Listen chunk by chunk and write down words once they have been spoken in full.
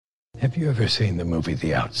Have you ever seen the movie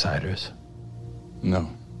The Outsiders? No.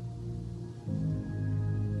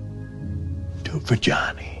 Do it for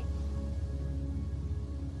Johnny.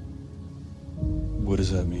 What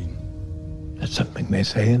does that mean? That's something they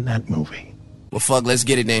say in that movie. Well, fuck, let's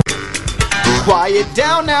get it then. Quiet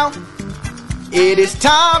down now. It is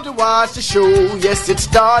time to watch the show. Yes, it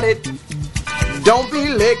started. Don't be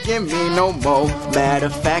licking me no more. Matter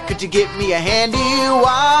of fact, could you get me a handy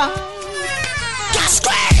wire?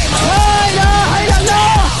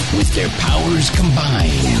 With their powers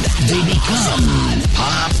combined, they become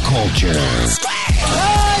pop culture.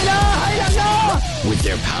 With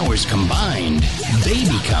their powers combined, they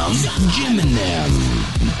become Jim and Them,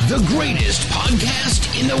 the greatest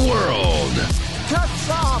podcast in the world. Touch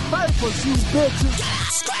our papers, you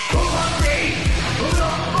bitches. Who wants me? Who the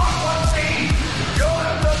fuck wants me?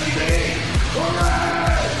 You're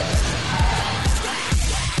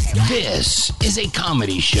This is a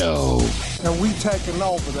comedy show. And we taking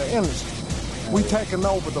over the industry. We taking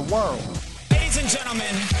over the world. Ladies and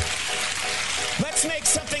gentlemen, let's make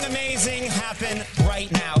something amazing happen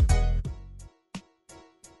right now.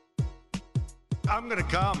 I'm gonna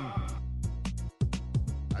come.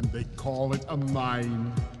 And they call it a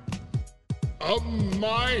mine. A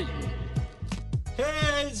mine.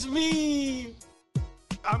 Hey, it's me.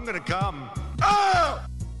 I'm gonna come. Oh!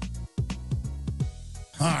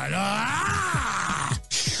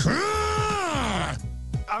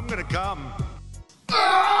 I'm gonna come.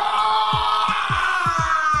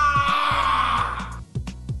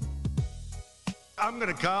 I'm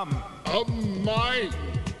gonna come. A mine.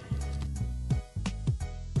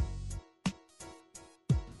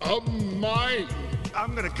 A mine.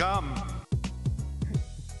 I'm gonna come.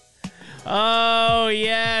 Oh,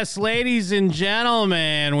 yes, ladies and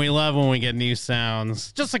gentlemen, we love when we get new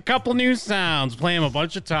sounds. Just a couple new sounds. Play them a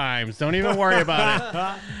bunch of times. Don't even worry about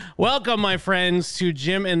it. Welcome, my friends, to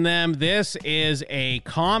Jim and Them. This is a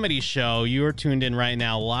comedy show. You are tuned in right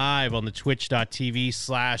now live on the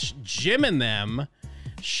twitch.tv/Jim and Them.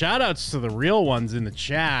 Shout-outs to the real ones in the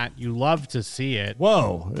chat. You love to see it.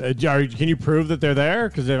 Whoa. Can you prove that they're there?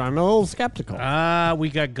 Because I'm a little skeptical.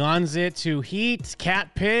 We got Gonzit to Heat,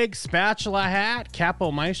 Cat Pig, Spatula Hat,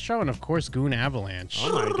 Capo Maestro, and of course Goon Avalanche.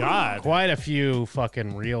 Oh my God. Quite a few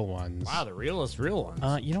fucking real ones. Wow, the realest real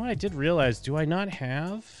ones. You know what I did realize? Do I not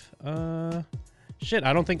have... Shit,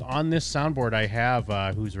 I don't think on this soundboard I have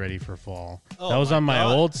Who's Ready for Fall. That was on my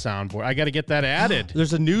old soundboard. I got to get that added.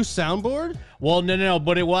 There's a new soundboard? Well, no,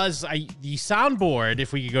 but it was the soundboard.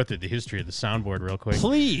 If we could go through the history of the soundboard real quick.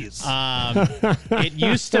 Please. It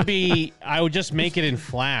used to be, I would just make it in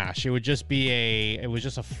Flash. It would just be it was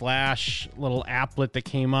just a Flash little applet that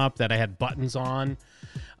came up that I had buttons on.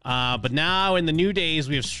 But now in the new days,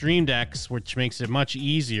 we have Stream Decks, which makes it much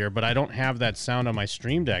easier, but I don't have that sound on my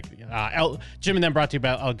Stream Deck. Jim and Them brought to you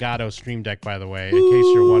by Elgato Stream Deck, by the way, in case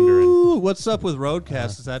you're wondering. What's up with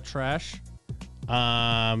Roadcast? Is that trash?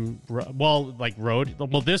 Our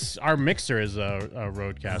mixer is a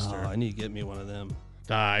Roadcaster. Oh, I need to get me one of them.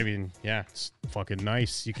 I mean, yeah, it's fucking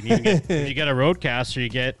nice. You can even get, if you get a Roadcaster, you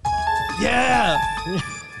get... Yeah!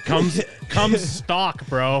 Comes stock,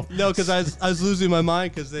 bro. No, because I was losing my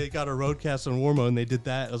mind because they got a Roadcast on War Mode and they did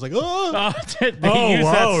that. I was like, oh! Did they use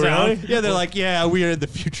that sound? Really? Yeah, they're like, yeah, we are in the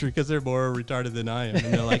future because they're more retarded than I am.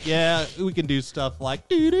 And they're like, yeah, we can do stuff like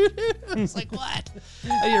doo-doo. It's like, what?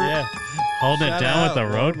 Yeah, holding it down with the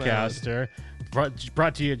War Roadcaster.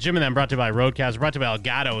 Brought to you, Jim and Them brought to you by Roadcaster, brought to you by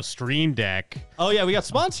Elgato Stream Deck. Oh, yeah, we got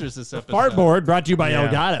sponsors this episode. Fartboard brought to you by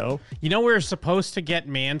Elgato. You know, we were supposed to get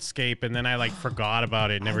Manscaped, and then I forgot about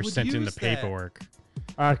it, never sent in the paperwork.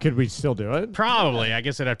 Could we still do it? Probably. I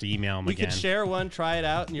guess I'd have to email them we again. We could share one, try it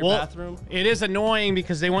out in your bathroom. It is annoying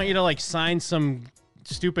because they want you to sign some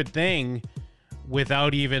stupid thing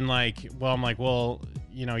without even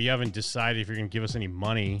you know, you haven't decided if you're going to give us any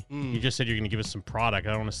money. You just said you're going to give us some product. I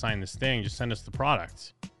don't want to sign this thing. Just send us the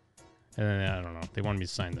product. And then, I don't know. They wanted me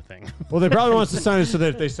to sign the thing. Well, they probably want us to sign it so that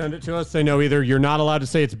if they send it to us, they know either you're not allowed to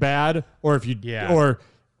say it's bad, or if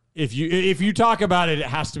you talk about it, it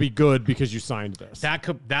has to be good because you signed this.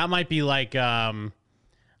 That might be like, I don't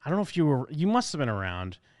know if you must have been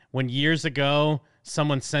around when years ago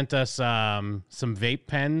someone sent us some vape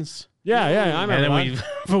pens. Yeah, I remember. And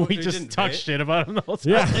then we just talked shit about them the whole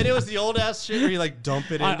time. Yeah, and it was the old ass shit where you dump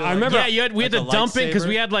it into. I remember. Yeah, we had to dump it because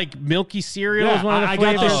we had milky cereal. Yeah, one of the I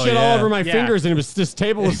got this shit all over my fingers, and this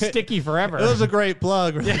table was sticky forever. It was a great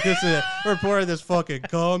plug. We're pouring this fucking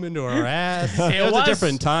cum into our ass. It was a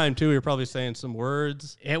different time too. We were probably saying some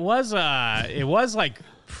words. It was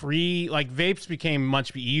vapes became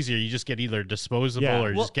much easier. You just get either disposable Yeah.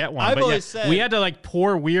 or Well, just get one. I've But always said- we had to like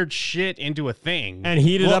pour weird shit into a thing and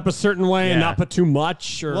heat it up a certain way and Yeah. not put too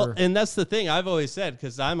much. Or Well, and that's the thing I've always said,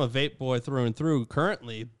 because I'm a vape boy through and through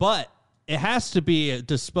currently, but it has to be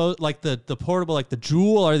like the portable, like the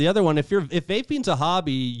Juul or the other one. If vaping's a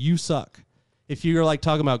hobby, you suck. If you're like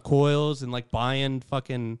talking about coils and like buying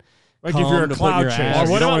fucking Like if you're a cum to put in cloud your chaser. ass.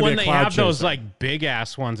 Or What don't about wanna when be a they cloud have those chaser. like big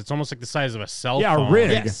ass ones? It's almost like the size of a cell Yeah, a phone.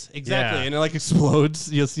 rig. Yes, exactly. Yeah. And it like explodes.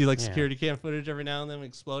 You'll see like Yeah. security cam footage every now and then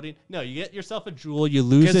exploding. No, you get yourself a Juul, you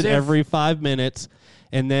lose 'Cause it if- every 5 minutes,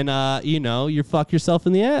 and then you fuck yourself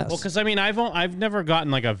in the ass. Well, because I mean, I've never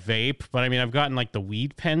gotten like a vape, but I mean, I've gotten like the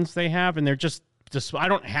weed pens they have, and they're just I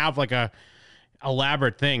don't have like a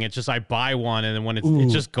elaborate thing. It's just I buy one, and then when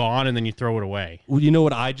it's just gone, and then you throw it away. Well, you know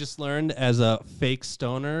what I just learned as a fake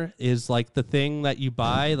stoner is like the thing that you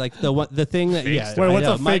buy, like the thing that Fake stoner. Wait,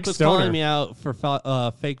 what's a Mike fake was stoner? calling me out for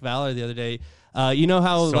fake Valor the other day. You know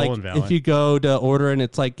how Stolen like Valor. if you go to order and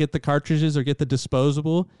it's like get the cartridges or get the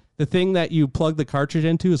disposable, the thing that you plug the cartridge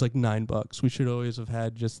into is like $9. We should always have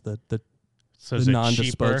had just the So is the it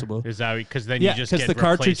non-disposable. cheaper? Is that because then yeah, you just because get the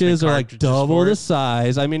cartridges are like cartridges double for the it?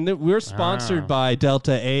 size. I mean, we're sponsored Ah. by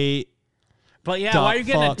Delta 8. But yeah, Duh, why are you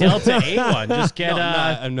getting fuck. a Delta 8 one? Just get No,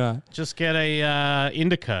 I'm not. just get a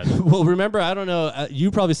Indica. Well, remember, I don't know,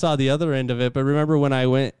 you probably saw the other end of it, but remember when I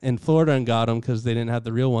went in Florida and got them because they didn't have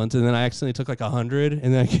the real ones, and then I accidentally took like 100,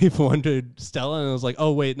 and then I gave one to Stella, and I was like,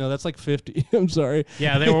 oh, wait, no, that's like 50. I'm sorry.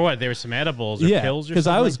 Yeah, they were what? They were some edibles or Yeah, pills or because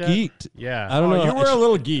something I was like that? geeked. Yeah. I don't know. you were a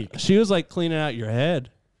little geek. She was like cleaning out your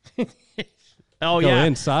head. Oh Go yeah,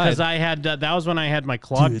 inside. because I had that was when I had my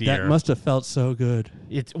clogged Dude, ear. that must have felt so good.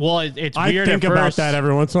 It's I weird think at about first that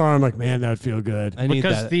every once in a while. I'm like, man, that would feel good. I need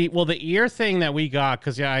because that. the ear thing that we got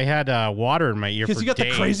because I had water in my ear for Because you got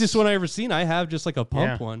days. the craziest one I ever seen. I have just like a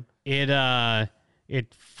pump one.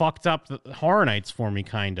 It fucked up the horror nights for me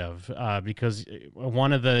kind of because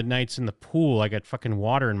one of the nights in the pool I got fucking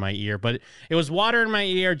water in my ear, but it was water in my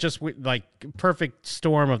ear just with like perfect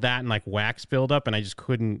storm of that and like wax buildup, and I just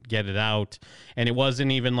couldn't get it out, and it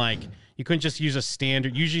wasn't even like you couldn't just use a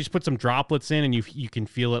standard. Usually you just put some droplets in and you can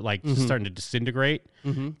feel it like just starting to disintegrate.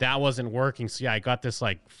 That wasn't working, so yeah, I got this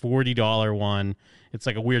like $40 one. It's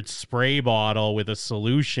like a weird spray bottle with a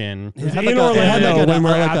solution. It was in Orlando when we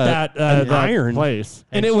were at that iron place,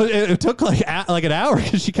 and it took like an hour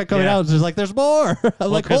because she kept coming out. It's just like there's more.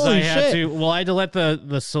 I'm like, because holy I had shit! I had to let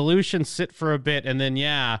the solution sit for a bit, and then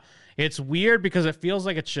it's weird because it feels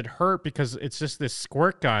like it should hurt because it's just this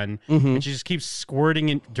squirt gun, and she just keeps squirting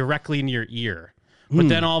it directly into your ear. But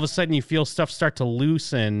then all of a sudden you feel stuff start to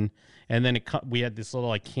loosen, and then we had this little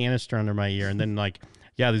like canister under my ear, and then like.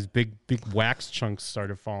 Yeah, these big wax chunks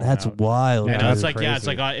started falling. That's out. wild. And That's it's like crazy.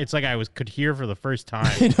 it's like I could hear for the first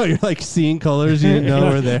time. You know, you're like seeing colors you didn't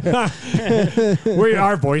know were there.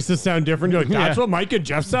 Our voices sound different. You're like, that's what Mike and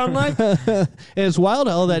Jeff sound like? And it's wild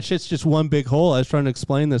how all that shit's just one big hole. I was trying to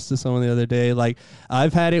explain this to someone the other day. Like,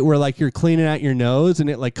 I've had it where like you're cleaning out your nose and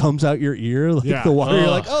it like comes out your ear, like the water.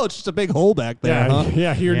 You're like, oh, it's just a big hole back there. Yeah, huh?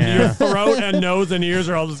 yeah. Your throat and nose and ears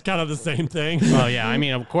are all just kind of the same thing. Oh yeah, I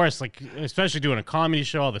mean, of course, like especially doing a comedy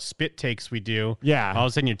show, all the spit takes we do. Yeah. All of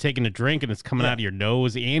a sudden, you're taking a drink and it's coming out of your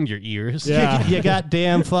nose and your ears. Yeah. You got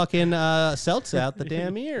damn fucking seltz out the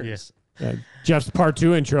damn ears. Yeah. Jeff's part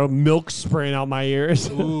 2 intro, milk spraying out my ears.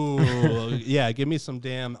 Ooh, yeah. Give me some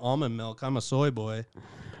damn almond milk. I'm a soy boy.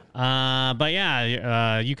 But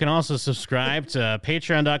yeah, you can also subscribe to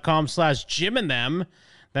patreon.com/Jim and them.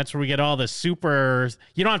 That's where we get all the super.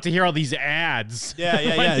 You don't have to hear all these ads.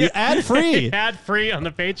 Yeah. Ad free. Ad free on the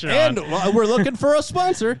Patreon. And we're looking for a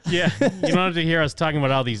sponsor. Yeah, you don't have to hear us talking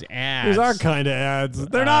about all these ads. These are kind of ads.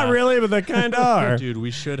 They're not really, but they kind of are. Dude, we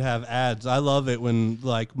should have ads. I love it when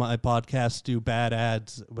like my podcasts do bad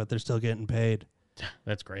ads, but they're still getting paid.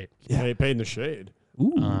 That's great. Yeah, they paid in the shade.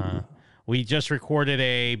 Ooh. We just recorded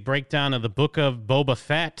a breakdown of the Book of Boba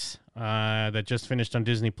Fett that just finished on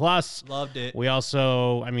Disney Plus. Loved it. We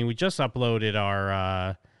also, we just uploaded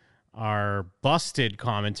our busted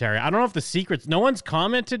commentary. I don't know if the secrets. No one's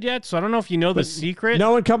commented yet, so I don't know if you know the secret.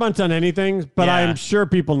 No one comments on anything, but Yeah. I'm sure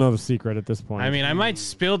people know the secret at this point. I might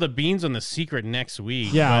spill the beans on the secret next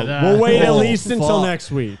week. Yeah, but, we'll wait at oh, least until fuck.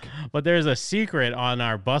 next week. But there's a secret on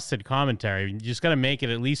our busted commentary. You just got to make it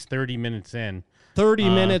at least 30 minutes in. 30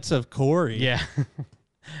 minutes of Corey. Yeah.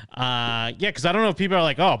 Because I don't know if people are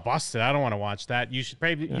like, oh, busted. I don't want to watch that. You should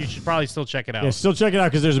probably still check it out. Yeah, still check it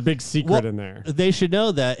out because there's a big secret in there. They should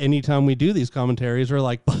know that anytime we do these commentaries, we're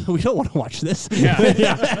like, we don't want to watch this. Yeah.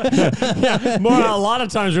 A lot of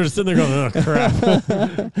times we're just sitting there going, oh,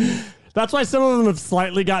 crap. That's why some of them have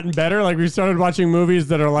slightly gotten better. Like we started watching movies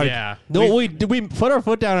that are like, No, we put our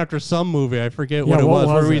foot down after some movie. I forget what Yeah, it what was.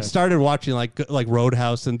 was Where we it? started watching like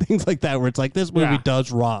Roadhouse and things like that. Where it's like this movie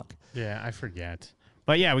does rock. Yeah, I forget.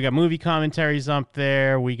 But yeah, we got movie commentaries up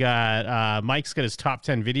there. We got Mike's got his top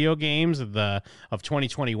 10 video games of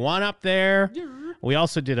 2021 up there. We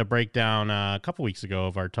also did a breakdown a couple weeks ago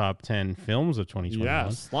of our top 10 films of 2021.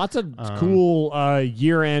 yes, lots of cool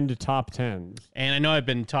year-end top 10s. And I know I've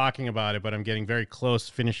been talking about it, but I'm getting very close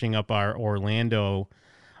finishing up our Orlando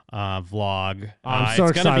vlog. I'm so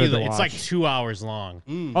it's gonna excited be, to It's like watch. 2 hours long.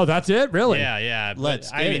 Oh, that's it? Really? Yeah.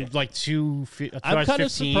 Let's I get mean, it. like 2 I'm hours kind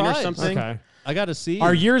of 15 or surprised. something. Okay. I got to see.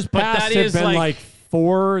 Our years But past that have is been like 3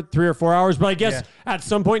 or 4 hours, but I guess at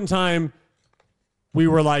some point in time, we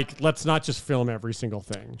were like, let's not just film every single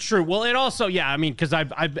thing. True. Well, it also, I mean, because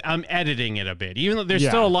I'm editing it a bit, even though there's Yeah.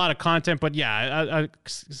 still a lot of content. But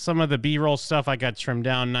some of the B-roll stuff I got trimmed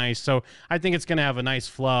down nice, so I think it's gonna have a nice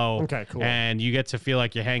flow. Okay, cool. And you get to feel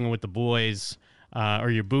like you're hanging with the boys or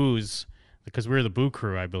your booze, because we're the Boo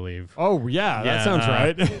Crew, I believe. Oh, yeah, that sounds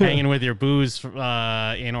right. Hanging with your booze in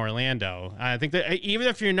Orlando. I think that even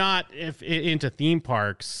if you're not into theme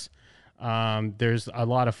parks, there's a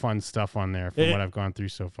lot of fun stuff on there from what I've gone through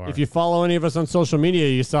so far. If you follow any of us on social media,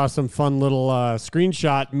 you saw some fun little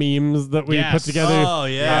screenshot memes that we put together. Oh,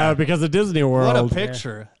 yeah. Because of Disney World. What a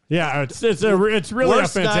picture. Yeah, it's really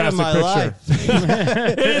Worst a night of fantastic my picture.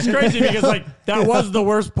 It is crazy because like that was the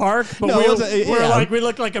worst park, but No, we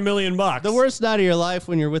looked like $1 million. The worst night of your life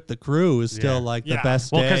when you're with the crew is still like the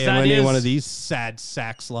best Well, 'cause day. that And when you're one is- of these sad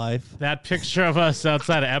sacks life. That picture of us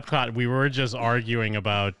outside of Epcot, we were just arguing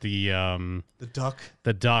about the duck.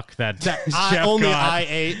 The duck that Jeff only got. I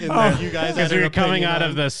ate, and then you guys because had we an were coming opinion out on.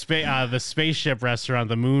 of the spaceship restaurant,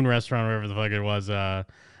 the moon restaurant, wherever the fuck it was.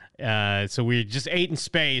 So we just ate in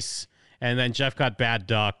space, and then Jeff got bad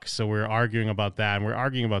duck. So we were arguing about that, and we're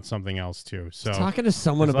arguing about something else too. So Talking to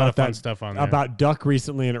someone there's a lot about of fun that stuff on there. about duck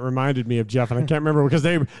recently, and it reminded me of Jeff, and I can't remember because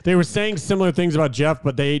they were saying similar things about Jeff,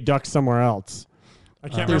 but they ate duck somewhere else. I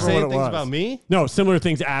can't They're remember saying what it things was. about me? No, similar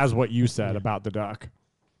things as what you said about the duck,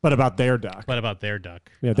 but about their duck. But about their duck.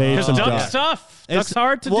 Yeah, they ate Because some duck's duck. tough. Duck's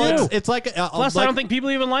hard to do. It's like Plus, I don't think people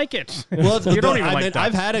even like it. Well, you don't even I like mean, ducks.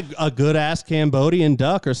 I've had a good ass Cambodian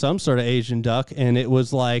duck or some sort of Asian duck, and it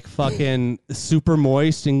was like fucking super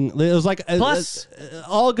moist, and it was like Plus-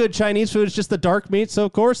 all good Chinese food is just the dark meat, so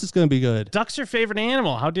of course it's going to be good. Duck's your favorite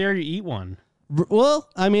animal. How dare you eat one? Well,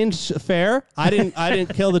 I mean, fair. I didn't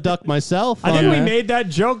kill the duck myself. I think on we there. made that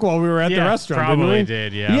joke while we were at the restaurant. probably didn't we?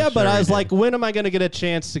 did. Yeah, Yeah, I'm but sure I we was did. like, when am I going to get a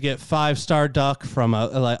chance to get 5-star duck from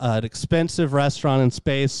an expensive restaurant in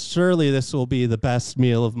space? Surely this will be the best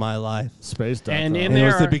meal of my life. Space duck. And in And it there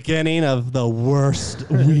was the are- beginning of the worst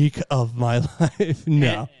week of my life.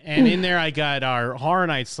 No. And in there, I got our Horror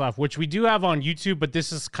Night stuff, which we do have on YouTube, but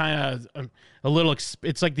this is kind of a little.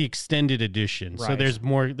 It's like the extended edition, so Right. there's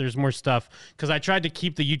more stuff. Because I tried to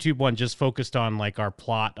keep the YouTube one just focused on like our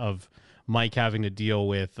plot of Mike having to deal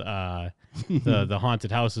with the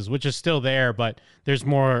haunted houses, which is still there, but there's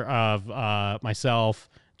more of myself,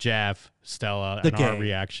 Jeff, Stella, The and our gang.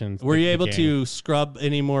 reactions. Were the- you the able gang. to scrub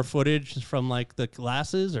any more footage from like the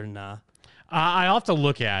glasses or nah? I'll have to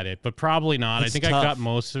look at it, but probably not. It's I think I tough. got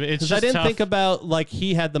most of it. It's 'Cause just I didn't tough. think about like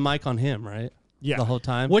he had the mic on him, right? Yeah. The whole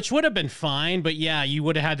time. Which would have been fine, but yeah, you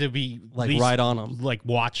would have had to be Like, at least, right on him. like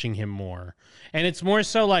watching him more. And it's more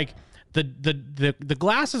so like the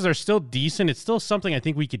glasses are still decent. It's still something I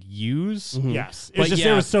think we could use. Yes, But it's just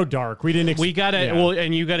yeah, it was so dark. We didn't. we gotta yeah. well,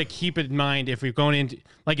 and you gotta keep it in mind if we're going into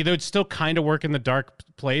like it would still kind of work in the dark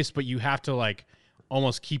place, but you have to like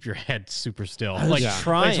almost keep your head super still. was Like,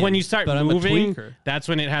 trying, like when you start but I'm a moving, tweaker. that's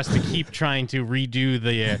when it has to keep trying to redo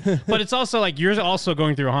the. But it's also like you're also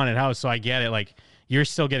going through a haunted house, so I get it. Like you're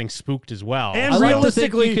still getting spooked as well. And I like to think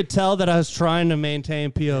realistically- you could tell that I was trying to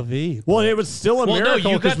maintain POV. Well, it was still a well, no,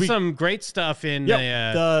 miracle you got we. some great stuff in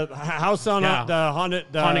Yep, the house on yeah. the haunted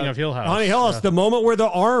Haunting of Hill House. Haunting Hill House. Yeah. The moment where the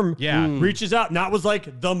arm Yeah. reaches out, and that was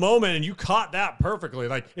like the moment, and you caught that perfectly.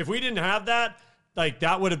 Like if we didn't have that, like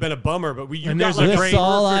that would have been a bummer. But you And got there's like a a great- That's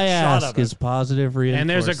all I perfect shot ask of is it. positive reinforcement. And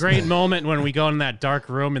there's a great moment when we go in that dark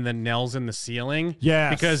room and then Nell's in the ceiling.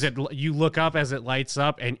 Yes. Because you look up as it lights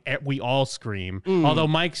up and we all scream. Although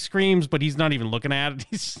Mike screams, but he's not even looking at it.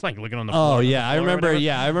 He's just like looking on the floor. Oh on the yeah, I floor or remember. whatever.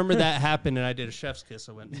 Yeah, I remember that happened, and I did a chef's kiss.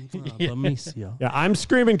 I went, Benicio. Yeah, I'm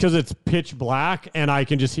screaming because it's pitch black, and I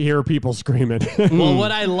can just hear people screaming. Well,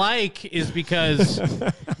 what I like is because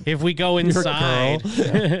if we go inside,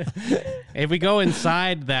 if we go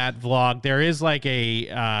inside that vlog, there is like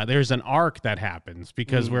there's an arc that happens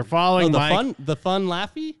because we're following Oh, Mike. the fun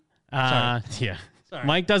laughy. Yeah.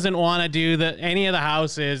 Mike doesn't want to do any of the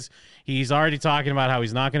houses. He's already talking about how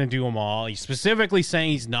he's not going to do them all. He's specifically saying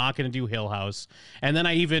he's not going to do Hill House. And then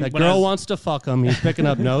The girl wants to fuck him. He's picking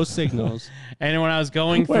up no signals. And when I was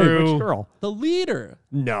going Wait, through... which girl? The leader.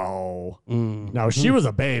 No. No, she was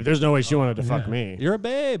a babe. There's no way she wanted to fuck me. You're a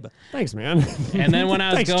babe. Thanks, man. And then when I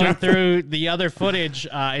was Thanks, going Jeff. through the other footage,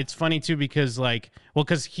 it's funny too because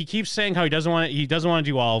because he keeps saying how he doesn't want to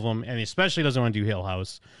do all of them, and he especially doesn't want to do Hill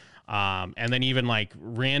House. And then even like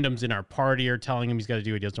randoms in our party are telling him he's got to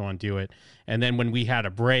do it. He doesn't want to do it. And then when we had a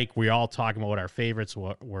break, we were all talking about what our favorites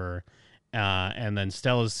were. And then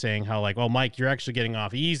Stella's saying how like, well, Mike, you're actually getting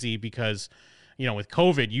off easy because, with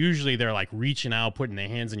COVID, usually they're like reaching out, putting their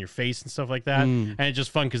hands in your face and stuff like that. And it's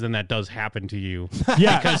just fun because then that does happen to you.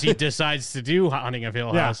 Yeah. Because he decides to do Haunting of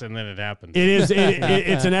Hill House and then it happens. It is.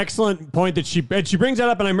 It's an excellent point that she brings that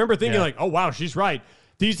up. And I remember thinking like, oh, wow, she's right.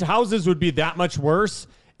 These houses would be that much worse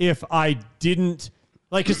if I didn't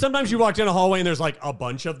because sometimes you walk down a hallway and there's like a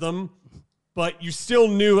bunch of them, but you still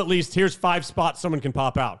knew at least here's 5 spots someone can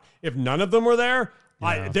pop out. If none of them were there,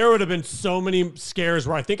 there would have been so many scares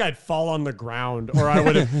where I think I'd fall on the ground or I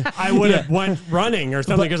would have went running or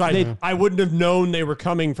something because I wouldn't have known they were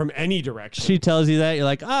coming from any direction. She tells you that. You're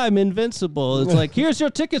like, I'm invincible. It's like, here's your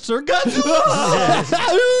ticket, sir.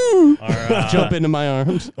 Jump into my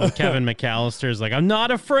arms. Kevin McAllister's like, I'm not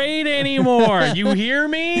afraid anymore. You hear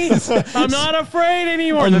me? I'm not afraid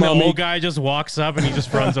anymore. And then the old guy just walks up and he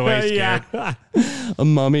just runs away scared. A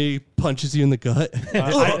mummy punches you in the gut.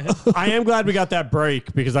 I am glad we got that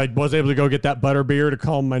break because I was able to go get that butterbeer to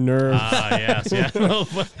calm my nerves. Yes, yeah. little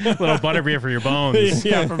butterbeer for your bones.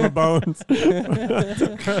 Yeah, for my bones.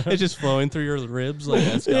 It's just flowing through your ribs like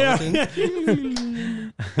a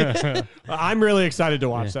skeleton. I'm really excited to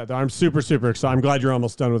watch that, though. I'm super, super excited. I'm glad you're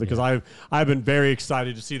almost done with it because I've been very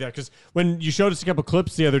excited to see that because when you showed us a couple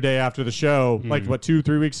clips the other day after the show, like,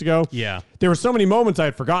 2-3 weeks ago? Yeah. There were so many moments I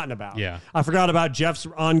had forgotten about. Yeah. I forgot about Jeff's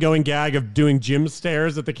ongoing gag of doing Jim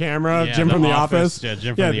stares at the camera. Yeah, Jim from The Office. Yeah,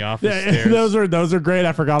 Jim from The Office stares. Those are great.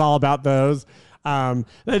 I forgot all about those.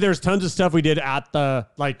 There's tons of stuff we did at the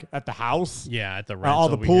house. Yeah, at the all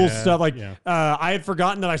the pool stuff. Yeah. I had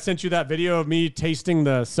forgotten that I sent you that video of me tasting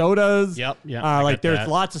the sodas. Yep. Yeah. There's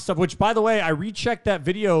lots of stuff. Which, by the way, I rechecked that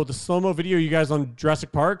video, the slow mo video you guys on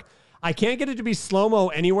Jurassic Park. I can't get it to be slow mo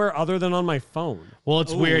anywhere other than on my phone. Well,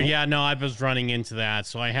 it's weird. Yeah, no, I was running into that,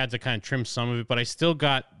 so I had to kind of trim some of it, but I still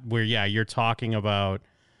got where you're talking about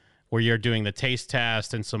where you're doing the taste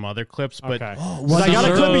test and some other clips. But I got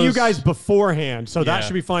a clip of you guys beforehand, so that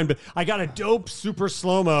should be fine. But I got a dope super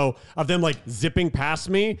slow-mo of them like zipping past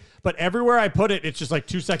me. But everywhere I put it, it's just like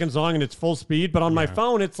 2 seconds long and it's full speed. But on my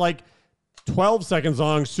phone, it's like 12 seconds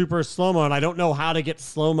long, super slow-mo. And I don't know how to get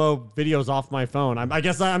slow-mo videos off my phone. I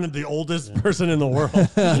guess I'm the oldest person in the world.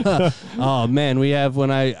 Oh, man. When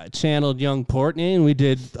I channeled Young Portney and we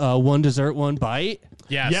did One Dessert, One Bite.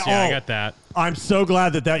 Yes, I got that. I'm so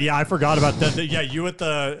glad that I forgot about that. You at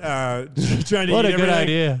the trying to what eat a good everything.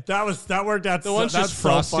 idea. That worked out. The one's that's just so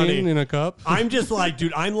frosting funny. in a cup. I'm just like,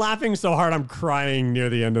 dude, I'm laughing so hard I'm crying near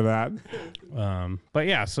the end of that. But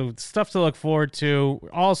yeah, so stuff to look forward to.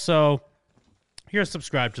 Also, you're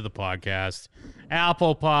subscribed to the podcast,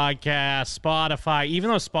 Apple Podcasts, Spotify. Even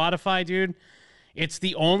though Spotify, dude, it's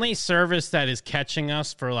the only service that is catching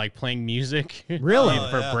us for like playing music, really,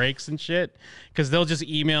 for breaks and shit. Because they'll just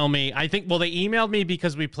email me. I think, they emailed me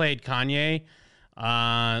because we played Kanye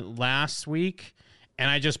last week, and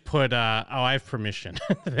I just put, I have permission.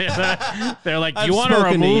 They're like, do you want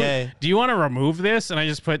to remove this? And I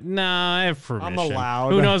just put, nah, I have permission. I'm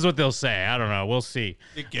allowed. Who knows what they'll say? I don't know. We'll see.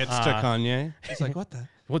 It gets to Kanye. He's like, what the?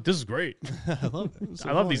 Well, this is great. I love it.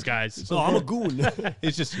 I love these guys. So I'm a goon.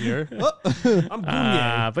 He's just here. I'm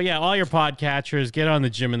goon. But yeah, all your podcatchers, get on the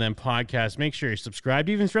Jim and Them podcast. Make sure you're subscribed,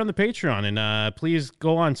 even if you're on the Patreon. And please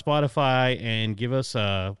go on Spotify and give us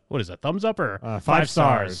a thumbs up or 5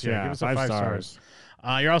 stars. Yeah, give us 5 stars.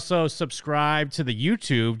 You're also subscribed to the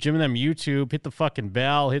YouTube, Jim and Them YouTube. Hit the fucking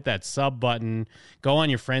bell. Hit that sub button. Go on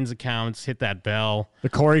your friends' accounts. Hit that bell. The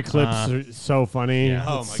Corey clips are so funny.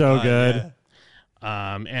 Yeah. It's so good. Yeah.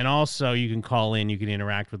 And also, you can call in. You can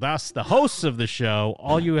interact with us, the hosts of the show.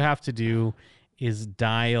 All you have to do is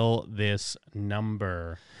dial this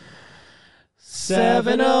number.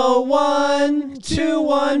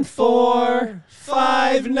 701-214-5941.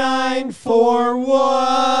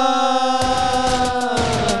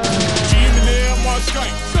 Jim and them on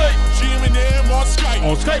Skype. Jim and them on Skype.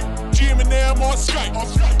 On Skype. Jim and them on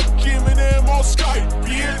Skype. Jim and them on Skype,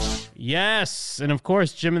 bitch. Yes, and of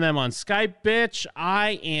course, Jim and Them on Skype, bitch.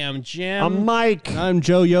 I am Jim. I'm Mike. I'm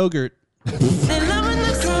Joe Yogurt. They loving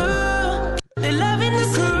the crew. They loving the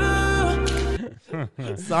crew.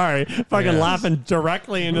 Sorry, fucking laughing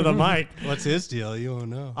directly into the mic. What's his deal? You won't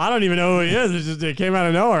know. I don't even know who he is. It came out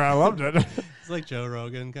of nowhere. I loved it. It's like Joe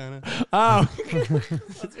Rogan, kind of. Oh,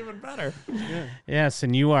 that's even better. Yes,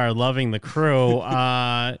 and you are loving the crew.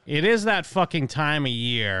 It is that fucking time of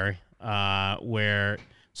year where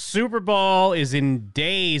Super Bowl is in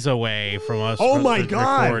days away from us. Oh my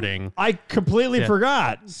God. Recording. I completely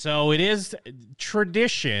forgot. So it is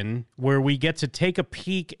tradition where we get to take a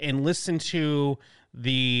peek and listen to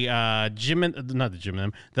the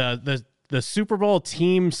the Super Bowl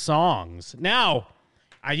team songs. Now,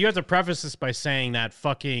 I do have to preface this by saying that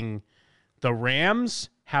fucking the Rams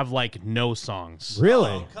have like no songs.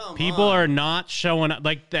 Really? People are not showing up.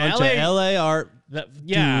 Like the Bunch of LA art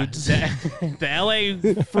dudes. The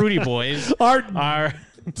LA Fruity Boys are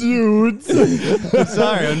dudes.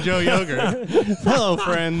 Sorry, I'm Joe Yogurt. Hello,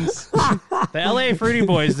 friends. The LA Fruity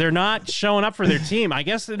Boys, they're not showing up for their team. I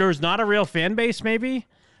guess there's not a real fan base, maybe?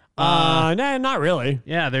 Nah, not really.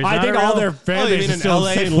 Yeah, there's I not think a real... all their fan base is still LA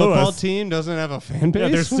in St. football Louis. team doesn't have a fan base. Yeah,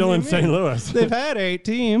 they're still What in do you St. mean? Louis. They've had 8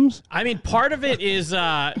 teams. I mean, part of it is,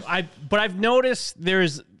 but I've noticed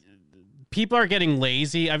people are getting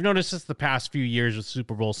lazy. I've noticed this the past few years with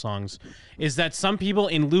Super Bowl songs, is that some people,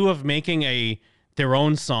 in lieu of making their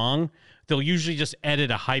own song, they'll usually just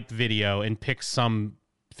edit a hype video and pick some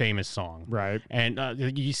famous song. Right. And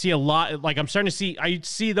you see a lot, like I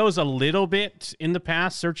see those a little bit in the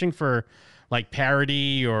past, searching for like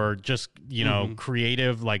parody or just,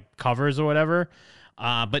 creative like covers or whatever.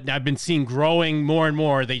 But I've been seeing growing more and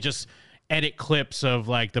more. They just edit clips of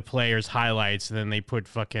like the players' highlights, and then they put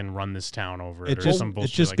fucking "Run This Town" over it, or some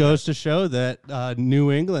bullshit. It just like goes to show that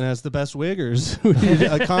New England has the best wiggers.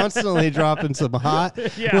 We constantly dropping some hot.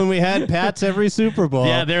 Yeah. When we had Pats every Super Bowl,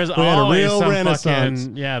 Yeah, there's we had a always real some renaissance.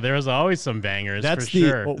 there's always some bangers. That's for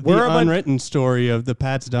sure. the unwritten story of the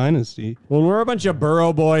Pats dynasty. Well, we're a bunch of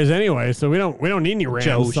Burrow boys anyway, so we don't need any Rams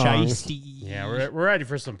Joe songs. Shiesty. Yeah, we're ready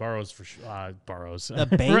for some Burrows for Burrows. The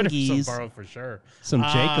We're ready for Bangies. some Burrow for sure. Some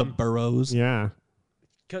Jacob Burrows. Yeah.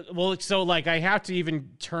 Well, so like I have to even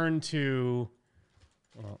turn to.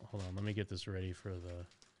 Well, hold on, let me get this ready for the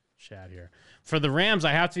chat here. For the Rams,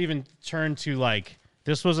 I have to even turn to like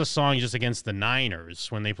this was a song just against the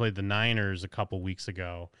Niners when they played the Niners a couple weeks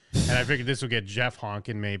ago, and I figured this would get Jeff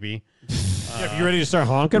honking maybe. You ready to start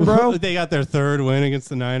honking, bro? They got their 3rd win against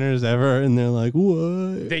the Niners ever, and they're like,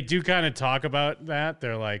 "What?" They do kind of talk about that.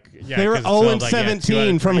 They're like, yeah, They were 'cause it 0-17 sounds like,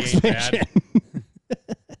 2 from out of 3 ain't expansion. bad.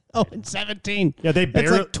 0-17. Yeah, they That's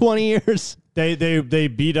barely. like 20 years. They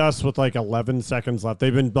beat us with like 11 seconds left.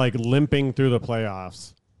 They've been like limping through the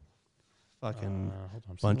playoffs. Fucking hold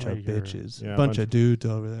on, bunch of somebody here- bitches. Yeah, bunch of dudes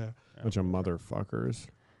over there. Bunch of motherfuckers.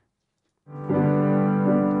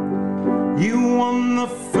 You won the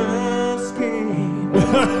first game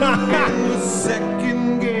and the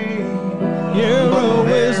second game. You're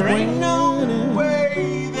always There ain't no winning.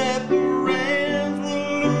 way that the Rams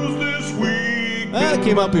will lose this week. That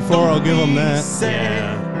came out before, I'll give them that.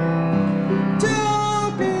 Yeah.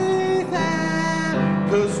 Don't be that,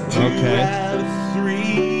 'cause 2 Okay. out of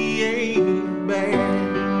 3 ain't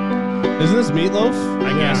bad. Isn't this Meatloaf?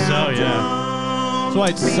 I guess so. Yeah. That's why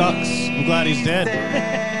it sucks. I'm glad he's dead.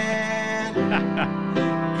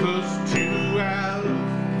 'Cause 2 out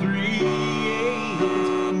of 3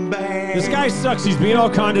 ain't bad. This guy sucks. He's being all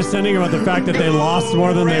condescending about the fact that they lost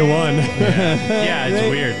more than they won. Yeah, it's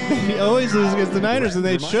weird. He always loses against the Niners, and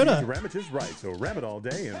they should have. Ram it is right, so ram it all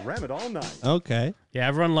day and ram it all night. Okay. Yeah,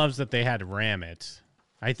 everyone loves that they had to ram it.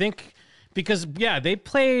 I think because they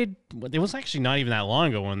played. It was actually not even that long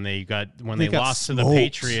ago when they got lost to the smoked.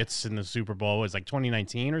 Patriots in the Super Bowl. It was like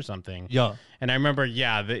 2019 or something. Yeah. And I remember,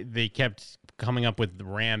 they kept coming up with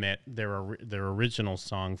 "Ram It," their original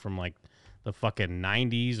song from like the fucking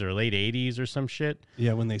 90s or late 80s or some shit.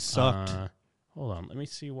 Yeah, when they sucked. Hold on, let me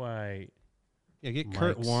see why. Yeah, get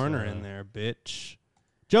Kurt Mike's, Warner in there, bitch.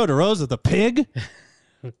 Joe DeRosa, the pig.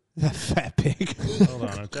 That fat pig. Hold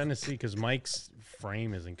on, I'm trying to see because Mike's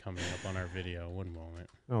frame isn't coming up on our video. One moment.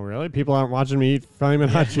 Oh, really? People aren't watching me eat flaming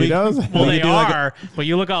hot Cheetos? Well, We they could do like are, but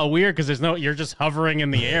you look all weird because you're just hovering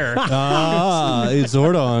in the air. It's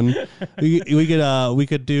Zordon. We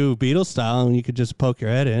could do Beatles style, and you could just poke your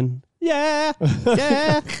head in. Yeah,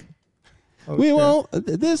 yeah. We won't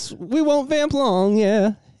vamp long.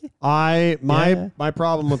 Yeah. My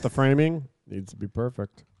problem with the framing needs to be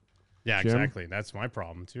perfect. Yeah, Jim? exactly. That's my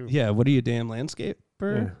problem too. Yeah. What are you, a damn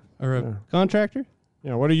landscaper or a contractor?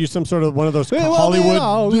 Yeah, what are you, some sort of one of those We won't Hollywood be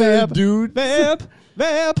long, dude?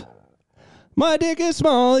 Vamp. My dick is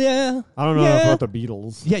small. Yeah. I don't know Yeah. enough about the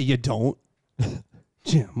Beatles. Yeah, you don't.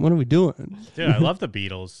 Jim, what are we doing? Dude, I love the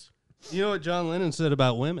Beatles. You know what John Lennon said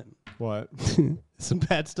about women? What? Some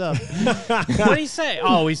bad stuff. What did he say?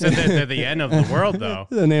 Oh, he said that they're the end of the world, though.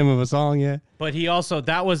 The name of a song, yeah. But he also,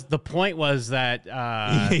 that was the point, was that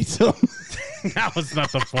He hates them. that was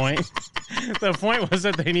not the point. The point was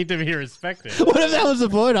that they need to be respected. What if that was the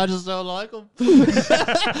point? I just don't like them. Just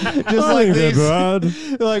I like think they're these.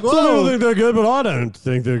 bad. Like, Some people whoa. think they're good, but I don't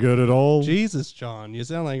think they're good at all. Jesus, John, you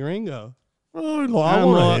sound like Ringo. Oh,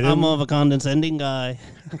 I'm more of a condescending guy.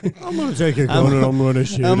 I'm going to take a gun and I'm going to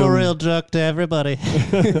shoot I'm a him. real jerk to everybody.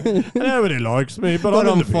 Nobody likes me, but But I'm,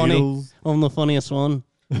 I'm in the funny. Beatles. I'm the funniest one.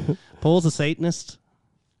 Paul's a Satanist.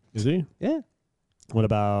 Is he? Yeah. What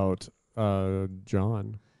about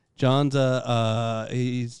John? John's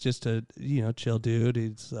he's just a chill dude.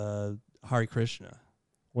 He's Hare Krishna.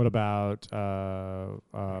 What about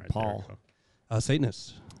Paul?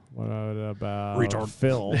 Satanist. What about Retard.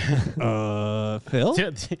 Phil? Phil?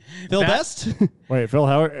 Phil Best? Wait, Phil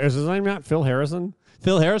Howard? Is his name not Phil Harrison?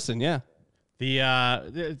 Phil Harrison, yeah.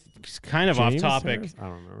 It's kind of James off topic. Harris? I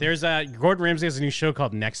don't know. There's Gordon Ramsay has a new show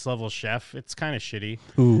called Next Level Chef. It's kind of shitty.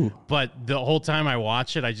 Ooh. But the whole time I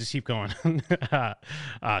watch it, I just keep going,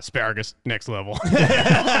 asparagus, next level.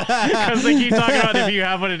 Because they keep talking about if you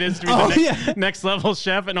have what it is to be the next level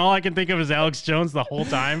chef, and all I can think of is Alex Jones the whole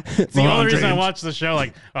time. It's the only reason I watch the show,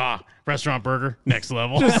 like, restaurant burger, next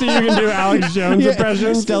level. Just so you can do Alex Jones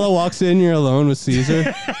impressions. Stella walks in, you're alone with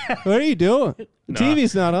Caesar. What are you doing? The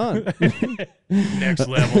TV's not on. Next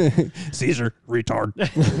level. Caesar, retard.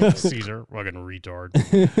 Caesar, fucking retard.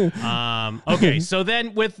 Okay, so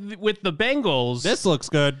then with the Bengals, This looks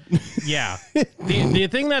good. yeah, the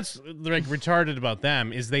thing that's like retarded about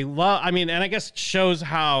them is they love. I mean, and I guess it shows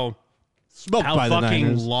how Smoked by the fucking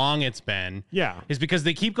Niners. long it's been. Yeah. Is because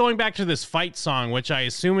they keep going back to this fight song, which I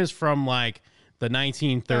assume is from like the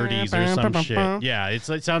 1930s or some shit. Yeah,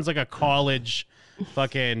 it sounds like a college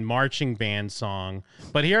fucking marching band song.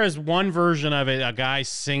 But here is one version of it, a guy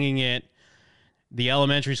singing it, the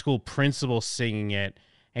elementary school principal singing it,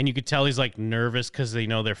 and you could tell he's like nervous because they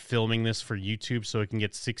know they're filming this for YouTube so it can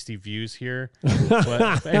get 60 views here and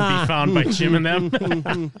be found by Jim and them.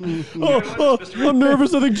 I'm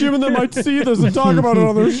nervous. I think Jim and them might see this and talk about it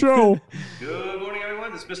on their show. Good morning,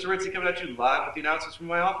 everyone. This is Mr. Ritzy coming at you live with the announcements from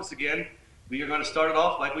my office again. We are going to start it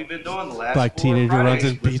off like we've been doing the last Black 4 teenager Fridays runs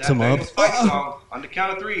and with beats that him up. Bengals fight song on the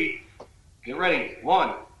count of 3. Get ready.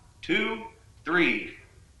 1, 2, 3.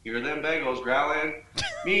 Hear them Bengals growling,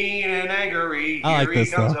 mean and angry. I like Here he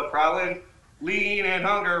this, comes though. a prowling, lean and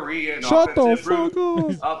hungry, and Shut the offensive fuck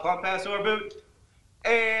brute. A pump pass or boot.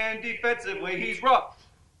 And defensively, he's rough,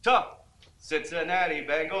 tough. Cincinnati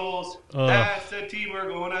Bengals. That's the team we're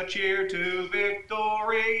going to cheer to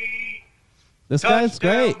victory. This guy's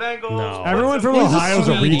great. No. Everyone from He's a Ohio's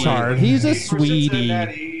a sweetie. retard. He's a For sweetie.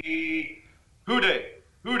 Cincinnati. Who dey?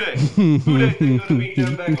 Who dey? Who dey think gonna beat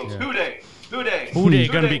them Bengals? Who dey? Who dey? Who dey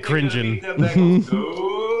gonna be think cringing? beat them Bengals?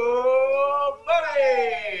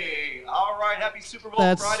 Nobody! All right, happy Super Bowl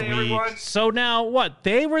That's Friday, sweet. everyone. So now what?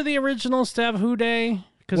 They were the originals to have Who Day?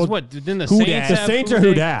 Because Well, what? Didn't the Who Saints Dat? The have Saints Who are who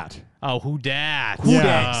Day? dat. Oh, who dat? Who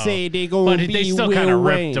dat Oh. say they gonna But be they still kind of Will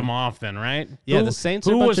ripped Wayne. them off then, right? Yeah, Who- the Saints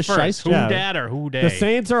are Who a bunch was of first? shysters. Who Yeah. dat or who day? The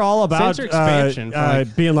Saints are all about Saints are expansion from,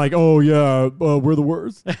 like- being like, oh yeah, we're the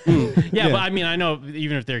worst. Yeah, but I mean, I know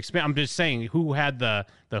even if they're I'm just saying who had the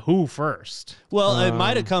who first. Well, it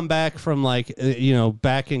might have come back from like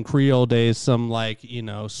back in Creole days, some like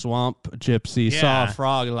swamp gypsy saw Yeah. a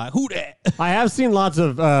frog and like who that? I have seen lots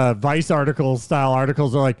of Vice style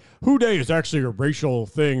articles that are like, who day is actually a racial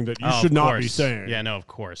thing that you Oh, should of not be course. saying. Yeah, no, of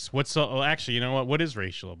course. What's so? Well, actually, you know what? What is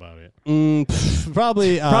racial about it?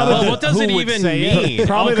 Probably. Probably what does who it would even say it? mean?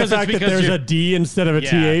 Probably Oh, the 'cause it's fact that because there's you're- a D instead of a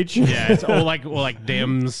Yeah, TH. yeah, it's like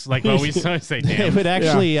Dims, like what we say They Dims. would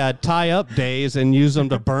actually tie up days and use them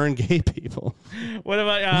to burn gay people. What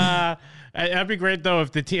about that'd be great though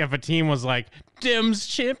if if a team was like Dims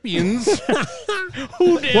champions.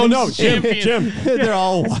 Who Dims Well, no, champions? Jim. They're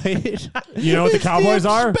all white. You know what the Cowboys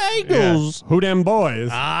are? Bengals. Who them boys?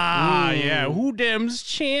 Yeah. Who Dims Who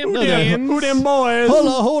champions? them boys?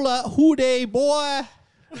 Hola, who they boy?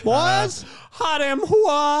 Boys? Hot them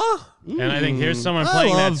hua. And I think here's someone I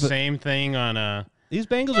playing that love it. same thing on These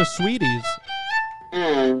Bengals are sweeties.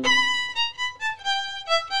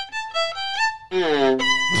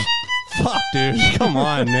 Fuck, dude. Come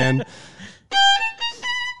on, man.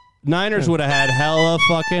 Niners would have had hella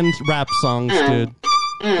fucking rap songs, dude.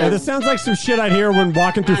 Yeah, this sounds like some shit I'd hear when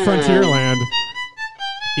walking through Frontierland.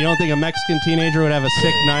 You don't think a Mexican teenager would have a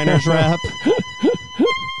sick Niners rap?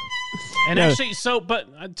 And Yeah. actually,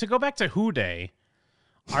 but to go back to Who Day,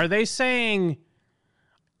 are they saying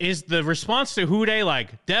is the response to who they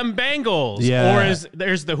like them Bengals, Yeah. or is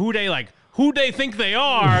there's the who they like who they think they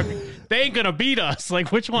are? They ain't gonna beat us.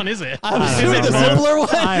 Like, which one is it? I'm Is sure it the both? simpler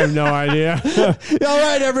one. I have no idea. All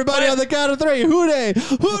right, everybody, on the count of three. Who do they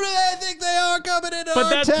think they are coming into But our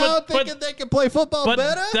that- town but- thinking they can play football But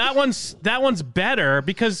better? that one's better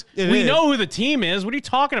because It we is. know who the team is. What are you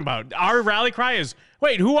talking about? Our rally cry is,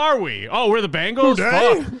 wait, who are we? Oh, we're the Bengals? Who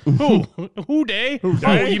dey? Fuck. Who day? Oh,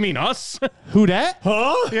 dey? you mean us? Who dat?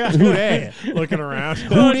 Huh? Yeah. Who they? Looking around.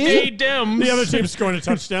 Who day Dems? The other team's scoring a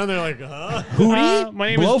touchdown. They're like, huh? Hootie? My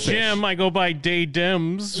name Blowfish. is Jim. I go by Day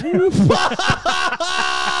Dems.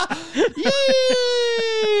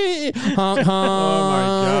 Yay! Honk, honk. Oh, my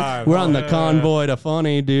God. We're on the convoy to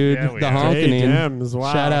funny, dude. Yeah, we the are. honking. Hey, Dems,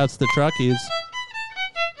 wow. Shout outs to truckies.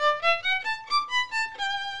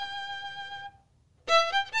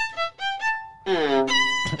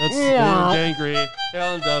 That's angry.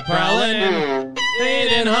 And the prowling,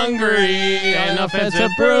 eating hungry, An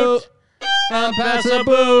offensive brute. Pass a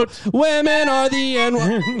boot. Women are the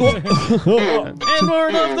N-word.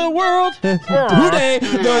 N-word of the world. Who they?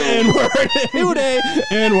 The N-word. Who they?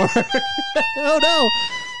 N-word. Oh, no.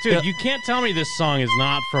 Dude, you can't tell me this song is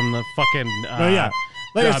not from the fucking No, yeah.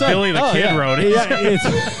 Like I said, Billy the Kid yeah. wrote it. Yeah,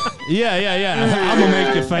 it's Yeah. I'm going to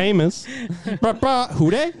make you famous.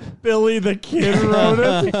 Who they? Billy the Kid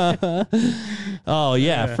wrote it. Oh,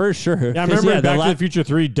 yeah, for sure. Yeah, I 'Cause, remember in the Back to the Future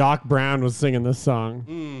 3, Doc Brown was singing this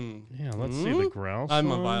song. Yeah, let's see the growl. I'm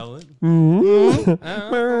a song.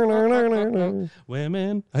 violin.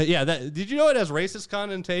 Women. Yeah, did you know it has racist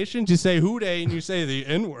connotations? You say who they and you say the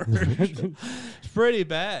N-word. It's pretty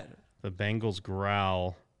bad. The Bengals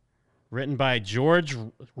growl. Written by George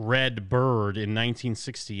Red Bird in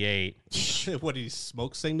 1968. What, did he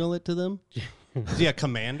smoke signal it to them? Is he a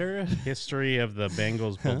commander? History of the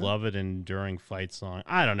Bengals' beloved enduring fight song.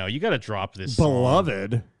 I don't know. You got to drop this song.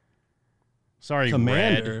 Beloved. Sorry,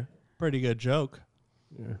 Commander. Red. Pretty good joke.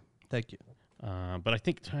 Yeah. Thank you. But I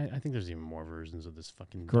think there's even more versions of this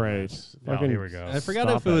fucking. Great. dumbass. Oh, Fucking- here we go. I forgot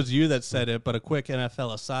Stop if it was you that said it, but a quick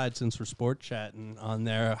NFL aside since we're sport chatting on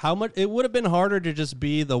there. How much it would have been harder to just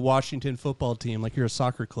be the Washington football team, like you're a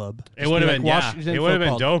soccer club. It Just would be have like been, yeah. Washington It would have been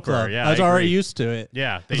Football doper. Club. Yeah, I was I already agree. used to it.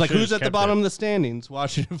 Yeah, they it's like should've who's at the kept bottom it. of the standings?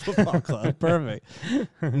 Washington Football Club. Perfect.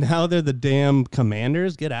 Now they're the damn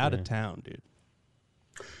Commanders. Get out of town, dude.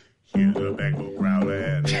 Here's a Bengal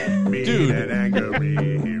growling, mean Dude. and angry.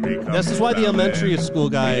 Here he comes This is why the growling, elementary school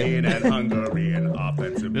guy. mean and hungry and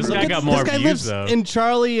offensive. This brute. guy got more this guy views, lives though. in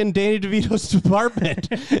Charlie and Danny DeVito's department.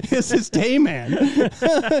 It's his day man.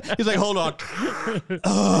 He's like, hold on.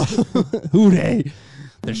 Who they?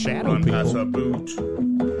 The shadow Run past people. a boot,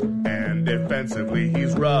 and defensively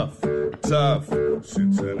he's rough, tough.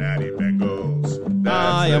 Cincinnati Bengals.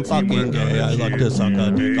 I am That's the team fucking we're gay. gonna I like cheer to suck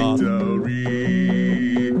a dick off.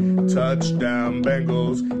 Victory. Touchdown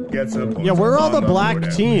Bengals gets a point. Yeah, where are all the on black board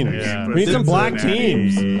and teams? wins Yeah. for We need some black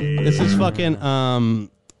Cincinnati. teams. This is fucking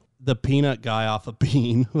the peanut guy off of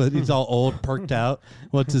Bean. He's all old, perked out.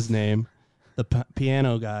 What's his name? The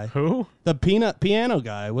piano guy. Who? The peanut piano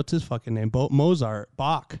guy. What's his fucking name? Mozart.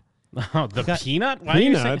 Bach. Oh, the Got- Peanut? Why are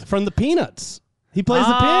you saying? Peanut? From the Peanuts. He plays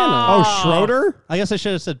the piano. Oh, Schroeder? I guess I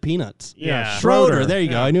should have said Peanuts. Yeah. Schroeder. There you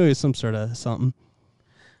go. I knew he was some sort of something.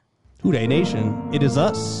 Houday Nation. It is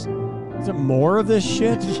us. Is it more of this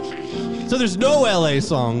shit? So there's no LA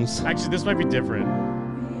songs. Actually, this might be different.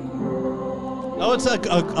 Oh, it's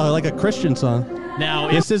like a Christian song. Now,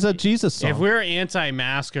 This is a Jesus song. if we're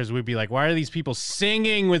anti-maskers, we'd be like, why are these people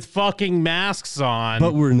singing with fucking masks on?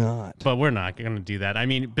 But we're not. But we're not going to do that. I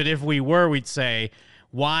mean, but if we were, we'd say,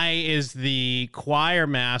 why is the choir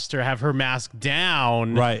master have her mask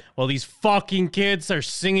down? Right. Well, these fucking kids are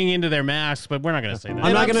singing into their masks, but we're not going to say that.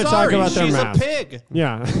 I'm not going to talk sorry, about their she's mask. a pig.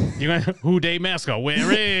 Yeah. You're gonna, who they mask are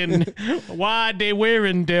wearing? Why they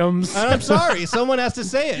wearing them? And I'm sorry. Someone has to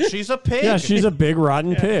say it. She's a pig. Yeah, she's a big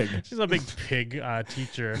rotten pig. She's a big pig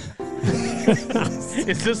teacher.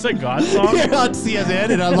 Is this a God song? You're on CNN,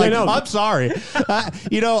 and I'm I like, know. I'm sorry. I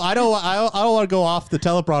don't want to go off the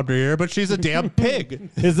teleprompter here, but she's a damn pig.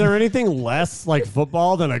 Is there anything less like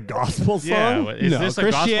football than a gospel song? Yeah, is no, this a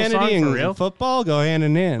Christianity gospel song for and real? football go hand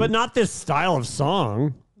in hand. But not this style of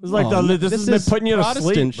song. It's like Oh, this has been is putting you to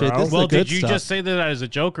Protestant sleep, shit. bro. This is Well, the good did you stuff. just say that as a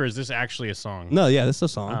joke, or is this actually a song? No, yeah, this is a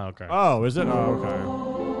song. Oh, okay. Oh, is it?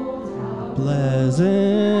 Oh, okay.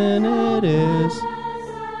 Pleasant it is.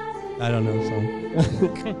 I don't know the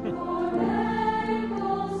song.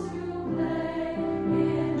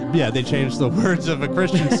 Yeah, they changed the words of a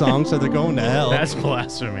Christian song, so they're going to hell. That's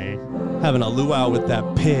blasphemy. Having a luau with that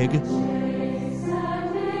pig.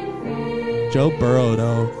 Joe Burrow,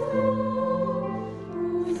 though.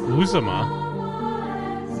 Uzama.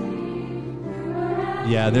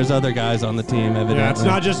 Yeah, there's other guys on the team, evidently. Yeah, it's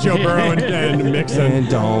not just Joe Burrow and Mixon. And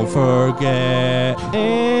don't forget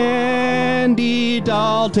Andy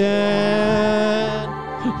Dalton.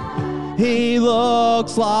 He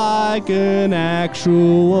looks like an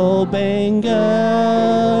actual Bengal.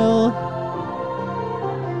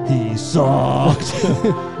 He sucked.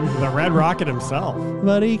 The Red Rocket himself.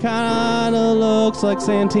 But he kind of looks like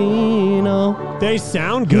Santino. They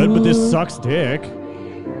sound good, but this sucks dick.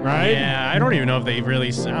 Right? Yeah, I don't even know if they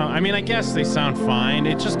really sound. I mean, I guess they sound fine.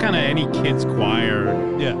 It's just kind of any kid's choir.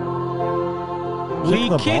 Yeah. We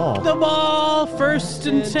kick the ball, 1st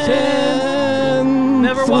and 10.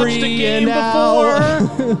 Never watched a game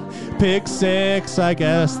before. Pick 6, I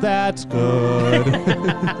guess that's good.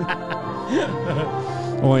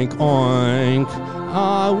 Oink, oink.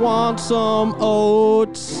 I want some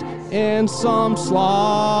oats and some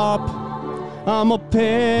slop. I'm a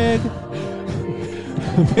pig.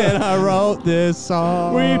 And I wrote this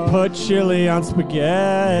song. We put chili on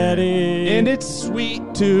spaghetti. And it's sweet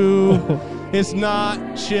too. It's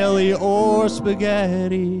not chili or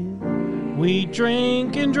spaghetti. We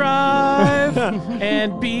drink and drive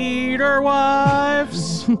and beat our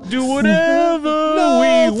wives. Do whatever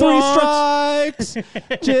we want. 3 strikes.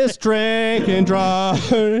 Just drink and drive.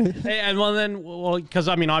 Hey, and because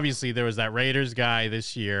I mean, obviously there was that Raiders guy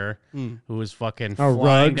this year who was fucking flying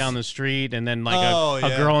Ruggs. down the street, and then like a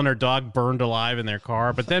yeah. girl and her dog burned alive in their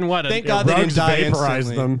car. But then what? Thank God they didn't die vaporized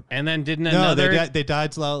instantly. them. And then didn't No, another? they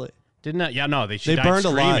died slowly. Didn't that? Yeah, no, she They died burned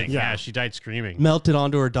screaming. alive. Yeah, she died screaming. Melted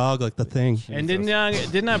onto her dog like the Thing. And didn't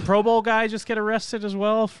that Pro Bowl guy just get arrested as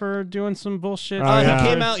well for doing some bullshit? He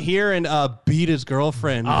came out here and beat his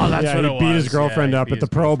girlfriend. Oh, that's what it he beat his was. girlfriend Yeah, up he at the beat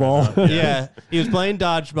his Pro Bowl. Yeah, he was playing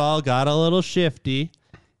dodgeball, got a little shifty.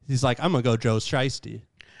 He's like, I'm going to go Joe Shiesty.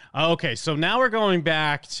 Okay, so now we're going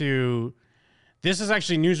back to... This is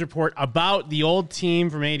actually a news report about the old team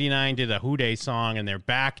from '89 did a Who Dey song, and they're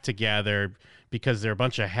back together because they're a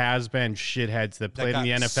bunch of has-been shitheads that played in the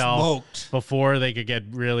got NFL smoked. before they could get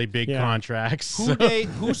really big contracts.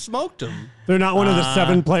 Who smoked him? They're not one of the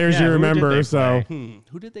 7 players yeah, you who did remember, they so.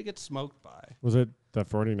 Who did they get smoked by? Was it the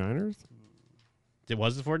 49ers? It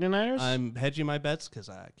was the 49ers? I'm hedging my bets because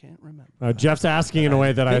I can't remember. Jeff's asking in a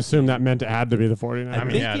way that I assume that meant it had to be the 49ers. I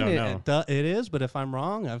mean, yeah, I don't know. It is, but if I'm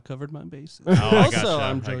wrong, I've covered my bases. Oh, I also, gotcha.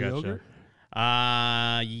 I'm Joe I gotcha. Yogurt.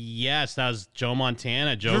 Yes, that was Joe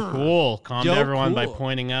Montana. Joe Cool calmed Joe everyone by Cool.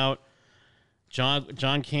 pointing out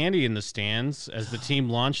John Candy in the stands as the team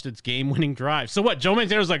launched its game-winning drive. So what? Joe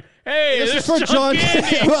Montana was like, "Hey, This this is for John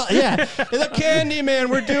Candy. Well, yeah, the Candy Man.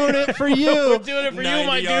 We're doing it for you. We're doing it for you,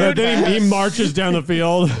 my But dude." then he marches down the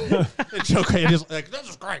field. Joe Candy's like, this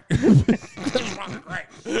is great. This is fucking great.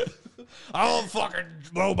 I love fucking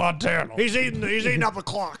Joe Montana. He's eating up the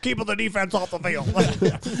clock, keeping the defense off the field.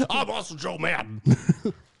 I'm also Joe Madden.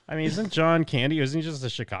 I mean, isn't John Candy? Isn't he just a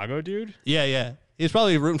Chicago dude? Yeah. He's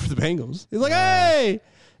probably rooting for the Bengals. He's like, hey,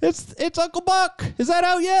 it's Uncle Buck. Is that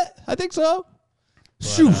out yet? I think so.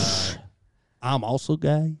 Shoosh. I'm also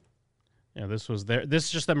gay. Yeah, this was their. This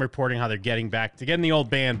is just them reporting how they're getting the old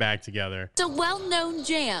band back together. It's a well-known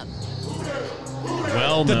jam.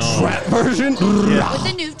 Well known. Trap version. With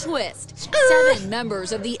a new twist. 7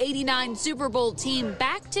 members of the '89 Super Bowl team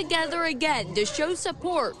back together again to show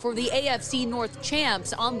support for the AFC North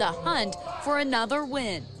champs on the hunt for another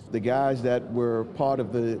win. The guys that were part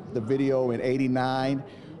of the video in '89,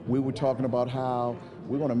 we were talking about how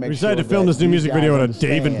we want to make We sure decided to film this new these music guys video at a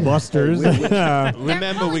understand Dave & Buster's.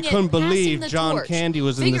 Remember, we couldn't believe the John torch, Candy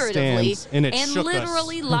was in the figuratively, stands, and it shook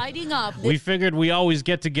literally lighting up. We figured we always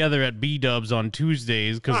get together at B-Dubs on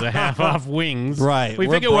Tuesdays because of half-off wings. Right. We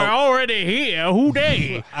We're figured we're broke. already here. Who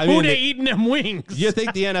dey? I Who mean, dey it- eating them wings? You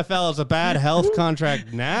think the NFL is a bad health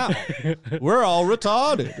contract now? We're all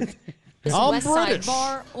retarded. I'm West British. Side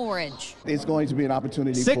Bar Orange. It's going to be an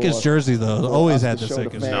opportunity. Sickest for, jersey, though. for Always us had to the show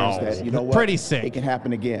sickest. fans No. that, you know what? Pretty sick. It can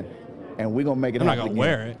happen again, and we're gonna make it I'm not happen gonna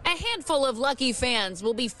again. wear it. A handful of lucky fans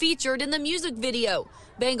will be featured in the music video.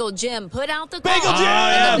 Bengal Jim put out the Bengal call, Jim!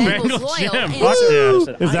 and the Bengals Bengal loyal Jim.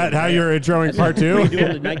 answered. Is that how you're introing part 2? Doing the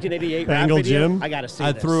 1988 rap Bangle video? Jim? I gotta see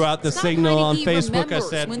I this. threw out the Scott signal on Heinicke Facebook. I remembers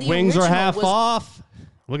said, when the wings are original half was- off.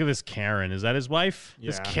 Look at this Karen. Is that his wife?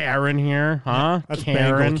 This Yeah. Karen here, huh? That's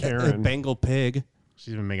Karen. Bengal Karen. Bengal pig.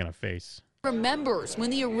 She's been making a face. Remembers when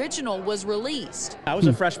the original was released. I was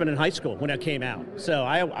a freshman in high school when it came out, so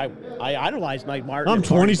I idolized Mike Martin. I'm and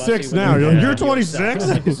Marty 26 Bussey now. when You're he was 26? I was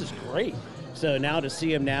like, this is great. So now to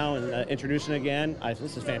see him now and introducing again,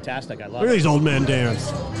 this is fantastic. I love Look at it. these old men dance.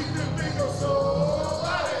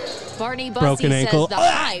 Barney Bussey Broken says ankle. the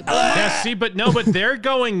hype. Yeah, see, but they're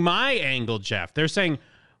going my angle, Jeff. They're saying,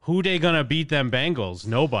 who they gonna beat them Bengals?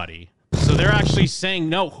 Nobody. So so they're actually saying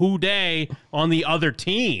no, who day on the other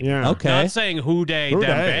team. Yeah. Okay. Not saying who day, Who them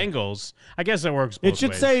day. Bengals. I guess it works both It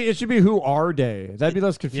should ways. say it should be who are day. That'd be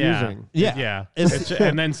less confusing. Yeah.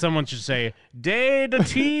 And then someone should say, day the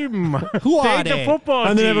team. Who are day the they? football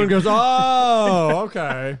And then team. everyone goes, oh,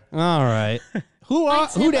 okay. All right.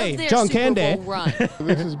 Who they? Their John Super Candy. Bowl run.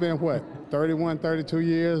 This has been what, 31, 32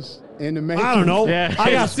 years in the making? I don't know. Yeah.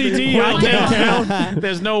 I got CT. I can't count.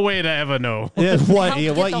 There's no way to ever know. Yeah, what Helped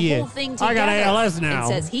get what the year? whole thing I got together ALS now. And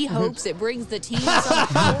says he hopes it brings the team some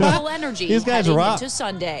powerful energy These guys heading rock. into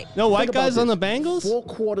Sunday. No white Think about guys on the this. Bengals? 4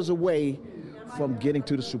 quarters away from getting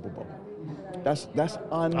to the Super Bowl. That's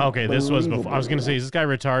unbelievable. Okay, this was before. I was going to say, is this guy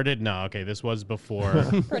retarded? No, okay, this was before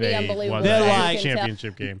Pretty they unbelievable. won They're the like-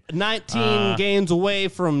 championship game. 19 games away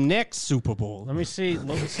from next Super Bowl. Let me see.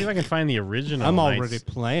 Let's see if I can find the original. I'm already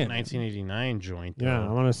playing. 1989 joint. Though. Yeah,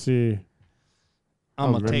 I want to see.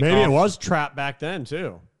 I'm gonna take maybe off. it was Trap back then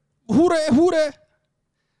too. Who they?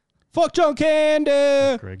 Fuck John Candy.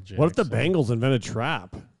 Greg Jackson. What if the Bengals invented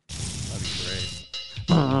Trap? That'd be great.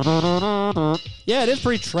 Yeah, it is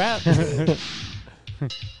pretty trap.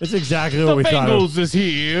 It's exactly The what we thought. Bengals is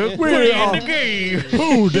here. We Playing are the game.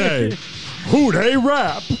 Who day? Who day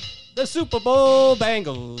rap? The Super Bowl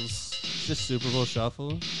Bengals. Just Super Bowl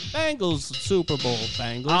shuffle. Bengals Super Bowl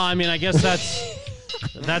Bengals. I mean, I guess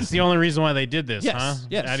that's the only reason why they did this, Yes, huh?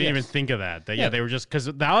 yes, I didn't even yes. think of that. Yeah. They were just because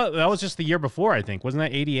that was just the year before, I think. Wasn't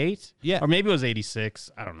that 88? Yeah. Or maybe it was 86.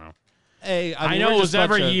 I don't know. Hey, I mean, know we're it was just a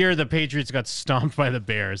bunch every of- year the Patriots got stomped by the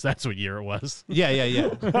Bears. That's what year it was. Yeah.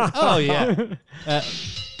 Oh yeah.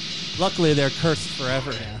 Luckily, they're cursed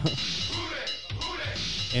forever now.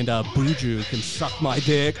 And Buju can suck my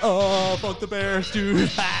dick. Oh, fuck the Bears, dude.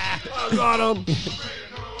 I got him.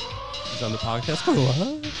 He's on the podcast.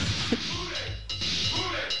 What?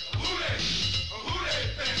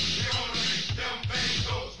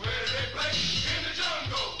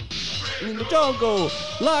 In the jungle,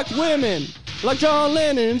 like women, like John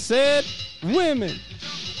Lennon said, women.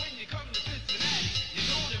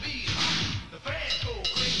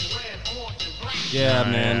 Yeah,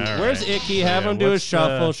 man. all Where's right. Icky? Have him do a what's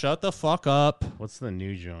shuffle. the- Shut the fuck up. What's the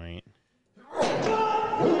new joint?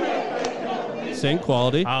 Same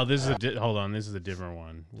quality. Oh, this is hold on. This is a different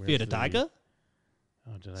one. Via the Tyga?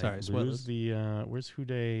 Oh, did Sorry, I lose spoilers. the? Where's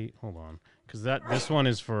Houday? Hold on, because this one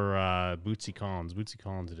is for Bootsy Collins. Bootsy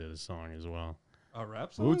Collins did a song as well. A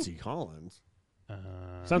rap song? Bootsy Collins.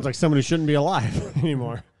 Sounds like somebody shouldn't be alive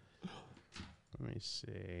anymore. Let me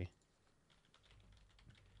see.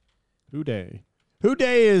 Who day? Who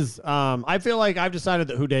day is? I feel like I've decided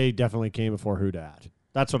that Who day definitely came before Who dat.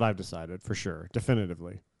 That's what I've decided for sure,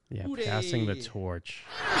 definitively. Yeah, passing the torch.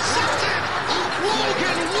 Logan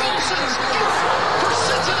Wilson's gift for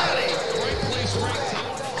Cincinnati. Right place, right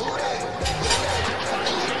time.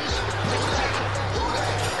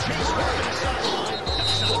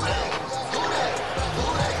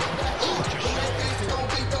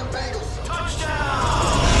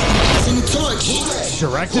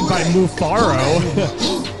 Directed by Mufaro.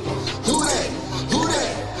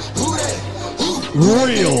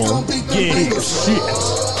 Real gay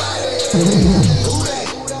shit.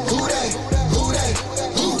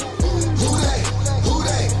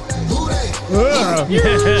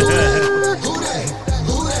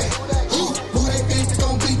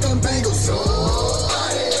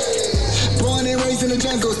 Born and raised in the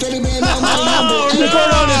jungle, steady man on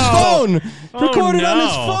Recorded on his phone. Oh, Recorded on his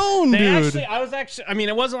no. phone, They dude. I mean,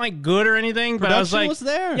 it wasn't like good or anything, but I was Production like, was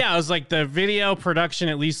there. Yeah, I was like, the video production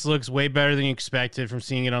at least looks way better than you expected from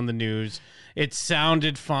seeing it on the news. It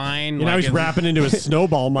sounded fine. You know, he's rapping into a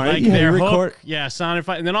snowball mic. Like Yeah, their he hook, sounded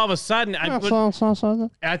fine. And then all of a sudden, I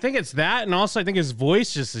think it's that, and also I think his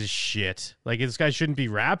voice just is shit. Like this guy shouldn't be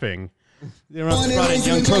rapping. They brought in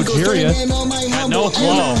young Progeria. Had no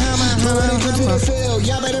flow.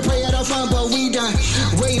 Y'all better pray I don't fumble. We done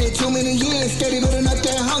waited too many years, steady building up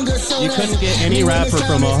that hunger. So You couldn't get any rapper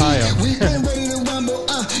from Ohio.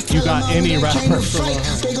 You got any rapper from Ohio.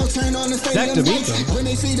 Zach DeVito. When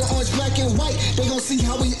they see the orange, black, and white, they gon' see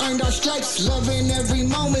how we earned our stripes. Loving every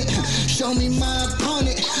moment. Show me my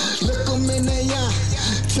opponent. Look them in the eye.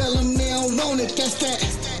 Tell them they don't want it. That's that.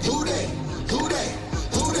 Who they? Who they?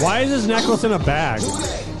 Why is his necklace in a bag?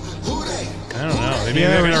 I don't know. Maybe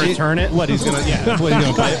they're gonna return it. What he's gonna? Yeah. What he's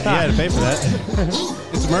gonna pay? He had to pay for that.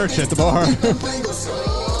 It's merch at the bar.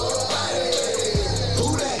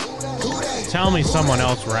 Tell me someone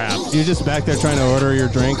else raps. You just back there trying to order your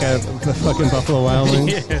drink at the fucking Buffalo Wild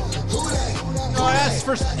Wings. Yeah. Oh, ask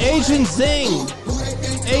for Asian Zing.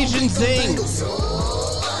 Asian Zing.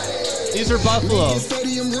 These are Buffalo.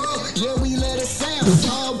 Stadium roll, yeah, we let it sound.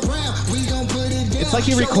 Tall brown, we gon' put it down. It's It's like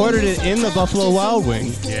he recorded it in the Buffalo Wild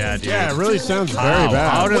Wings. Yeah, dude. Yeah, it really sounds very How? bad.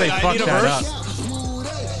 How do they Wait, I fuck need a that verse? up?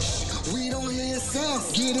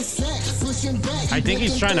 I think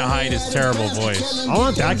he's trying to hide his terrible voice. I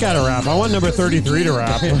want that guy to rap. I want number 33 to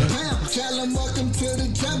rap. I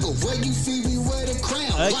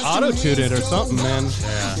like auto-tune it or something, man.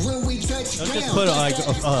 Yeah. Don't just put like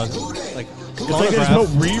It's like there's no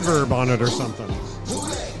reverb on it or something.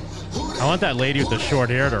 I want that lady with the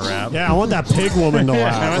short hair to rap. Yeah, I want that pig woman to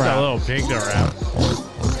rap. I want that little pig to rap.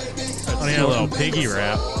 I want a little piggy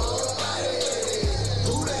rap.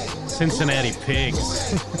 Cincinnati Pigs.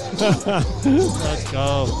 Let's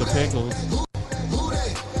go, the Pickles.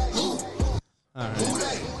 All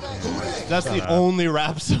right. That's the only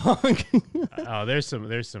rap song. Oh, there's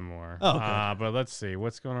some more. Oh, okay. But let's see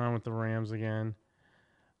what's going on with the Rams again.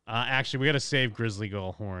 Actually, we got to save Grizzly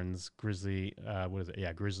Goal Horns. Grizzly, what is it?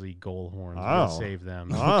 Yeah, Grizzly Goal Horns. We got to save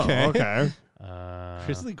them. Oh, okay.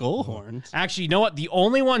 Grizzly Goal Horns. Actually, you know what? The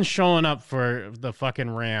only one showing up for the fucking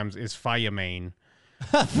Rams is Fireman.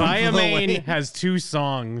 Fireman has 2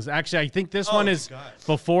 songs. Actually, I think this one is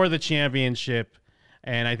before the championship,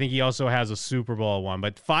 and I think he also has a Super Bowl one.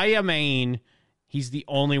 But Fireman, he's the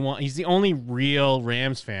only one. He's the only real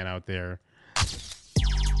Rams fan out there.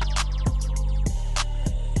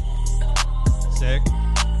 Sick.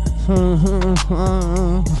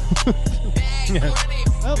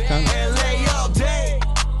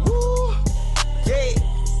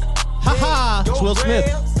 Haha! It's Will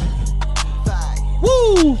Smith.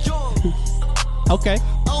 Woo! Okay.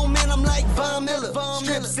 Oh man, I'm like Von Miller.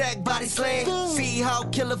 Strip sack, body slam. See how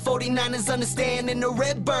killer 49ers understand in the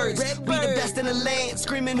Redbirds. We the best in the land.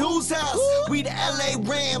 Screaming whose house? We the LA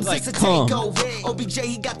Rams. Like, it's a come. takeover. OBJ,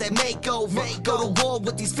 he got that makeover. Go to war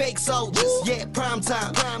with these fake soldiers. Yeah, prime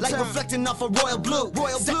time. Like reflecting off a royal blue.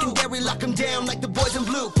 Secondary, lock them down like the boys in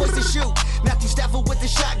blue. Push the shoot. Matthew Stafford with the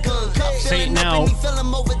shotgun. See, now,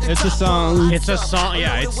 it's a song. It's a song.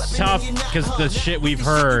 Yeah, it's tough because the shit we've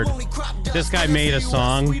heard. This guy made a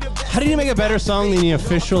song. How did you make a better song than the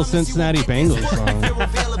official Cincinnati Bengals song?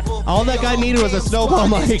 All that guy needed was a snowball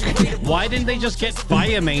mic. Why didn't they just get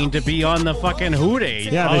Fireman to be on the fucking Hoot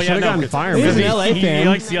Aid? Yeah, they should've gotten Fireman. He's an LA fan. He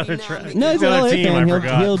likes the other track. No, he's the an other LA team. fan. I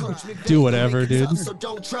forgot. He'll do whatever, dude.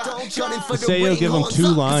 Say he'll give him 2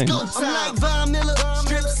 lines.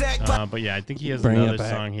 But yeah, I think he has Bring it another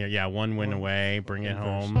back. song here. Yeah, One Win Away, Bring It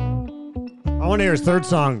Home. I want to hear his 3rd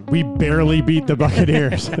song. We barely beat the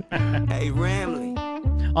Buccaneers. Hey, Ramley.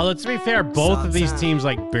 Although, to be fair, both of these teams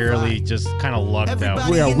like barely just kind of lucked out.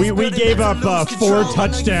 Yeah, we gave up 4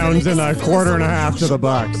 touchdowns in a quarter and a half to the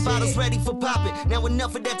Bucs.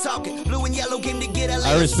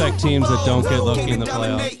 I respect teams that don't get lucky in the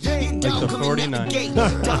playoffs. Like the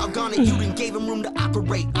 49ers. Doggone it, you done gave him room to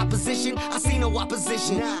operate. Opposition, I see no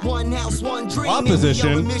opposition. One house, one dream.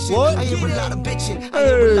 Opposition? What? I hear a lot of bitching. I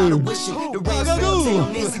hear a lot of wishing. The Rams fell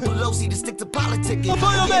down. Nancy Pelosi to stick to politicking.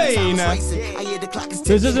 I hear the clock is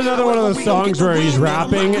This is another one of those songs where he's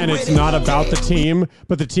rapping and it's not about the team,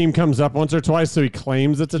 but the team comes up once or twice, so he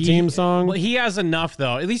claims it's a team song. Well, he has enough,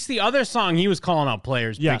 though. At least the other song, he was calling out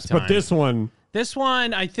players Yes, big time. but this one... This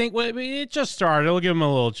one, I think, well, it just started. It'll give him a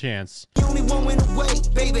little chance. Only one win away,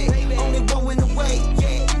 baby. Only one win away,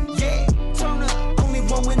 yeah, yeah. Turn up. Only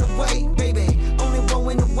one win away, baby. Only one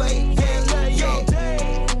win away, yeah,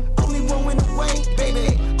 yeah. Only one win away,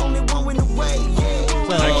 baby. Only one win away, yeah.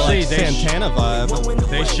 Well, actually, like they Santana vibe.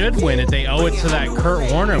 They should win it. They owe it to that Kurt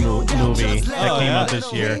Warner movie that came out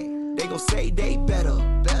this year. They gon' say they better.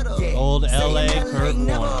 Old LA Kurt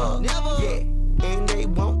Warner. Yeah, and they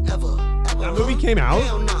won't ever. That movie came out?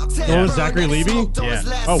 The one with Zachary Levi? Yeah.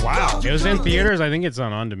 Oh, wow. It was in theaters. I think it's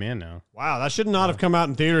on demand now. Wow, that should not have come out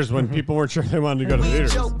in theaters when people weren't sure they wanted to go to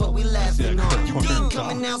theaters. Joke, but we laughing hard. Team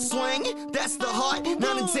coming out swinging, that's the heart.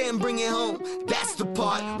 9 and 10, bring it home. That's the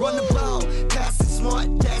part. Run the ball, pass it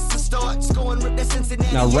smart. That's the start. Scoring rip that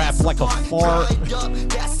Cincinnati. Now rap like a fart.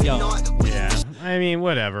 Yo. Yeah. I mean,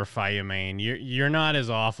 whatever, Fireman. You're not as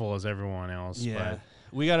awful as everyone else. Yeah.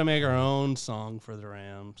 We got to make our own song for the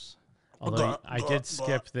Rams. Although I did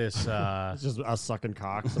skip this. It's just us sucking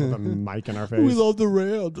cocks with a mic in our face. We love the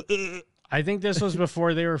Rams. I think this was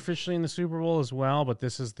before they were officially in the Super Bowl as well, but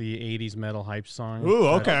this is the 80s metal hype song. Ooh,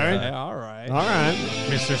 okay. that, All right. All right.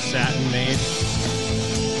 Mr. Satin made.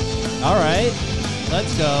 All right.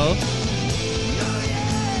 Let's go.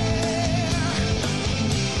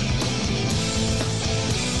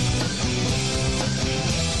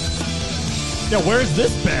 Yeah, where's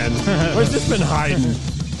this been? Where's this been hiding?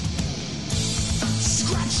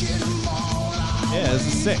 Yeah, this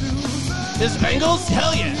is sick. This Bengals?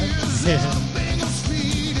 Hell yeah.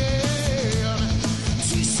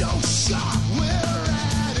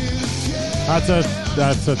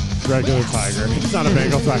 That's a regular tiger. It's not a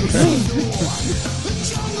Bengal tiger.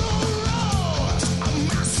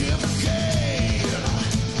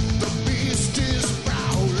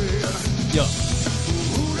 Yo.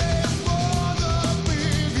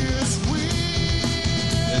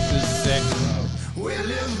 This is sick.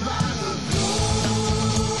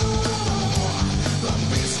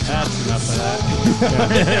 That's enough of that.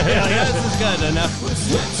 Yeah, this is good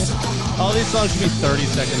enough. All these songs should be 30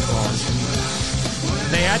 seconds long.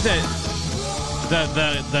 They had to.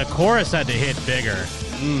 The chorus had to hit bigger.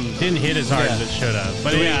 Didn't hit as hard as it should have.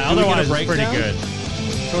 But Do we otherwise get a it's pretty breakdown? good.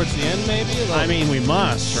 Towards the end, maybe? I mean, we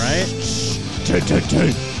must, right?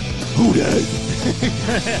 Who dat?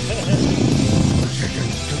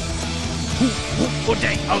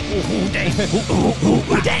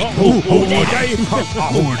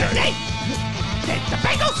 The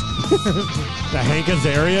Bengals! The Hank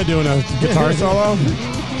Azaria doing a guitar solo?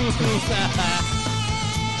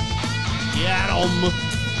 Get 'em.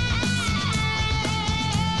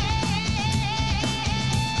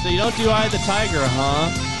 So you don't do Eye of the Tiger,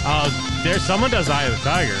 huh? There's someone does Eye of the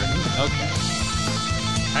Tiger. Okay.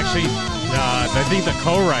 Actually, I think the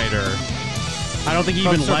co-writer. I don't think he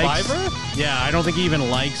From even likes. Survivor? Yeah, I don't think he even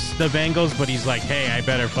likes the Bengals, but he's like, hey, I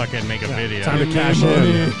better fucking make a video. Time to cash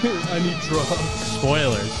in. I need drugs.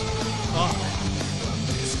 Spoilers.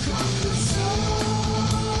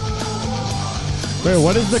 Wait,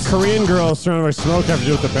 what does the Korean girl surrounded by smoke have to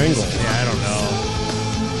do with the Bengals? Yeah, I don't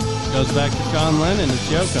know. Goes back to John Lennon and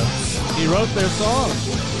Yoko. He wrote their song.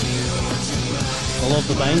 I love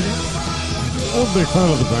the Bengals. I'm a big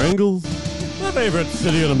fan of the Bengals. My favorite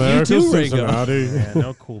city in America is too, Rigo. Cincinnati. Yeah,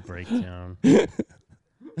 no cool breakdown. I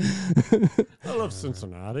love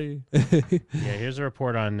Cincinnati. Yeah, here's a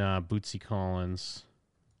report on Bootsy Collins.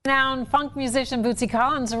 Renowned funk musician Bootsy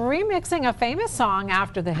Collins remixing a famous song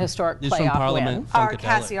after the historic He's from playoff Parliament. win. Our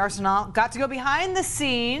Cassie Arsenal got to go behind the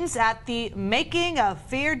scenes at the making of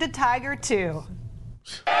Fear the Tiger 2.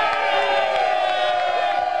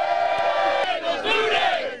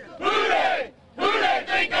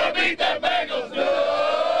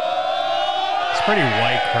 It's a pretty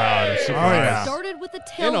white crowd. I'm surprised. Started with a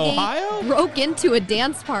In tailgate, Ohio? broke into a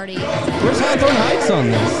dance party. Where's Hawthorne Heights on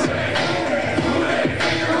this?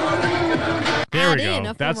 There we Add in go.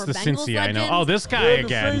 a That's former the Bengals Cincy I know. legend. Oh, this guy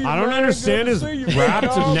again. I don't understand his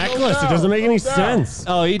wrapped necklace. It doesn't make any sense.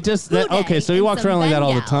 Oh, he just... okay, so he and walks some around like that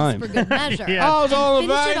all the Bengals time. For good measure. Yeah. Oh, it's all the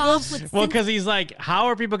Finish it off Bengals. with Well, because he's like, how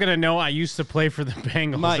are people going to know I used to play for the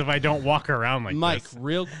Bengals Mike. if I don't walk around like Mike, this?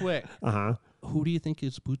 real quick. Uh-huh. Who do you think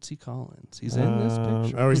is Bootsy Collins? He's in this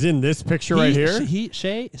picture. Oh, he's in this picture right here?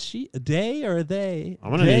 She, they or they?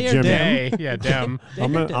 I'm gonna need Jim. Day. Yeah, Dem.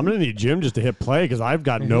 I'm gonna need Jim just to hit play because I've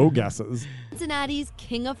got no guesses. Cincinnati's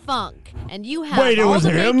King of Funk. And you have Wait, it all was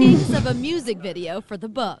the him? makings of a music video for the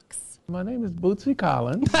books. My name is Bootsy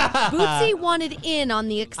Collins. Bootsy wanted in on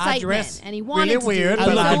the excitement, dress and he wanted to weird, do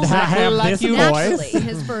but his I own have version. this voice. Naturally,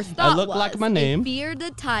 his first thought look was like my a name. Fear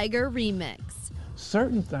the Tiger remix.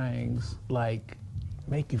 Certain things like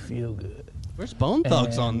make you feel good. Where's Bone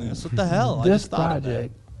Thugs on this? What the hell? I This just thought of that.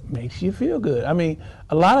 project makes you feel good. I mean,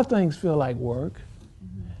 a lot of things feel like work,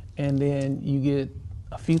 and then you get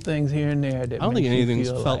a few things here and there that I don't think makes you anything's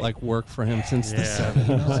feel felt like work for him since the you 70s.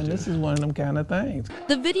 know, and this is one of them kind of things.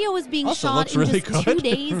 The video is being Also shot looks in really just good. 2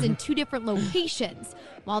 days in 2 different locations,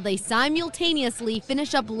 while they simultaneously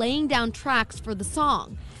finish up laying down tracks for the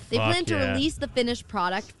song. They Fuck plan to yeah. release the finished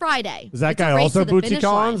product Friday. Is that It's a guy race also to the Bootsy finish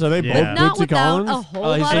Collins? line, Are they Yeah. both not Bootsy without Collins? a whole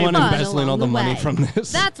Oh, he's lot the of one fun embezzling all along the the money way. from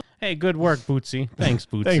this. That's Hey, good work, Bootsy. Thanks,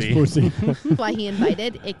 Bootsy. Thanks, Bootsy. why he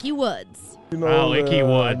invited Icky Woods. Oh, Icky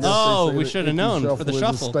Woods. Oh, we should have known for the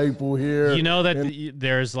shuffle. Staple here. You know that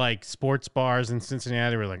there's like sports bars in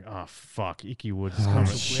Cincinnati. We're like, oh fuck, Icky Woods is coming.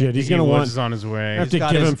 shit, he's Icky gonna Woods want- is on his way. have to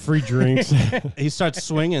got give his- him free drinks. He starts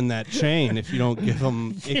swinging that chain if you don't give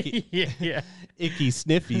him icky, yeah. icky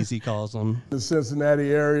sniffies, he calls them. The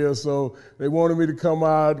Cincinnati area, so they wanted me to come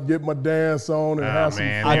out, get my dance on, and have some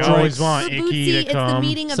man, fun. they always want For Icky Bootsy, to it's the come.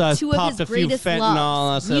 meeting of So I 2 of popped his a few greatest fentanyl,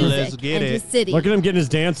 loves, I said, music let's get and it. his city. Look at him getting his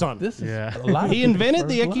dance on. This is Yeah. a lot of He people's invented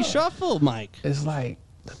the first icky love. shuffle, Mike. It's like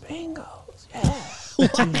the Bengals,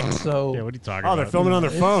 yeah. So Yeah, what are you talking Oh, about? they're filming on their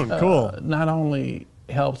phone. Cool. Not only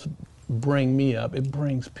helps bring me up, it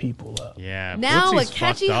brings people up. Yeah. Now Bootsy's a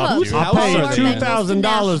catchy fucked up, hook. dude. I'll How pay are they?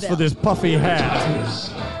 $2,000 for this puffy hat.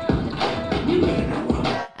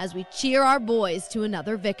 As we cheer our boys to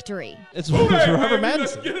another victory. It's Robert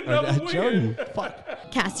Madison. Or, Jordan.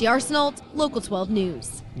 Fuck. Cassie Arsenault, Local 12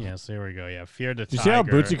 News. Yes, there we go. Yeah, Fear the Did you Tiger. see how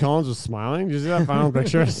Bootsy Collins was smiling? Did you see that final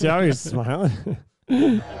picture? See how he's smiling?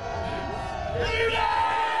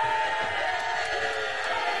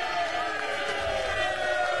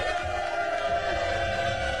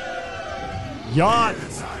 Yacht.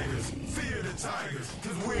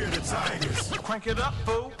 Crank it up,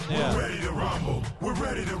 fool. Yeah. We're ready to rumble. We're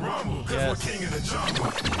ready to rumble. Cause Yes. we're king of the jungle.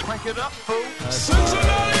 Crank it up, fool.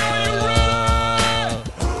 Cincinnati, are you ready?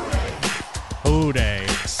 Who day?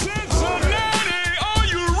 Cincinnati, are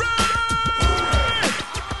you ready?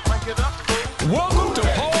 Crank it up, fool. Welcome to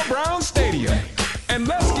Paul Brown Stadium, and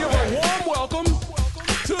let's give a warm welcome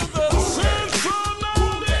to the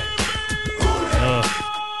Cincinnati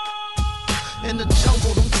In the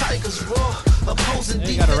jungle, them tigers roar. Opposing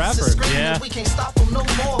you got a defense is rapper. screaming, Yeah. we can't stop them no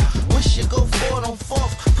more. Wish you go forward on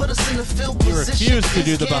fourth. Put us in the field You position. refuse to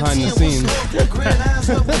do the behind the scenes. Grin eyes,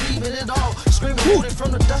 but believing it all. Screaming, rooted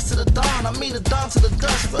from the dust to the dawn. I mean the dawn to the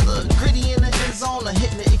dust. Brother, gritty in the end zone. A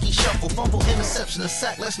hitting the icky shuffle. Fumble, interception, a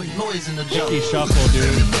sack. Let's make noise in the jungle. Icky shuffle,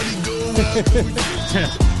 dude.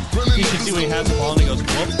 You should see when he has the ball and he goes,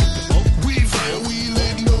 whoop, whoop.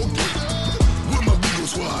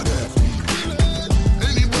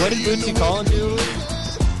 What did Bootsy Collins do?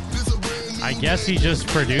 I guess he just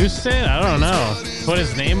produced it. I don't know. Put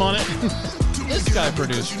his name on it. This guy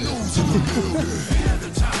produced it.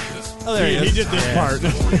 Oh, there he is. He did this part.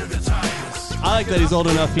 I like that he's old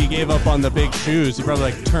enough he gave up on the big shoes. He probably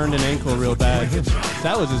like turned an ankle real bad.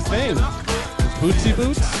 That was his thing. Bootsy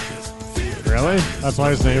Boots? Really? That's why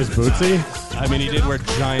his name is Bootsy? I mean, he did wear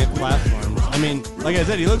giant platforms. I mean, like I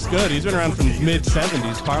said, he looks good. He's been around from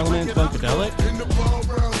mid-70s. Parliament, Funkadelic.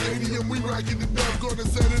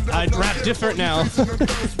 I'd rap different now.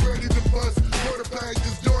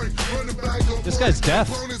 This guy's deaf.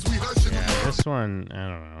 Yeah, this one, I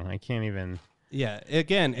don't know. I can't even. Yeah,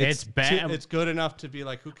 again, it's bad. It's good enough to be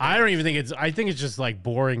like, who cares? I don't even think it's. I think it's just like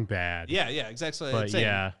boring bad. Yeah, exactly. But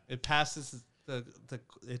yeah, it passes the.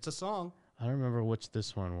 It's a song. I don't remember which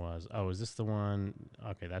this one was. Oh, is this the one?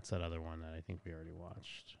 Okay, that's that other one that I think we already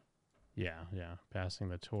watched. Yeah. Passing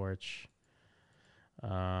the torch.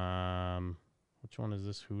 Which one is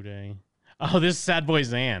this? Who Day? Oh, this is Sad Boy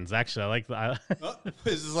Zan's. Actually, I like the.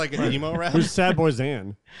 This is like an emo rap. Who's Sad Boy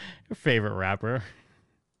Zan? Your favorite rapper?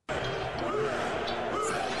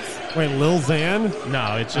 Wait, Lil Xan?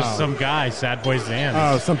 No, it's just some guy, Sad Boy Zan.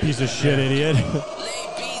 Oh, some piece of shit idiot.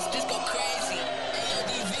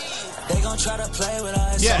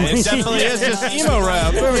 Yeah, it definitely is just emo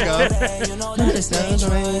rap. There we go.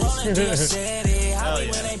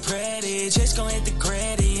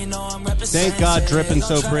 Thank God Drippin'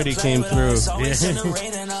 So Pretty came through. Shout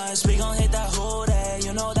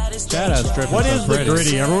out Drippin' What So is the Pretty.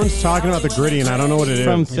 gritty? Everyone's talking about the gritty, and I don't know what it is.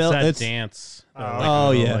 From It's Phil, that it's dance.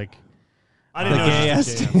 Oh, yeah. Like, I didn't the know it was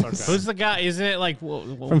gayest. just dance. Okay. who's the guy? Isn't it like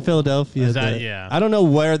From Philadelphia. Is that- yeah. I don't know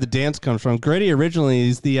where the dance comes from. Gritty originally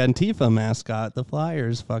is the Antifa mascot, the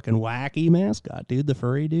Flyers fucking wacky mascot, dude, the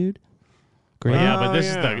furry dude. Well, Gritty. yeah, but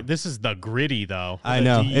yeah. this is the gritty though. I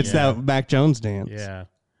know. D, It's yeah. that Mac Jones dance. Yeah.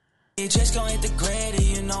 Just gon' hit the gritty,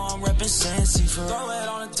 you know I'm reppin' Cincy for throw it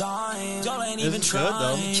on a dime. Y'all ain't even is good,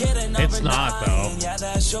 though. trying. It's not though. Yeah,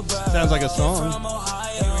 that's your brother. Sounds like a song.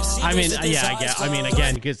 I mean, yeah, I get. I mean,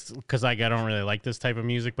 again, because I don't really like this type of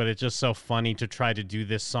music, but it's just so funny to try to do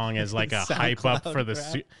this song as like a hype up for the,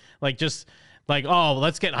 SoundCloud like just like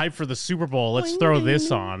let's get hype for the Super Bowl. Let's throw this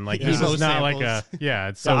on. Like this Emo is not like a samples.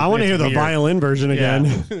 It's so. I want to it's hear the weird. violin version Yeah.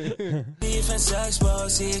 again. Defense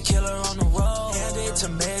exposed, see a killer on the road. Handed to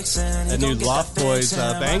Mixon. That new Loft Boys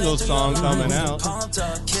Bengals song coming out. Pumped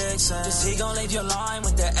up kicks, cause he gon' leave your line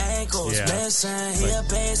with the ankles Yeah. missing. He a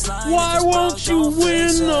baseline. Why won't you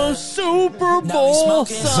win the Super Bowl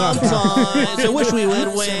Sometimes I wish we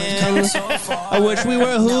would win. I wish we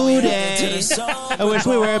were Who Day. I wish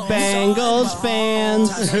we were Bengals fans.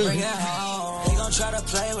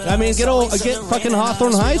 I mean, get fucking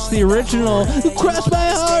Hawthorne Heights, the original. Cross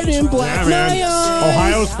my heart in black Yeah, man. neon.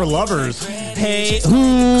 Ohio's for lovers. Hey,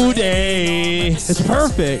 Who Day. It's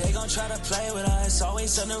perfect.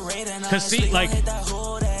 Because see,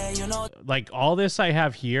 like all this I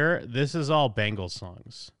have here, this is all Bengals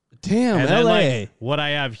songs. Damn, And then, LA. like, what I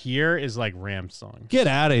have here is like Rams songs. Get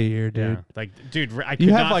out of here, dude. Yeah. Like, dude, I could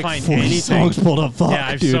You have not like find 40 anything. songs pulled up. Fuck, yeah,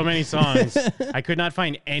 I have dude. so many songs. I could not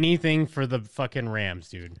find anything for the fucking Rams,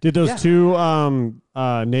 dude. Did those two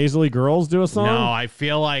nasally girls do a song? No, I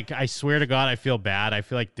feel like, I swear to God, I feel bad. I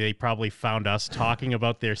feel like they probably found us talking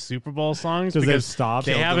about their Super Bowl songs 'Cause they've because stopped.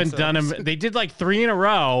 they Killed haven't done them. themselves. They did like 3 in a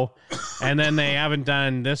row, and then they haven't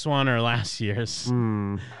done this one or last year's.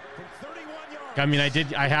 I mean,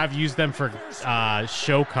 I have used them for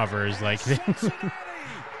show covers, like. To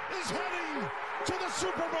the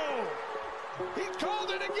Super Bowl. He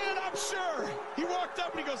called it again, I'm sure. He walked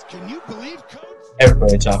up and he goes, "Can you believe Coach?"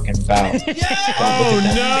 Everybody talking about. Oh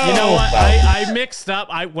no! You know what? I mixed up.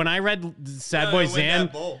 When I read Sad Boy Zan,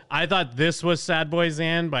 I thought this was Sad Boy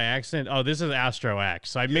Zan by accident. Oh, this is Astro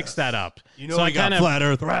X. So I mixed that up. You know, so I got flat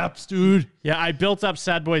Earth raps, dude. Yeah, I built up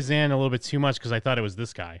Sad Boy Zan a little bit too much because I thought it was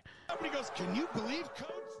this guy. He goes, "Can you believe Coach?"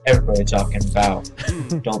 Everybody talking about.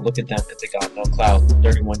 Don't look at them because they got no clout.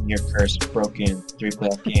 31-year curse, broken, 3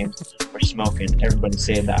 playoff games. We're smoking. Everybody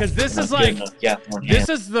say that. Because this We're is not like, good enough. Yeah, this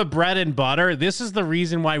is the bread and butter. This is the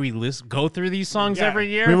reason why we go through these songs every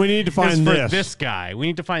year. We need to find for this. this guy. We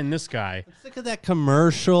need to find this guy. Look at that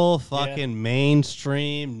commercial, fucking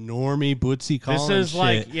mainstream, normie, Bootsy Collins is shit.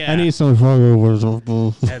 like, yeah. I need some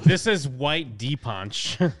fucking Yeah, this is white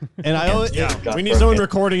D-Punch. And I always, we need someone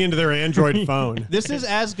recording into their Android phone. This is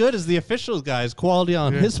as good as the official guy's quality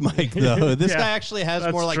on his mic, though. This guy actually has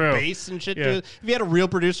that's more like true. bass and shit Yeah. to it. If you had a real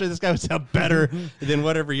producer, this guy would sound better than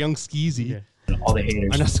whatever young Skeezy. All the haters.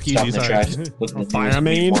 I'm not Stop Skeezy, the sorry. tracks. Look at the Fire news.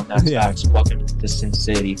 main? One, that's Yeah. facts. Welcome to Sin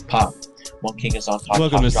City. Pop. One king is on top.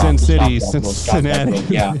 Welcome top, to drop, Sin stop, City, drop, roll, stop, Cincinnati. drop,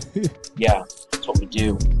 roll. Yeah. Yeah. That's what we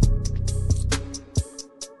do.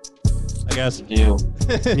 I guess. We do.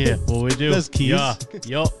 Yeah, what we do. That's keys. Yeah.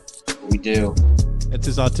 Yup. We do. It's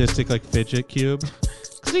his autistic like fidget cube.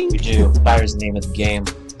 We do. Fire's the name of the game.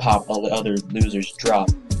 Pop. All the other losers drop.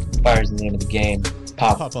 Fire's the name of the game.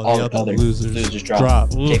 Pop. All the other losers drop.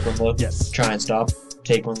 Take one look. Yes. Try and stop.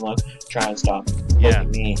 Take one look. Try and stop. Yeah. Look at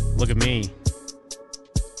me. Look at me.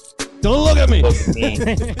 Don't look at me. Look at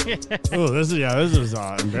me. Oh, this is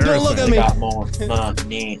embarrassing. Don't look at I me. got more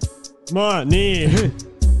money. Money.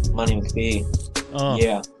 Money McPhee.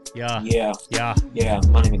 Yeah. Yeah. Yeah. Yeah. Yeah.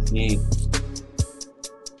 Money McPhee.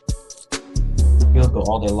 We'll go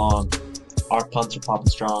all day long. Our punts are popping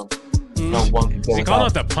strong. No one can go Is he calling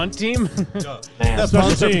without. out the punt team? Man, That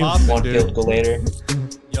punts are popping, one dude. field goal later.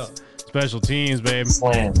 Special teams, babe.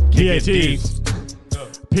 Slam. Kick it deep.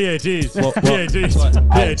 PATs. Well, PATs. I'm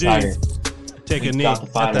PATs. tired. Take a We knee got the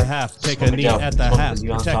at fighter. the half. Take Smoke a knee it down. at the Smoke half. 'cause he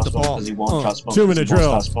won't Protect trust the smoke ball. 'cause he won't trust smoke 2-minute 'cause he won't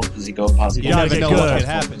drill. trust smoke 'cause he go pause. He You won't never get know good. what could trust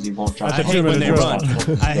smoke happen. 'cause he won't trust I That's a hate when 2-minute they drill.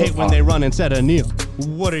 run. I hate when they run instead of kneel.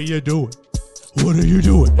 What are you doing? What are you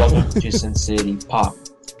doing? Welcome to Sin City. Pop.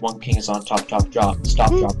 One king is on top, top, drop.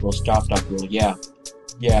 Stop, drop, roll. Stop, drop, roll. Yeah.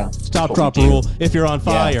 Yeah. Stop, That's drop, what we do. rule. If you're on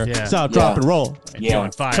fire, Yeah. stop, Yeah. drop, and roll. You're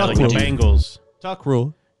on fire Tuck like the rule. Bengals. Tuck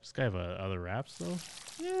rule. This guy have other raps though.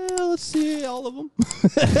 Yeah, let's see all of them.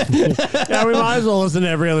 Yeah, we might as well listen to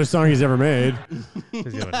every other song he's ever made.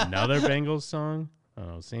 Does he have another Bengals song?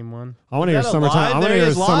 Oh, same one. I want to hear Is that a summertime. live? I want to There he hear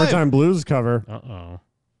a is live. summertime blues cover. Uh-oh.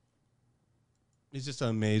 He's just an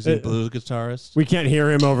amazing blues guitarist. We can't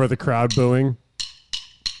hear him over the crowd booing.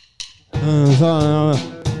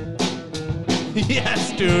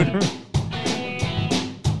 Yes, dude.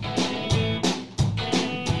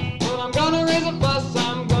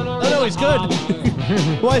 No, he's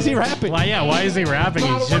good. Why is he rapping? Why? Yeah. Why is he rapping?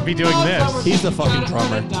 He should be doing this. He's the fucking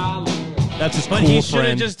drummer. That's his But cool he should have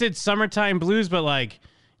friend. just did summertime blues, but like,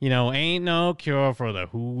 you know, ain't no cure for the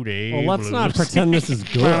hootie. Well, let's blues. not pretend this is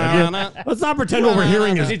good. Let's not pretend what we're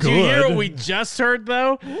hearing is Did good. you hear what we just heard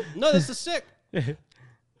though? No, this is sick. Every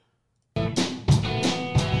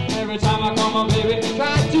time I call my baby,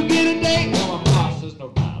 try to get a date. No, my boss says no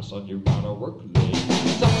doubt, son, you gotta work late.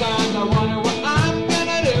 Sometimes I wonder what I'm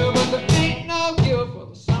gonna do, but there ain't no cure for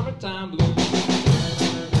the summertime blues.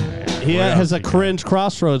 He has a cringe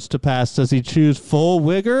crossroads to pass. Does he choose full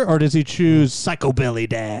wigger or does he choose psychobilly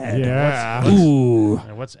dad? Yeah. Ooh.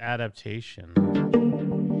 What's adaptation?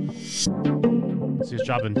 Is he just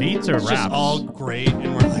dropping beats or It's raps? just all great,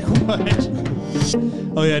 and we're like, what?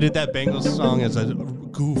 Oh yeah, I did that Bengals song as a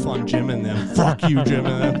goof on Jim and them. Fuck you, Jim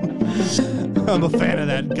and them. I'm a fan of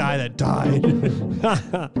that guy that died.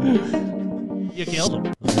 You killed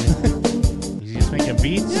him. He's just making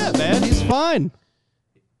beats. Yeah, man, he's fine.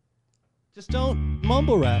 Just don't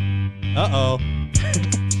mumble rap. Uh-oh.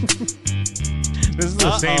 This is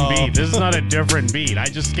the same beat. This is not a different beat. I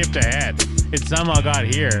just skipped ahead. It somehow got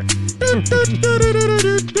here.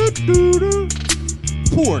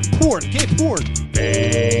 Porn, gay porn.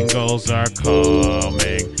 Bengals are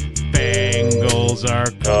coming. Bengals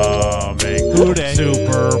are coming. Who dey?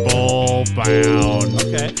 Super Bowl bound.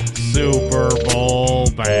 Okay. Super Bowl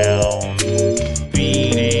bound.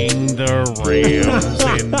 Beating the Rams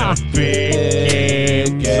in the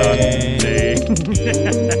big game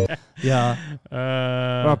Sunday. Yeah.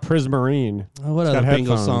 What about Prismarine? What It's other got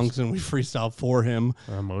Bengal headphones. songs and we freestyle for him?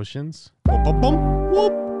 Emotions.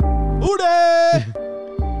 Who dey?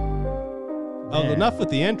 Oh, enough with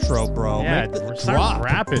the intro, bro. Yeah, Make the we're start drop.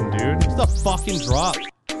 rapping, dude. It's the fucking drop.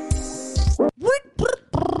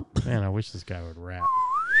 Man, I wish this guy would rap.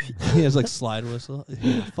 He has like slide whistle.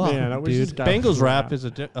 Yeah, fuck, Man, I wish this dude. guy Bengals would rap rap. is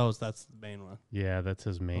that's the main one. Yeah, that's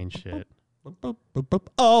his main shit.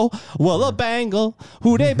 Oh, well, a bangle.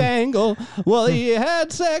 Who they bangle? Well, he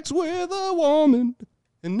had sex with a woman.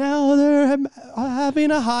 And now they're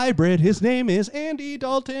having a hybrid. His name is Andy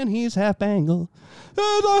Dalton. He's half Bengal.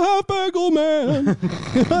 He's a half Bengal man.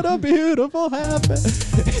 What a beautiful half.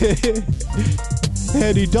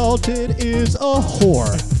 Andy Dalton is a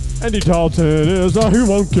whore. Andy Dalton is a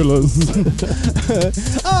homunculus.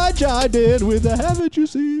 I joined in with the haven't you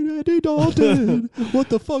seen Andy Dalton? What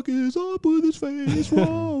the fuck is up with his face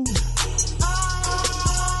wrong?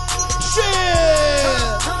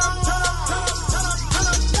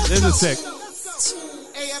 This is sick.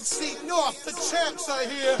 AFC North, the champs are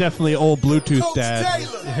here. Definitely old Bluetooth Coach dad.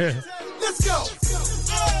 Taylor. Let's go.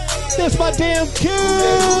 That's my damn kid.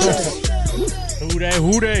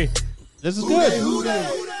 Who they? This is good.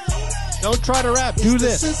 Don't try to rap. Do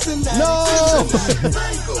this. No.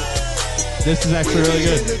 This is actually really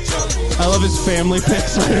good. I love his family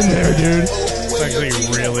pics right in there, dude. It's actually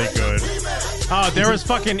really good. Oh, there was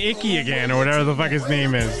fucking Icky again, or whatever the fuck his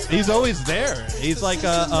name is. He's always there. He's like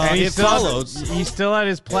And it follows. He still had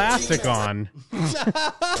his plastic on.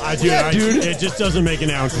 Dude, it just doesn't make an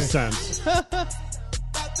ounce of sense.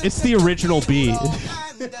 It's the original beat.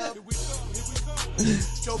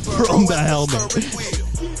 From the helmet.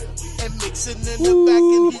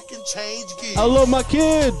 I love my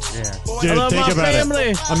kids. Dude, I love think my about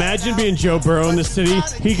family. it. Imagine being Joe Burrow in the city.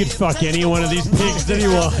 He could fuck any one of these pigs that he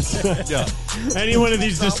wants. Yeah. Any one of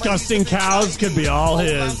these disgusting cows could be all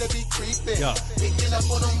his. Yeah.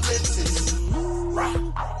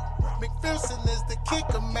 McPherson is the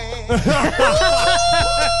kicker, man.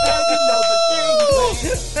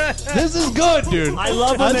 This is good, dude. I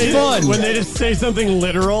love when That's they, fun. when they just say something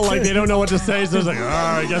literal, like they don't know what to say, so it's like,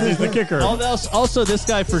 I guess he's the kicker. Also, this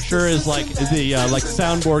guy for sure is like the like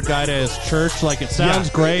soundboard guy to his church. Like it sounds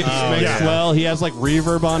great, it makes well. He has like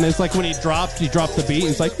reverb on. It's like when he dropped the beat.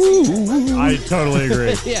 And it's like, ooh. I totally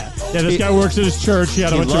agree. Yeah. This guy works at his church. He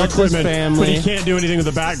had a He bunch of loves his equipment, but family. he can't do anything with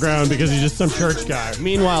the background because he's just some church guy.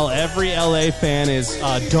 Meanwhile, every LA fan is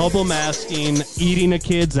double masking, eating a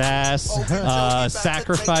kid's ass,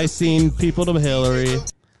 sacrificing people to Hillary.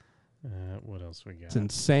 What else we got? It's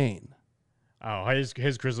insane. Oh, his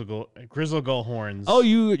Grizzle Gull Horns. Oh,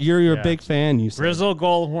 you're a big fan. You said. Grizzle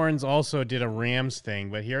Gull Horns also did a Rams thing,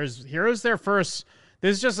 but here's their first.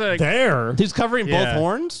 This is just a He's covering both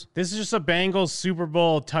horns. This is just a Bengals Super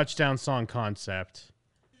Bowl touchdown song concept.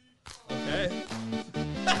 Okay.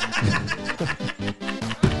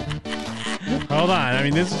 Hold on. I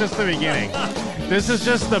mean, this is just the beginning. This is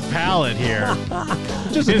just the palate here.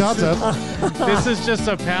 Just a concept. This is just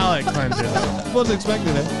a palate cleanser. Wasn't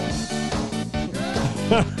expecting it.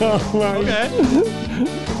 Okay.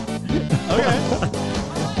 Okay.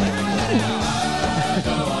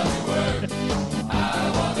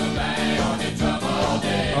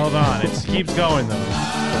 Hold on. It keeps going, though.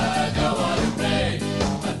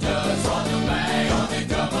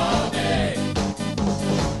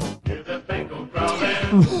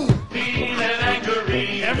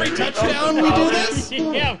 Every touchdown we do this?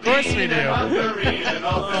 Yeah, of course we do.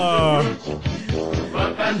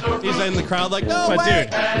 He's in the crowd like, no But way.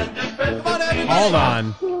 dude, hold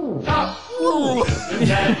on.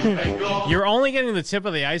 You're only getting the tip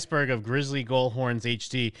of the iceberg of Grizzly Gull Horns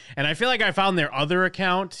HD, and I feel like I found their other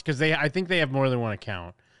account because I think they have more than one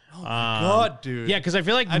account. Oh God, dude. Yeah, because I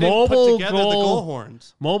feel like I didn't put Mobile together the Gull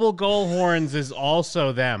Horns. Mobile Gull Horns is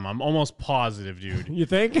also them. I'm almost positive, dude. You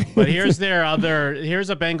think? But here's a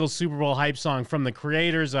Bengals Super Bowl hype song from the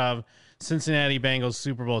creators of Cincinnati Bengals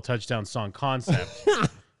Super Bowl touchdown song concept.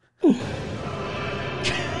 I'm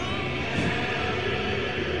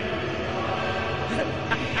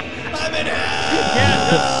in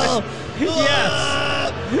hell. Yes.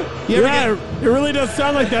 Yeah, it really does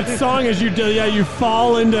sound like that song as you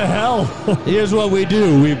fall into hell. Here's what we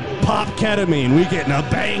do. We pop ketamine. We get in a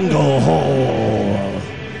bangle hole.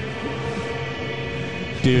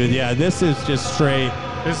 Dude, yeah, this is just straight.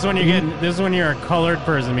 This is when you're a colored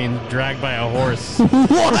person being dragged by a horse.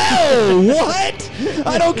 Whoa! What?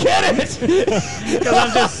 I don't get it. Because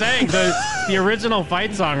I'm just saying the original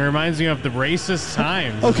fight song reminds me of the racist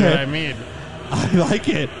times. Okay. You know what I mean? I like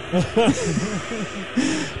it.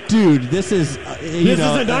 Dude, this is This is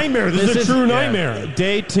a nightmare. This is a true nightmare.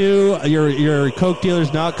 Day 2, your Coke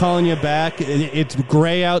dealer's not calling you back. It's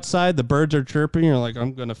gray outside. The birds are chirping. You're like,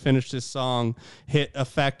 I'm gonna finish this song. Hit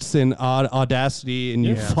effects in Audacity, and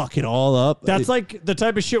you fuck it all up. That's like the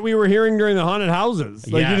type of shit we were hearing during the haunted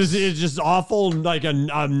houses. Like it's just awful, like a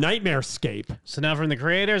nightmare scape. So now, from the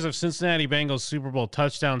creators of Cincinnati Bengals Super Bowl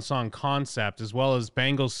touchdown song concept, as well as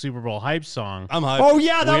Bengals Super Bowl hype song, I'm hyped. Oh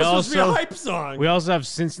yeah, that was supposed to be a hype song. We also have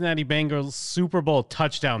Cincinnati Bengals Super Bowl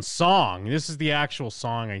touchdown song. This is the actual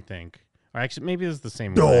song, I think. Or actually, maybe this is the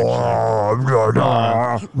same one.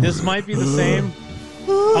 This might be the same.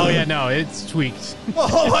 Oh yeah, no, it's tweaked.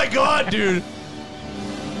 Oh my god, dude.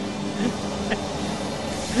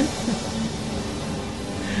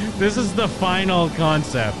 This is the final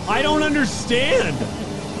concept. I don't understand.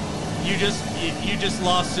 You just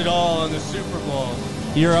lost it all on the Super Bowl.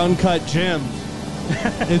 Your uncut gems.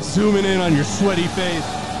 It's zooming in on your sweaty face.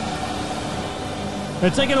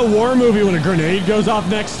 It's like in a war movie when a grenade goes off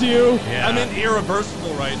next to you. Yeah. I'm in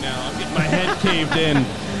Irreversible right now. I'm getting my head caved in.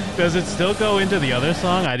 Does it still go into the other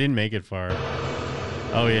song? I didn't make it far.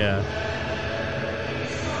 Oh yeah.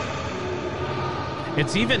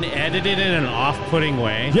 It's even edited in an off-putting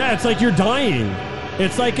way. Yeah, it's like you're dying.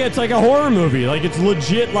 It's like a horror movie. Like it's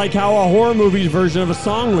legit like how a horror movie's version of a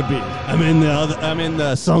song would be. I'm in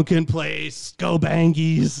the sunken place. Go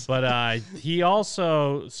Bangies. But he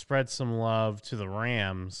also spread some love to the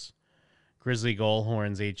Rams. Grizzly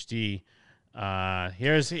Goalhorns HD.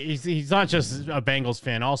 He's not just a Bengals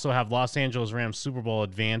fan. Also have Los Angeles Rams Super Bowl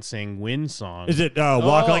advancing win song. Is it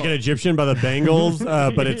Walk Like an Egyptian by the Bengals?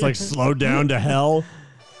 But it's like slowed down to hell.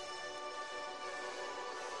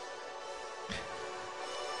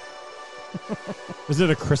 Is it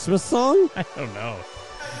a Christmas song? I don't know.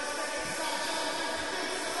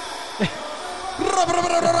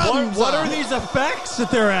 What are these effects that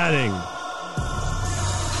they're adding?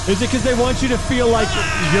 Is it because they want you to feel like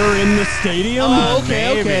you're in the stadium? Oh,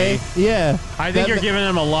 okay. Yeah. I think you're giving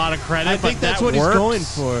him a lot of credit. I think but that's that what works.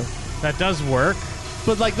 he's going for. That does work.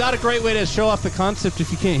 But like, not a great way to show off the concept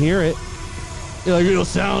if you can't hear it. You're like, it'll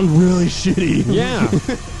sound really shitty. Yeah.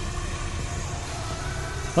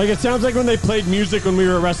 Like it sounds like when they played music when we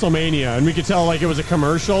were at WrestleMania, and we could tell like it was a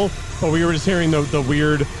commercial, but we were just hearing the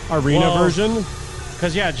weird arena version.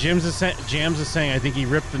 Because yeah, Jams is saying I think he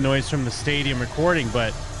ripped the noise from the stadium recording,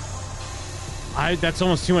 but that's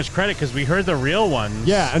almost too much credit because we heard the real ones.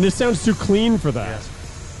 Yeah, and this sounds too clean for that. Yeah.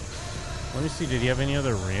 Let me see. Did he have any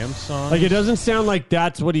other Rams songs? Like it doesn't sound like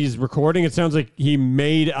that's what he's recording. It sounds like he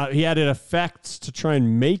added effects to try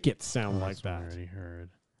and make it sound like that. I already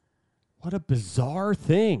heard. What a bizarre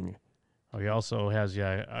thing. Oh, he also has,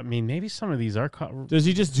 I mean, maybe some of these are... Does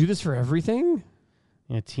he just do this for everything?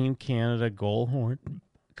 Yeah, Team Canada Goalhorn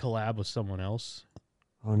collab with someone else.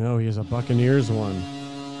 Oh, no, he has a Buccaneers one.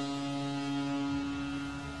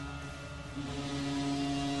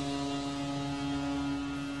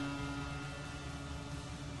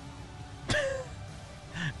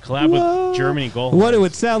 Collab with Germany Goalhorn. What it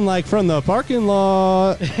would sound like from the parking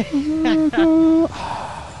lot.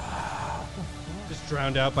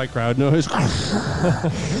 Drowned out by crowd noise. I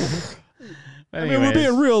mean, we're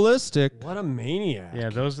being realistic. What a maniac. Yeah,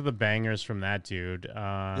 those are the bangers from that dude.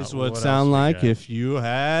 This would sound like if you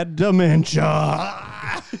had dementia.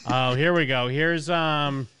 Oh, here we go. Here's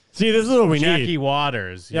See, this is what we need. Jackie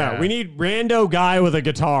Waters. Yeah, we need rando guy with a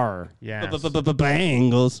guitar. Yeah.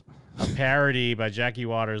 Bengals. A parody by Jackie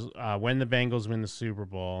Waters, When the Bengals Win the Super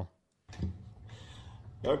Bowl.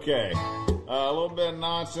 Okay, a little bit of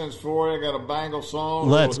nonsense for you. I got a Bengal song.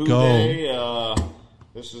 Let's go.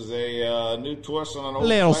 This is a new twist on an old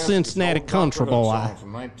little classic. Cincinnati It's an old country Dr. Hook boy song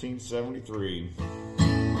from 1973.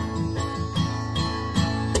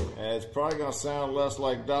 It's probably going to sound less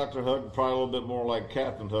like Dr. Hook, probably a little bit more like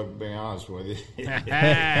Captain Hook, to be honest with you.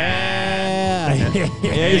 Yeah,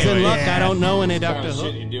 he's in luck. I don't know any Dr. What kind of Hook.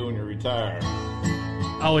 shit you do when you retire?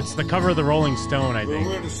 Oh, it's the cover of the Rolling Stone, I think.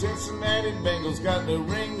 Well, we're the Cincinnati Bengals, got no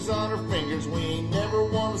rings on our fingers. We ain't never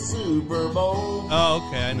won a Super Bowl. Oh,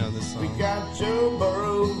 okay, I know this song. We got Joe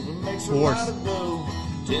Burrow, who makes a lot of dough.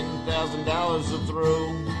 $10,000 a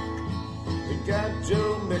throw. We got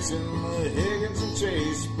Joe Mixon, Higgins, and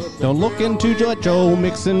Chase. But the Don't look thrill into what Joe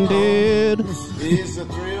Mixon did. is the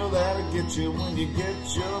thrill that'll get you when you get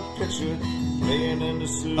your picture playing in the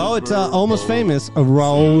Super Oh, it's Almost Famous. A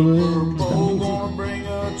Rolling Stone.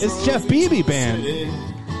 It's Jeff Beebe Band.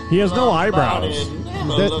 He has no eyebrows.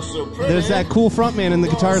 There's that cool frontman and the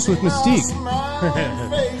guitarist with Mystique.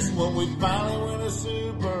 When we finally win a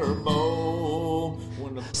Super Bowl.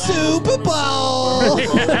 Super Bowl!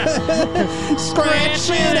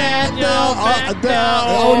 Scratching at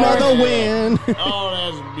another win. Oh,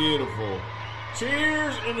 that's beautiful.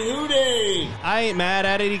 Cheers and hooday. I ain't mad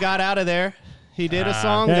at it. He got out of there. He did a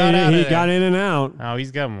song, Yeah, got out of he there. got in and out. Oh,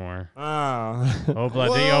 he's got more. Oh.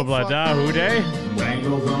 Obla-dee, obla-da, hoo-day.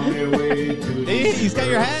 He's got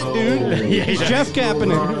your hat, dude. Yeah, He's Jeff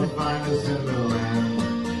capping it.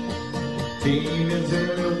 Team is in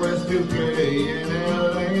the West to play in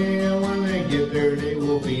LA, and when they get there, they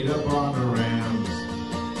will beat up on the Rams.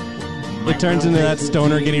 It turns into that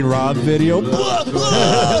stoner getting robbed video.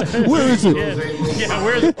 Where is it? Yeah,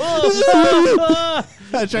 where's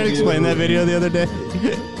I was trying to explain that video the other day.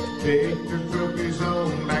 Take the trophies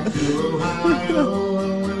home back to Ohio,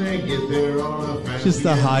 and when they get there on a Just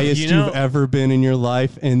the highest you've ever been in your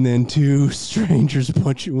life, and then two strangers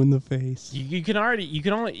punch you in the face. You can only,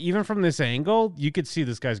 even from this angle, you could see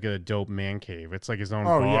this guy's got a dope man cave. It's like his own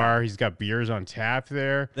Oh, bar. yeah. He's got beers on tap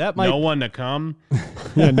there. That might- no one to come.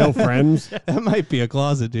 Yeah, no friends. That might be a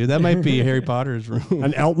closet, dude. That might be Harry Potter's room.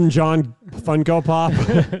 An Elton John Funko Pop.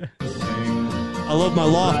 I love my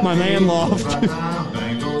loft, my man loft.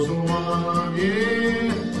 Bengals won,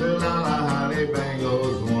 yeah. The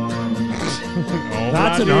Bengals won.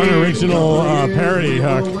 That's an unoriginal parody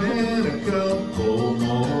hook. Win a couple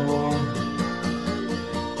more.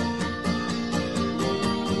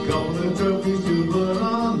 Couple of trophies to put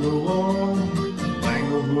on the wall.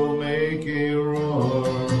 Bengals will make it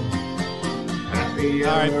roar. Happy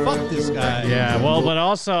All right, fuck this guy. Yeah, well, but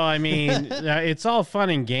also, I mean, it's all fun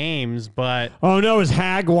and games, but Oh no, his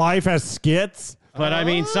hag wife has skits. but I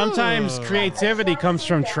mean, sometimes creativity comes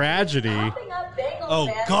from tragedy. Oh,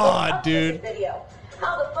 God, dude.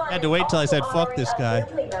 Had to wait till I said fuck this guy.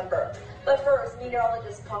 But first,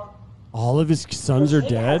 meteorologist call All of his sons are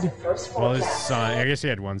dead. Well, his son. I guess he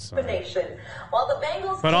had one son. combination. While the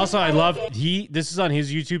Bengals But also, I team love played this is on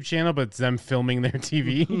his YouTube channel, but it's them filming their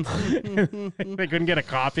TV. They couldn't get a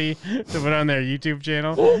copy to put on their YouTube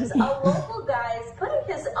channel. games, a local guy is putting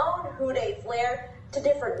his own hooday flair to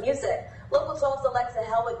different music. Local 12's Alexa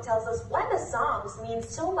Helwig tells us why the songs mean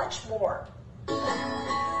so much more.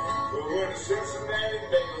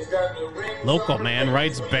 Local man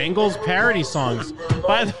writes Bengals parody songs.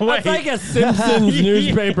 By the way, It's like a Simpsons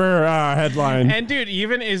newspaper headline. And dude,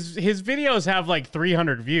 even his videos have like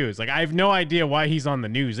 300 views. Like I have no idea why he's on the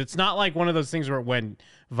news. It's not like one of those things where it went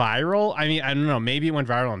viral. I mean, I don't know. Maybe it went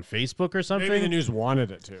viral on Facebook or something. Maybe the news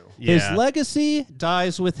wanted it to. His Yeah. legacy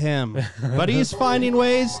dies with him, but he's finding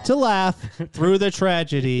ways to laugh through the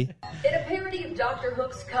tragedy. In a parody of Dr.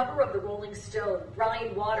 Hook's cover of the Rolling Stone,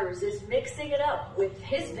 Brian Waters is mixing it up with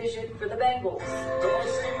his vision for the Bengals.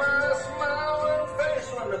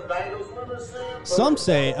 Some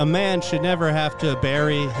say a man should never have to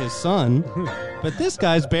bury his son, but this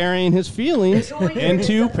guy's burying his feelings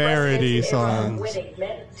into parody songs.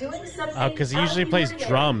 Because he usually plays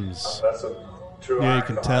drums. That's a true. Yeah, you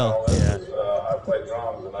can tell. Yeah. I play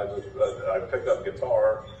drums, and I picked up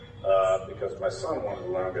guitar because my son wanted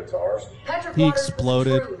to learn guitar. Patrick He Waters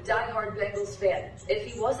exploded. was a true diehard Bengals fan.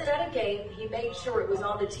 If he wasn't at a game, he made sure it was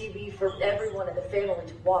on the TV for everyone in the family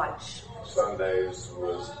to watch. Sundays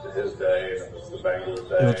was his day, and it was the Bengals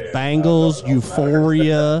day. It was Bengals,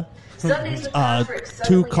 Euphoria, Sundays with Patrick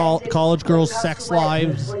two suddenly ended college girls' House sex of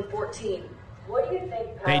Legends lives. in 2014. What do you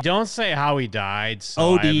think, They don't say how he died,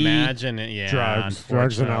 so OD. I imagine it. Yeah, Drugs and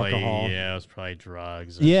unfortunately, alcohol. Yeah, it was probably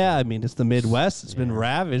drugs. or Yeah, I mean, it's the Midwest. It's been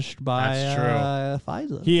ravished by That's true.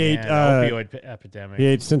 Pfizer. He ate Yeah, the opioid epidemic. He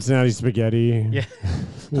ate Cincinnati spaghetti. Yeah.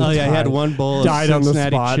 Oh, yeah, he had one bowl of Died on the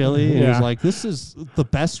Cincinnati spot. chili, and he was Yeah. like, this is the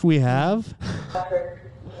best we have. Patrick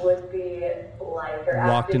would be like, or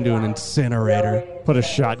Walked into an incinerator. Put a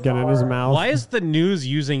shotgun in his mouth. Why is the news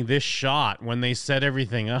using this shot when they set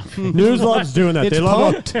everything up? News loves doing that.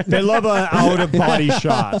 It's They love a out of body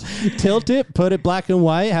shot. Tilt it, put it black and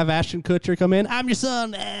white, have Ashton Kutcher come in. I'm your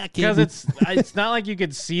son. Because it's not like you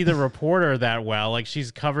could see the reporter that well. Like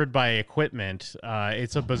she's covered by equipment.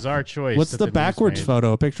 It's a bizarre choice. What's that the news backwards made.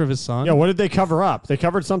 photo? A picture of his son? Yeah, what did they cover up? They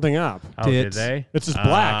covered something up. Oh, did they? It's just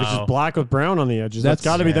black. It's Oh. just black with brown on the edges. That's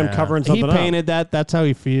got to be them yeah. covering He something up. painted that. That's how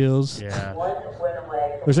he feels. Yeah.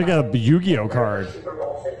 Looks like a Yu-Gi-Oh card.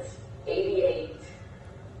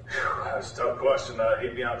 That's a tough question.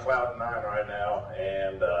 He'd be on cloud 9 right now,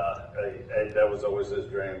 and that was always his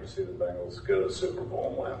dream to see the Bengals go to the Super Bowl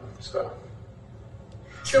and win. So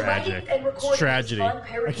Tragic. It's tragedy.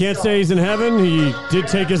 I can't say he's in heaven. He did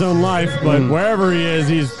take his own life, but wherever he is,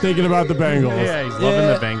 he's thinking about the Bengals. Yeah, he's loving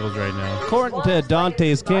the Bengals right now. According to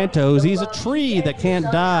Dante's Cantos, he's a tree that can't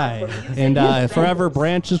die, and forever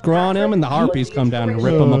branches grow on him, and the harpies come down and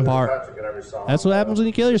rip him apart. That's what happens when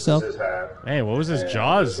you kill yourself. Hey, what was his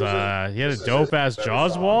Jaws? He had a dope-ass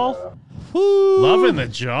Jaws wall. Loving the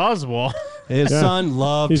Jaws wall. His son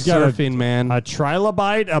loved surfing, man. A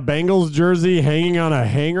trilobite, a Bengals jersey hanging on a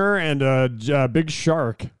hanger, and a big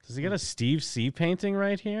shark. Does he got a Steve C painting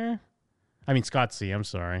right here? I mean, Scott C. I'm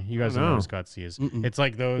sorry. You guys don't know who Scott C is. It's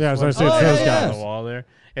like those. Yeah, I was going to say it's those guys on the wall there.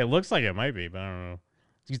 It looks like it might be, but I don't know.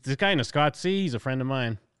 This guy in a Scott C, he's a friend of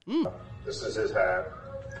mine. This is his hat.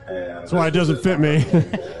 And That's why it doesn't fit me.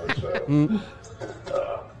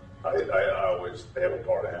 I always have a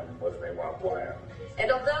part of him with me when I'm playing. And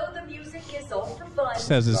although the music is all for fun, Just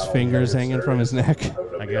has his fingers hanging from his neck.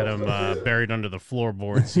 I got him buried under the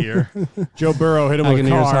floorboards here. Joe Burrow hit him I with can a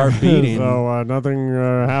hear car, his heart beating. so nothing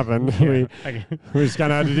happened. We just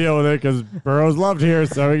kind of had to deal with it because Burrow's loved here,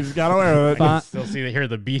 so he just got away with it. I can still hear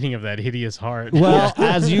the beating of that hideous heart. Well,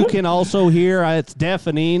 as you can also hear, it's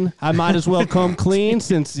deafening. I might as well come clean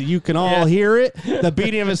since you can all hear it. The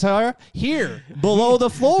beating of his heart here, below the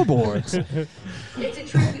floorboards. it's a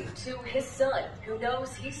tribute to his son, who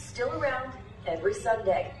knows he's still around every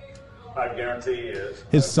Sunday. I guarantee he is.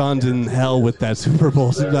 His son's in hell with that Super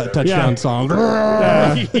Bowl touchdown song.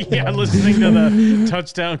 Yeah, listening to the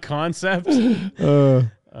touchdown concept.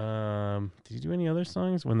 Did you do any other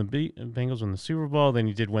songs? When the Bengals win the Super Bowl, then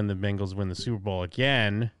you did When the Bengals Win the Super Bowl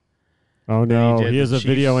Again. Oh, no. He has a Chiefs.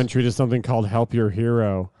 video entry to something called Help Your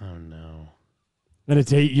Hero. Oh, no. And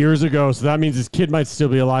it's 8 years ago, so that means his kid might still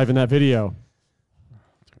be alive in that video.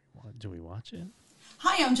 Do we watch it?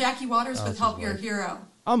 Hi, I'm Jackie Waters with Help Your Hero.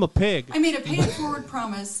 I'm a pig. I made a paid-forward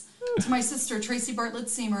promise to my sister, Tracy Bartlett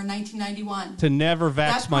Seymour, in 1991. To never vax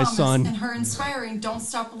That my promise son. and her inspiring Don't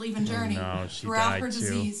Stop Believin' journey no, she throughout died her too.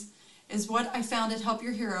 disease is what I founded Help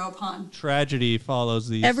Your Hero upon. Tragedy follows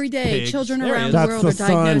these Every day, pigs. children There he around is. the world are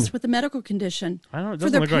diagnosed with a medical condition. I don't. It For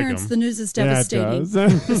doesn't their look like parents, him. the news is Yeah, it devastating.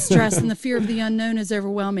 does. The stress and the fear of the unknown is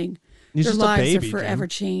overwhelming. He's Their just a lives baby, are forever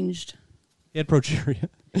Jim. changed. He had progeria.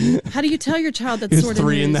 How do you tell your child that He was sort of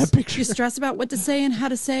 3 news? in that picture. You stress about what to say and how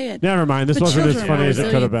to say it. Never mind. This But wasn't as children funny are as it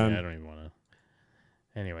could have resilient. been. I don't even want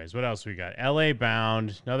to. Anyways, what else we got? L.A.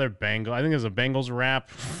 Bound. Another Bengal. I think there's a Bengals rap.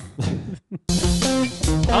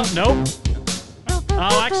 Oh, nope.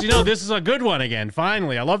 Oh, actually, no. This is a good one again.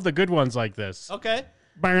 Finally. I love the good ones like this. Okay.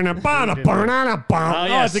 Oh, yeah,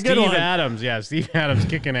 it's a good Steve one. Adams. Yeah, Steve Adams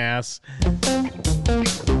kicking ass.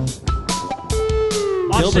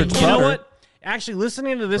 Gilbert's you know brother. what? Actually,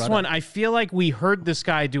 listening to this one, I feel like we heard this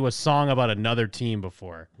guy do a song about another team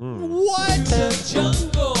before. What?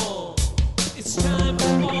 Jungle. It's time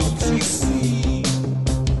for all to see.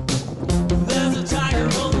 There's a tiger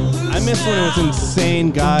on the loose. I miss when it was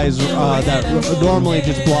insane guys that normally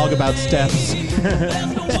just blog about steps.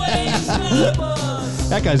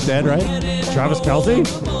 That guy's dead, right? Travis Kelce?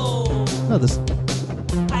 No, this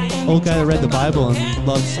old guy that read the Bible and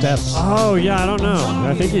loved steps. Oh, yeah, I don't know.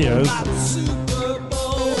 I think he is.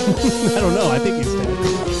 I don't know. I think he's dead.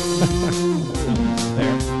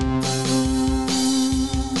 There.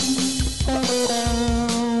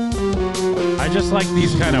 I just like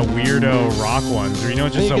these kind of weirdo rock ones, or you know,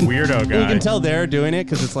 just a weirdo guy. You can tell they're doing it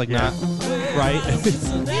because it's like not right.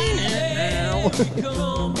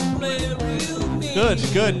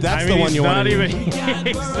 Good. That's I mean, the one you want to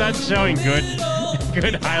he's not showing good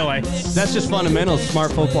highlights. That's just fundamentals,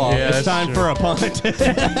 smart football. Yeah, it's that's time true. for a punt.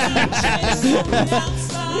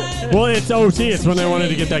 Well, it's OT. It's when they wanted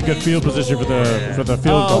to get that good field position for the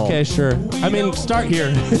field goal. Okay, sure. I mean, start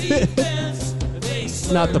here.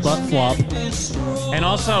 Not the butt flop. And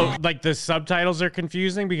also, like, the subtitles are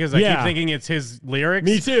confusing because I keep Yeah. thinking it's his lyrics.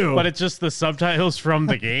 Me too. But it's just the subtitles from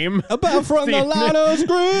the game. About from the line of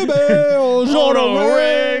scrimmage on on a a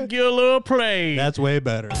regular play. That's way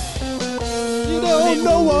better. You don't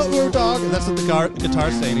know what we're talking. That's what the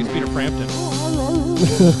guitar's saying. He's Peter Frampton.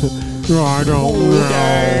 I don't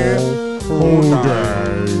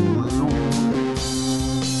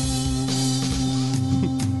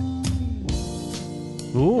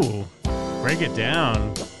Ooh, break it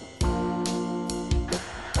down.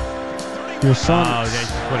 Your son. Oh, they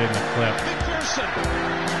just put in the clip.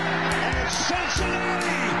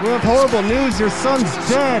 We have horrible news. Your son's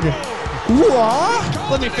dead.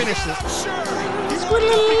 What? Let me finish this.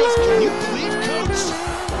 Can you believe, Coach?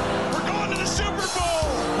 We're going to the Super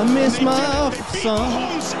Bowl. I miss my son.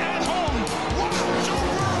 Mahomes at home.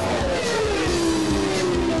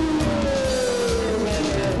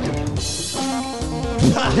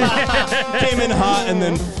 Came in hot and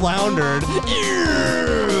then floundered.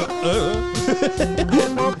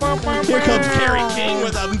 Here comes Kerry King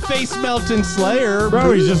with a face melting Slayer.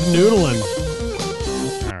 Bro, he's just noodling.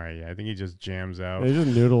 All right, yeah, I think he just jams out. He's just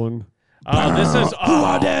noodling. Oh, this is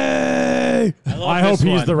I hope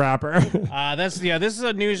he's the rapper. This is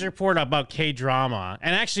a news report about K-drama.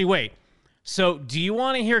 And actually, wait. So, do you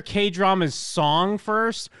want to hear K-drama's song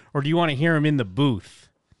first, or do you want to hear him in the booth?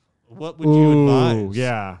 What would you advise?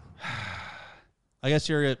 Yeah. I guess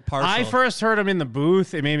you're partial. I first heard him in the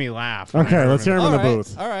booth. It made me laugh. Okay, let's hear him in the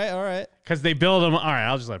booth. All right. Because they build him. All right,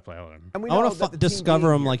 I'll just let it play. Hold on. And we I know want to that the discover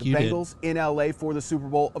team him like you the did. Bengals in LA for the Super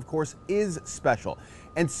Bowl, of course, is special.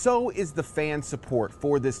 And so is the fan support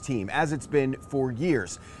for this team, as it's been for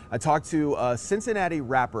years. I talked to a Cincinnati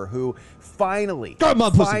rapper who finally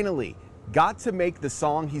got to make the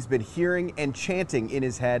song he's been hearing and chanting in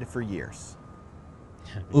his head for years.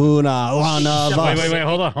 Wait, hold on.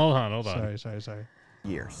 Sorry.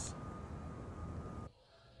 Years.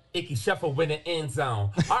 Icky shuffle in the end zone.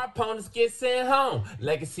 Our opponents get sent home.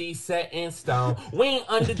 Legacy set in stone. We ain't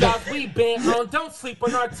underdogs, we been on. Don't sleep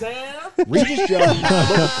on our town. Regis Jones,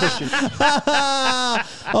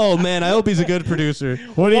 Oh man, I hope he's a good producer.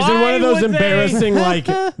 When he's in one of those would they- embarrassing, like,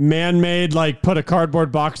 man-made, like, put a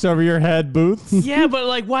cardboard box over your head booths. Yeah, but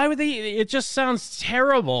like, why would they? It just sounds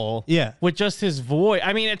terrible. Yeah. With just his voice.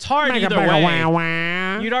 I mean, it's hard either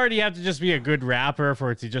way. You'd already have to just be a good rapper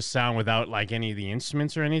for it to just sound without like any of the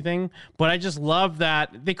instruments or anything. But I just love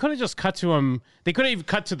that they could have just cut to him. They could have even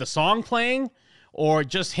cut to the song playing or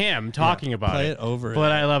just him talking about play it. it over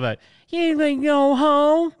But it. I love it. You like go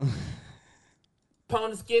home.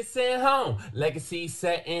 Opponents get sent home. Legacy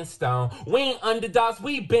set in stone. We ain't underdogs,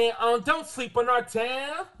 we been on. Don't sleep on our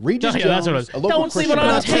town. Regis Yeah, that's what it Jones, is. a local Don't sleep Christian on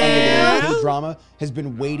our pastor and town. drama, has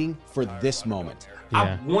been waiting for this moment.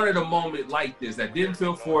 Yeah. I wanted a moment like this that didn't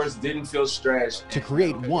feel forced, didn't feel stretched. To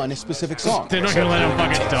create one specific song. They're not gonna let him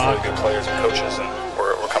fucking talk. Good players and coaches, and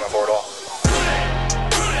we're coming for it all.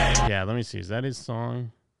 Yeah, let me see. Is that his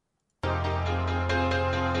song? No,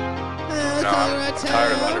 I'm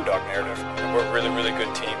tired of the underdog narrative. We're a really, really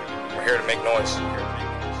good team. We're here to make noise.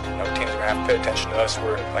 Teams are gonna have to pay attention to us.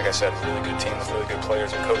 We're, like I said, a really good team with really good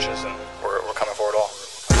players and coaches, and we're coming for it all.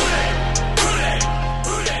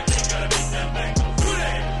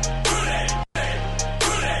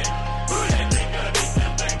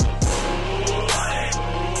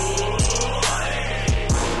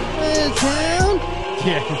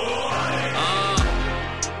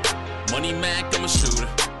 Money Mac, I'm a shooter.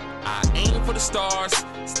 I aim for the stars,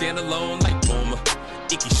 stand alone like Boomer.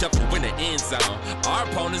 Icky shuffle in the end zone. Our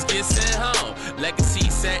opponents get sent home. Legacy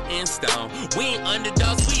set in stone. We ain't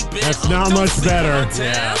underdogs, we been That's on. not Don't much sleep better. on town.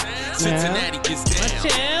 Yeah. Cincinnati gets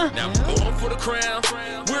down. Now we're going for the crown.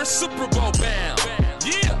 We're Super Bowl bound.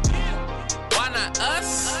 Yeah. Why not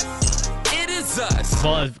us? It is us.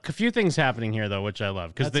 Well, a few things happening here though, which I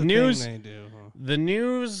love because That's the a thing news, they do, huh? the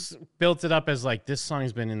news built it up as like this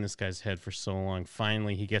song's been in this guy's head for so long.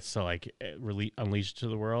 Finally, he gets to like unleash it to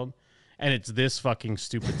the world, and it's this fucking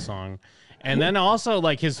stupid song. And then also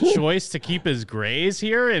like his choice to keep his grays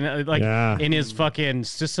here and like in his fucking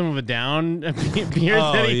System of a Down beard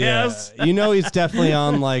that he has. You know he's definitely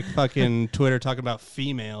on like fucking Twitter talking about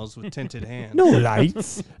females with tinted hands. No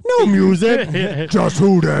lights, no music, just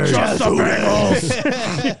who they. Just the Bengals.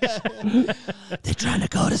 They're trying to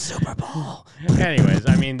go to Super Bowl. Anyways,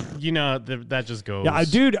 I mean, you know, that just goes. Yeah,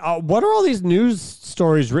 dude, what are all these news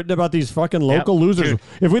stories written about these fucking local losers? dude.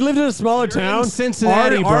 If we lived in a smaller town,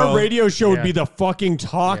 Cincinnati, our bro. radio show would Yeah. be the fucking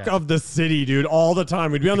talk of the city, dude, all the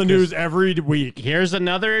time. We'd be on the news every week. Here's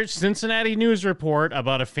another Cincinnati news report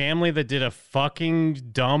about a family that did a fucking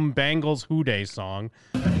dumb Bengals Who Day song.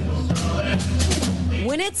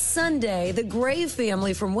 When it's Sunday, the Gray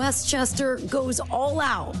family from Westchester goes all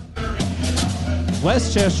out.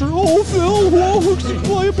 Westchester, oh Phil, whoa,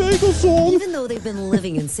 play a Bengals song. Even though they've been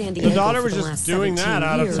living in San Diego daughter for was the just last doing 17 that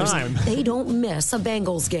out of years, time. they don't miss a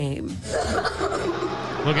Bengals game.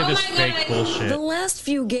 Look at this fake bullshit. The last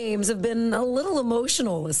few games have been a little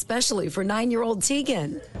emotional, especially for 9-year-old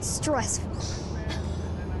Tegan. Stressful.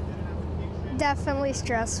 Definitely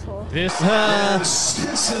stressful. This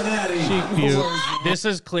Cincinnati. This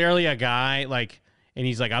is clearly a guy like, and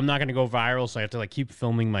he's like, I'm not gonna go viral, so I have to like keep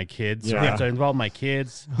filming my kids. So I have to involve my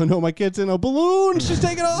kids. Oh no, my kid's in a balloon. She's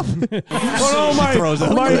taking off. Oh no, throws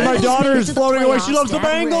it. my daughter is floating away. She loves the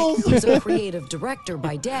Dad Rick, Bengals. who's a creative director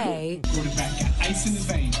by day, Quarterback got ice in his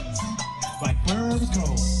veins, like birds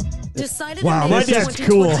gold. decided Wow, to my make dad's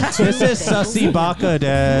 2022 cool. This is Sussy Baka,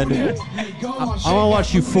 Dad. I want to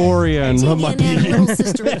watch Euphoria and rub my and little pee.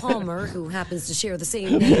 sister Palmer, who happens to share the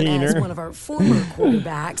same name as Peener. one of our former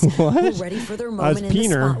quarterbacks, were ready for their moment in the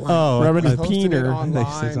Peener. spotlight. Oh, Rubbing his Posted it peener.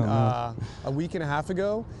 online a week and a half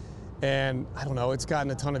ago, and I don't know, it's gotten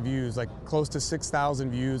a ton of views, like close to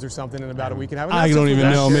 6,000 views or something in about a week and a half. And I that's don't just even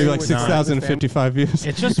with know. that Maybe sharing like with friends and 6,055 views.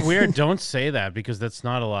 It's just weird. Don't say that because that's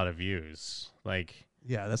not a lot of views. Like,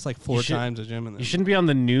 Yeah, that's like 4 times a gym. You shouldn't be on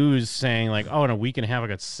the news saying like, "Oh, in a week and a half, I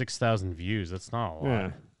got 6,000 views." That's not a lot. Yeah.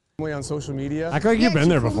 family on social media. Act like you've been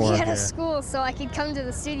there before. He had a school so I could come to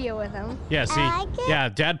the studio with him. Yeah, see, I like it. yeah,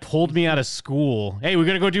 Dad pulled me out of school. Hey, we're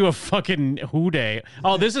gonna go do a fucking Who Day.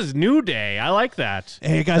 Oh, this is New Day. I like that.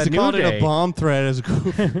 Hey guys, The I called New it Day. a bomb thread as a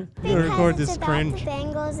goof. We're gonna record Because this it's about cringe. the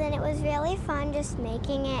Bengals, and it was really fun just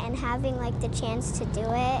making it and having like the chance to do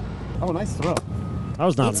it. Oh, nice throw. That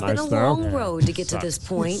was not It's nice been a though. long road to get to this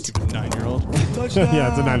point. 9-year-old. Yeah,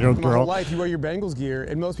 it's a 9-year-old My whole girl. life, you wear your Bengals gear,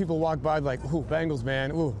 and most people walk by like, "Ooh, Bengals,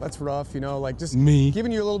 man. Ooh, that's rough." You know, like just Me.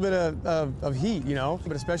 giving you a little bit of heat. You know,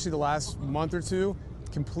 but especially the last month or two,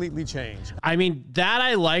 completely changed. I mean, that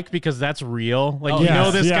I like because that's real. Like, Oh, you yes,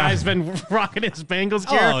 know, this yeah. guy's been rocking his Bengals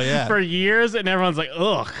gear Oh, yeah. for years, and everyone's like,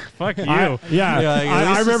 ugh, fuck you. Yeah,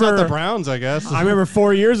 I it's remember not the Browns, I guess. I remember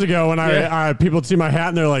 4 years ago when Yeah. I people would see my hat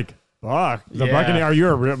and they're like, "Fuck, the Yeah. Buccaneers, are you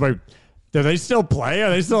a real?" Like, do they still play? Are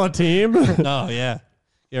they still a team? Oh yeah,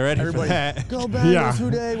 get ready Everybody, for that. go Bengals, Yeah. Who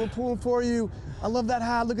Day, we're pulling for you. I love that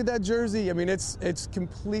hat. Look at that jersey. I mean, it's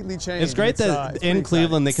completely changed. It's great that it's in pretty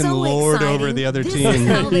Cleveland they can So lord over exciting. the other This team. is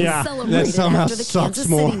how they That celebrated somehow after the sucks Kansas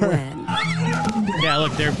more. City win. Yeah,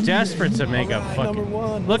 look, they're desperate to make a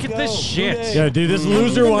fucking. Look at this shit. Yeah, dude, this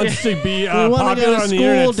loser wants to be We wanna popular go to on the school,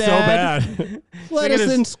 internet Dad. so bad. Let Look at us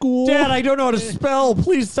his- in school. Dad, I don't know how to spell.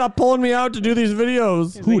 Please stop pulling me out to do these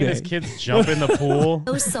videos. Look at his kids jump in the pool.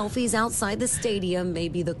 Those selfies outside the stadium may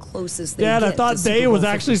be the closest they Dad, get I thought to Day Super was Bowl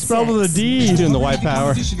actually spelled with a 56. D. Doing the white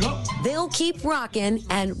power. They'll keep rocking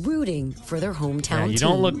and rooting for their hometown Yeah, you team.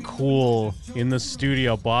 don't look cool in the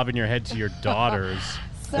studio bobbing your head to your daughters.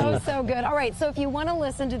 So good. All right, so if you want to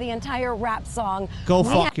listen to the entire rap song, Go we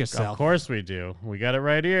fuck have- yourself. Of course we do. We got it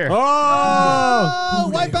right here. Oh!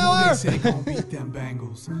 White power!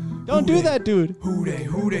 Don't do that, dude.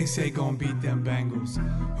 Who they say gon' beat them Bengals?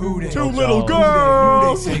 Who they? Two little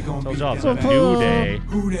girls. Who they say gon' beat them It's a Bengals? New Day.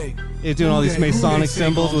 Who they? He's doing all these Who they Masonic say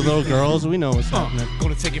symbols gon' with beat little them girls. We know what's happening.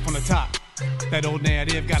 Gonna take it from the top. That old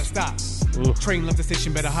narrative gotta stop. Ooh. Train left the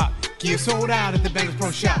station, better hop. Get sold out at the Bengals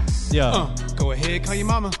Pro Shop. Yeah. Go ahead, call your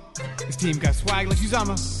mama. This team got swag like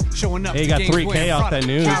Uzama. Showing up. Hey, you the got game's 3K wearing off Prada. that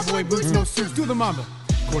news. Cowboy boots, no suits, do the mamba.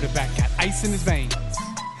 Quarterback got ice in his veins.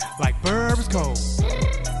 Like Burberry's cold.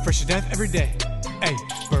 Fresh to death every day. Hey,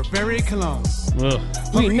 Burberry cologne. Ugh.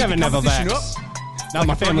 We Hungry never to never competition backs. up. Not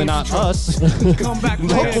my family, not us. Come back,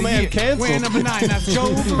 Local man Wearing canceled number 9, that's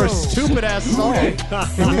Joe for Burrow. stupid ass song.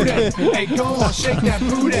 Who they? Hey, go on, shake that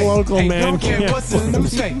booty. Local Hey, man don't care what's the canceled.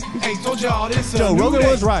 news say. Hey, told y'all this Joe a new Rogan day.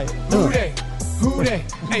 was right. Who they? Who they?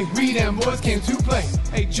 Hey, we them boys came to play.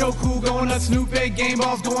 Hey, Joe Cool going nuts, Snoop Big game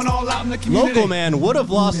balls going all out in the community. Local man would have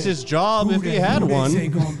lost his job if he had Who they say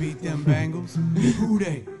one. gon' beat them Bengals? Who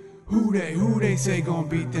they? Who they say gon'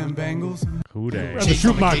 beat them Bengals? Who Day? Rather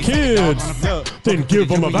shoot my kids. Didn't give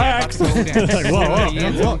them a vax. Like,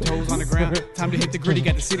 whoa. Toes on the ground. Time to hit the gritty.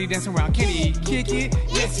 Got the city dancing around. Can he kick it?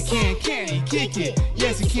 Yes, he can. Can he kick it?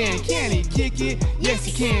 Yes, he can. Can he kick it? Yes,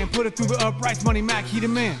 he can. Put it through the uprights. Money Mac, he the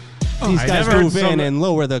man. These I guys never heard move in some- and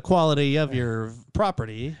lower the quality of your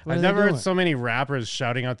property. What I've are they never heard doing? so many rappers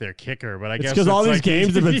shouting out their kicker, but I It's guess because all these like-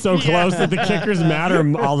 games have been so close that the kickers matter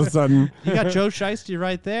all of a sudden. You got Joe Shiesty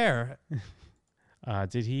right there.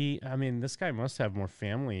 Did he? I mean, this guy must have more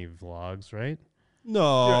family vlogs, right?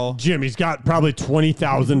 No. Jim, he's got probably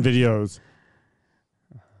 20,000 videos.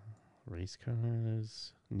 Race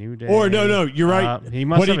cars, New Day. Or no, you're right. He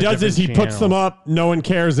must what he have a does is he different puts them channel. up, no one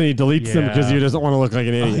cares, and he deletes them because he Yeah. doesn't want to look like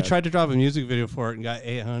an Oh, idiot. he tried to drop a music video for it and got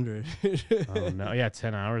 800. Oh no! Yeah,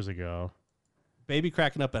 10 hours ago. Baby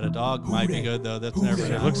cracking up at a dog might be good though. That's never.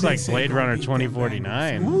 It looks like Blade Runner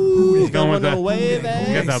 2049. He's going with away, the,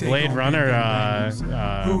 baby. got the Blade Runner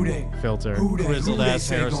filter. Grizzled ass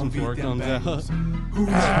Harrison Ford comes out. Who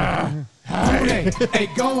they? Hey,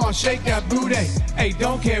 go on, shake that booty. Hey,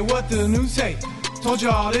 don't care what the news say. Told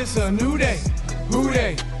y'all this a new day. Who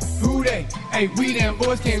they? Who they? Hey, we them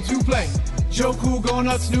boys came to play. Joe Cool going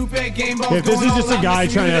up, Snoop Big game balls. If this going is just all a out guy in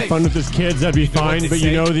the trying to have community. fun with his kids, that'd be fine. they But you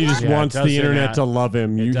say? know that he just Yeah, it wants does the say internet that. to love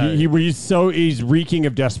him. It does. He's reeking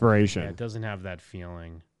of desperation. Yeah, it doesn't have that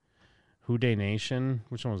feeling. Who Day Nation?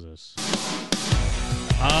 Which one was this?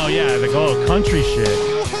 Oh yeah, the country shit.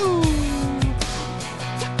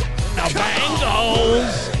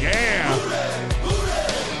 Bengals. Yeah.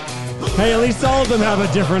 Hey, at least all of them have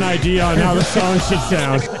a different idea on how the song should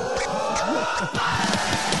sound.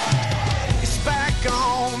 It's back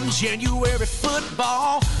on January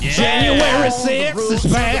football. Yeah. January 6th is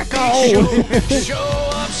back on. Show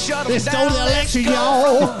up, shut 'em They stole down, the let's election, go.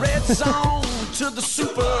 y'all. Red song to the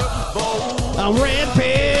Super Bowl. I'm red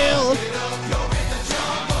pill.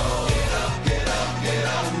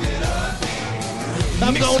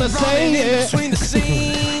 I'm gonna say it. Between the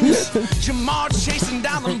scenes, Jamar chasing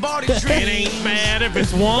down Lombardi dreams. It ain't bad if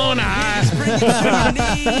it's one eye.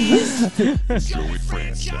 Joey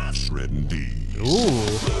Franchise shredding D's. Ooh.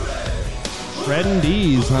 Shredding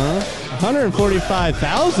D's, huh?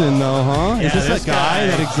 145,000 though, huh? Yeah, Is this this a guy guy-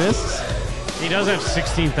 that exists? He does have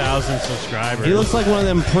 16,000 subscribers. He looks like one of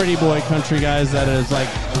them pretty boy country guys that has like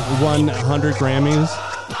won 100 Grammys.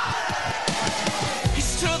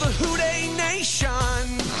 He's to the Houday Nation.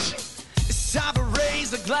 It's time to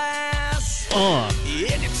raise the glass.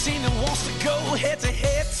 Any team that wants to go head to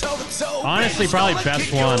head, toe to toe. Honestly, probably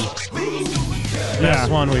best one.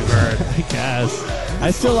 Best one we've heard. I guess.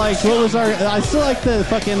 I still like I still like the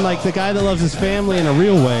fucking like the guy that loves his family in a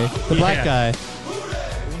real way. The black guy.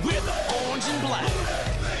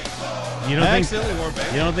 You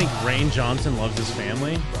don't think Rain Johnson loves his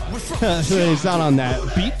family? He's not on that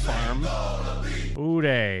beet farm.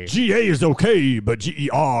 Houday. GA is okay, but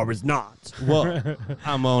GER is not. Well,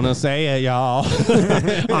 I'm gonna say it, y'all.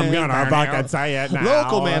 I'm gonna fucking say it now.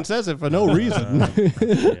 Local man says it for no reason.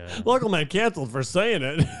 Local man canceled for saying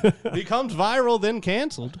it. Becomes viral, then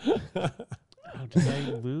canceled. Did I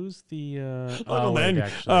lose the... Local wait, man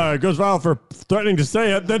actually. goes viral for threatening to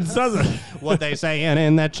say it, then says it. What they saying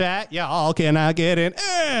in the chat? Y'all, can I get it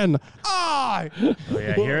in? Oh,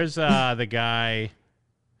 yeah, here's the guy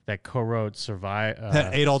that co-wrote That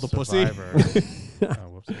ate all the pussy? Survivor. Oh,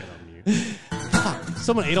 whoops, I got on mute.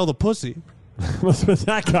 Someone ate all the pussy. What's with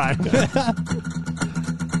that guy?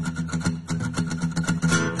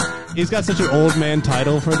 He's got such an old man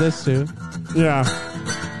title for this, too. Yeah.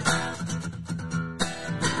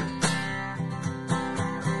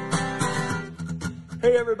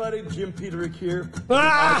 Hey everybody, Jim Peterick here.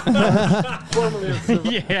 Formerly of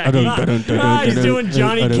Yeah, he's doing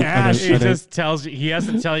Johnny Cash. He just tells you, he has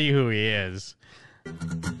to tell you who he is.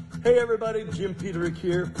 Hey everybody, Jim Peterick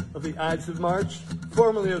here of the Ides of March,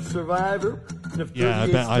 formerly of Survivor, and of 38 Yeah, I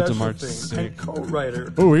bet Ides of Special March fame, is sick. and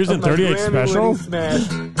co-writer. Ooh, he was of in my 38 Grammy-winning Special? Smash,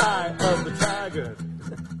 Eye of the Tiger.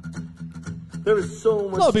 There is so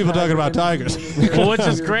much. A lot of people talking about tiger tigers. energy Well, which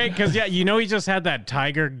is here. great because he just had that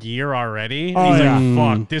tiger gear already. Oh, He's yeah.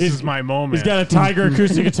 like, "Fuck, this is my moment." He's got a Tiger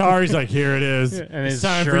acoustic guitar. He's like, here it is. And It's his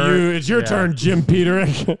time for shirt, you. It's your yeah. turn, Jim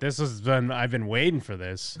Peterick. This has been. I've been waiting for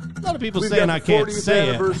this. A lot of people We've saying got I the can't 40th say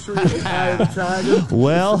it. anniversary of the Eye of the Tiger.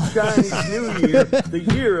 Well. The Chinese New Year, the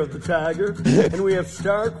year of the Tiger, and we have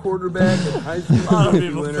star quarterback and high school A lot of trophy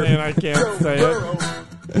people winner saying I can't Joe say it. Burrow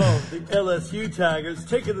of the LSU Tigers,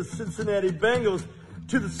 taking the Cincinnati Bengals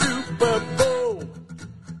to the Super Bowl.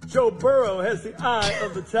 Joe Burrow has the eye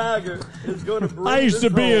of the tiger. Is going to bring I used to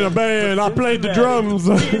this be in a home band. to I played the Cincinnati. drums.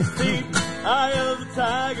 It's the eye of the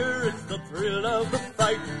tiger. It's the thrill of the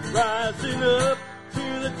fight, rising up to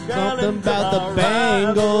the challenge Something about of the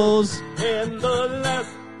our Bengals. rivals. And the last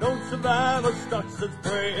don't survive or stalks its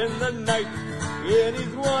prey in the night. And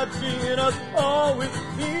he's watching us all with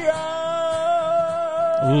the eye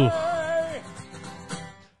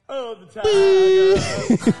of the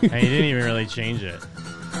tiger. And he didn't even really change it.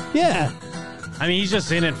 Yeah. I mean, he's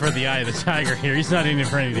just in it for the eye of the tiger here. He's not in it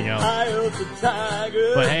for anything else. Eye of the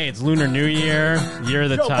tiger. But hey, it's Lunar New Year, Year of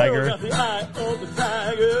the Joe Burrow Tiger. got the eye of the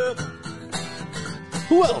tiger.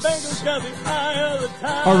 Who The Bengals got the eye of the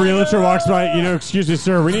tiger. Our realtor walks by, excuse me,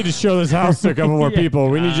 sir, we need to show this house to a couple more people.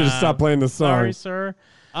 We need you to stop playing the song. Sorry, sir.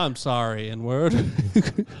 I'm sorry, N-word.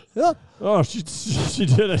 Oh, she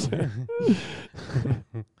did it.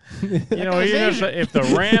 Even if the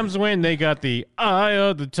Rams win, they got the eye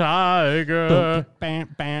of the tiger.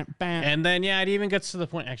 Bam, bam, bam. And then, it even gets to the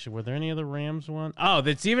point. Actually, were there any other Rams one? Oh,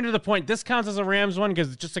 that's even to the point. This counts as a Rams one because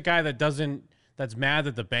it's just a guy that's mad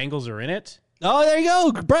that the Bengals are in it. Oh, there you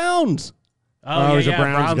go. Browns. Oh, he's a yeah,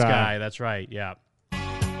 Browns guy. guy. That's right. Yeah.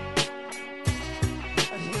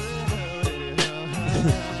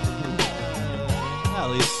 At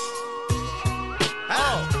least.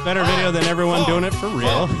 Better video than everyone doing it for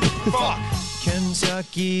real.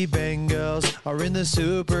 Kentucky Bengals are in the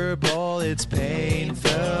Super Bowl. It's painful.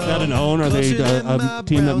 Is that an own? Are they a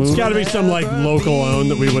team that moves? It's got to be some local own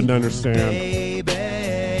that we wouldn't understand.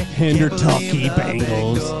 Kentucky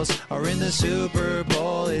Bengals are in the Super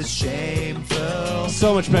Bowl. is shameful.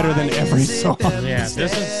 So much better than every song. Yeah,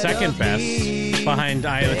 this is second best behind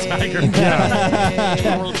Eye of the Tiger.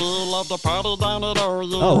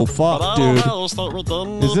 Oh, fuck, dude.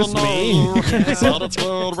 Is this me?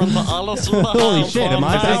 Holy shit, am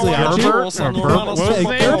I basically Herbert?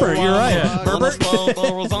 Herbert, you're right. Yeah. Herbert?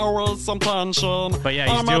 But yeah,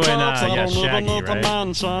 he's doing Shaggy,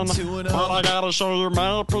 right? But I gotta show you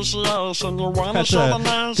my appreciation. You wanna That's show a the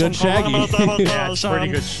nation. good Shaggy. Yeah, it's pretty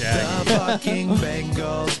good Shaggy. The fucking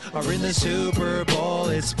Bengals are in the Super Bowl.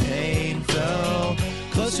 It's painful.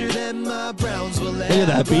 Closer than my Browns will Look at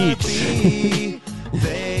that beach. be,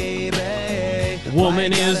 baby.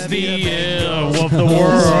 Woman is the of the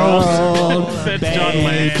world. Said John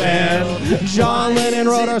Lennon. John Lennon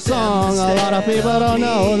wrote our song. A lot of people don't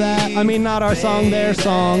know that. I mean, not our song, their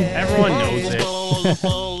song. Everyone knows it.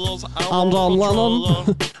 I'm John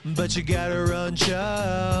Lennon. But you gotta run,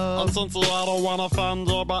 child. And since I don't wanna offend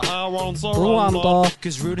you, but I won't Rwanda. surrender.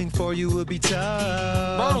 Cause rooting for you would be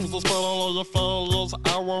tough. Burns the spirit of your failures,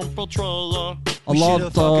 I won't betray you. A lot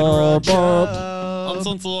of bird. And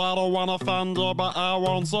since I don't wanna offend you, but I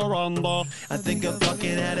won't surrender. I think I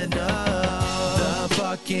fucking had enough. The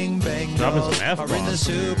fucking Dropping Bengals some are in the F-bombs.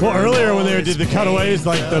 Super Well, earlier when they Bowl. did the cutaways,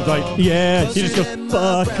 yeah, he just goes,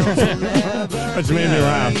 fuck. Which made me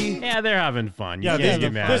laugh. Yeah, they're having fun. You Yeah, can't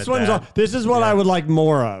get mad this at one's that. this is what I would like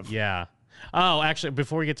more of. Yeah. Oh, actually,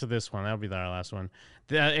 before we get to this one, that'll be our last one.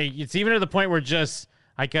 It's even to the point where just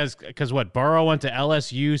because what Burrow went to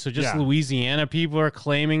LSU, so just Yeah. Louisiana people are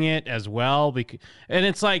claiming it as well. And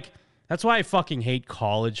it's like that's why I fucking hate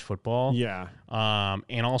college football. Yeah.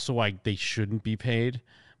 And also why they shouldn't be paid.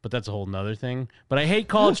 But that's a whole nother thing. But I hate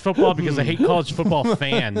college football because I hate college football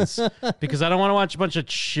fans. Because I don't want to watch a bunch of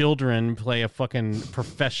children play a fucking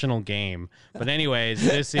professional game. But anyways,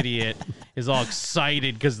 this idiot is all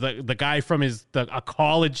excited because the guy from a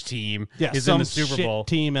college team is in the Super shit Bowl.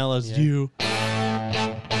 Team LSU.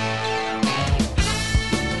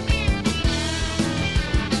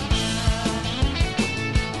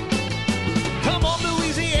 Come on,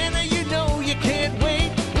 Louisiana, you know you can't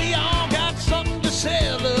wait. We all got something to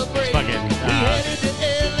celebrate. Fucking, We headed to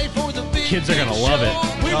LA for the big kids are gonna love it.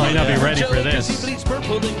 show. Might not be ready for Joe, this. 'cause he bleeds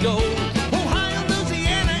purple and gold. Ohio,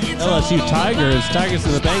 Louisiana, it's LSU all Tigers. mine. Tigers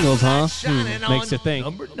and the Bengals, huh? Shining Makes on you think.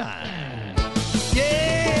 Number 9.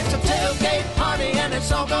 Yeah, it's a tailgate party and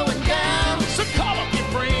it's all going down. So call up your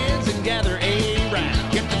friends and gather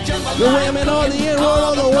around. Get the jambalaya. The women on the end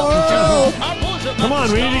of the world. Our boys are Come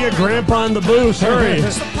on, we need to get Grandpa in the booth. Hurry.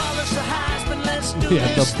 So polish the highs, but let's do Yeah,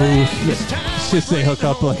 the this thing. booth. It's just they hook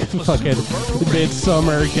up like a fucking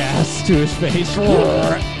midsummer gas to his face.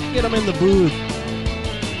 Get him in the booth.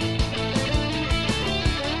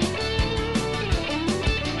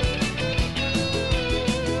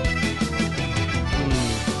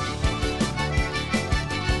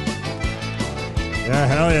 Yeah,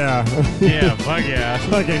 hell yeah. Yeah, fuck yeah.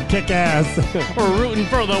 Fucking kick ass. We're rooting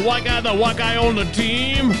for the white guy on the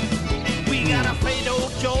team. We got a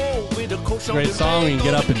Fredo Joe with a coach on Great the song. You can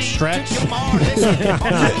get leg. up and stretch.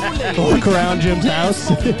 Let's Walk around Jim's house.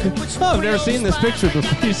 Oh, I've never seen this picture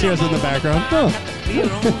before. You see us in the background. Oh.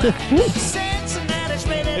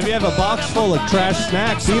 If you have a box full of trash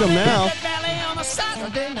snacks, eat them now.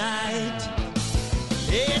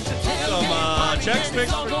 Chex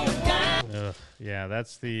Mix. Ugh, yeah,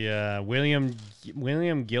 that's the William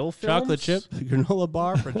Gill film. Chocolate chip granola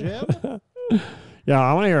bar for Jim. Yeah,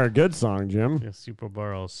 I want to hear a good song, Jim. Yeah, Super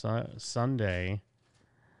Bowl Sunday.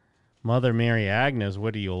 Mother Mary Agnes,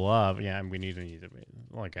 what do you love? Yeah, we need to.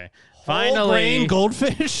 Okay. Finally, Grain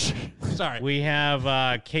goldfish. Sorry. we have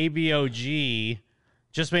KBOG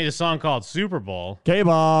just made a song called Super Bowl.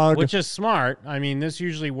 K-Bog. Which is smart. I mean, this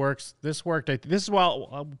usually works. This worked. This is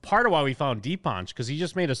part of why we found D-Punch, because he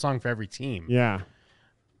just made a song for every team. Yeah.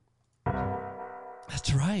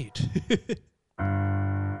 That's right.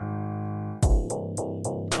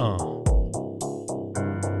 Oh.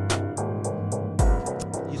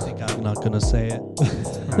 You think I'm not going to say it?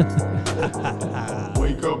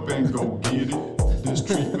 Wake up and go get it. This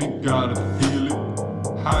treatment gotta feel it.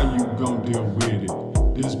 How you gonna deal with it?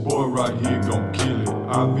 This boy right here gon' kill it.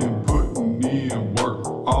 I've been putting in work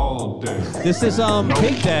all day. This is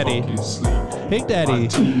Pig Daddy. Pig Daddy. My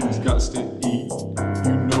team's got to eat.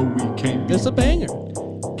 You know we can't be. It's a banger.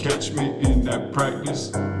 Catch me in that practice.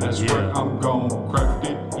 That's where I'm gon' craft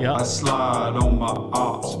it. I slide on my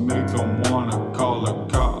ops, make them wanna call the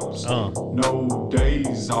cops. No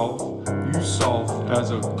days off. You soft as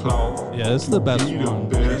a cloth. Yeah, this is the best Be one.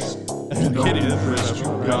 the best. Know that you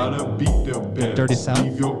gotta beat the best. Dirty South.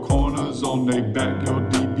 Leave your corners on they back, your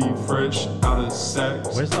DB fresh out of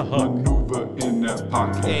sacks. Where's the hook? Maneuver in that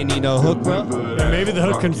pocket. Ain't need no hook, bro. Yeah, maybe the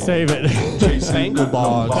hook can save it. Bangle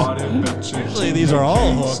balls. Usually these are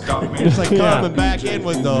all hook. It's like coming back in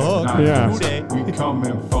with the hook. Yeah. We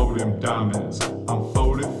coming for them diamonds. I'm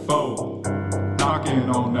 44, knocking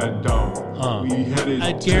on that door. We headed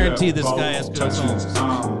I to guarantee that this bowl. guy has good Touches, songs.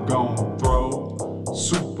 I'm gon' throw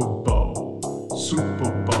Super Bowl,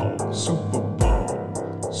 Super Bowl, Super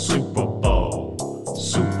Bowl, Super Bowl,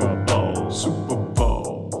 Super Bowl, Super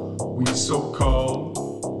Bowl. We so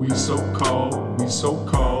cold, we so cold, we so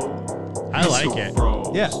cold. I like it.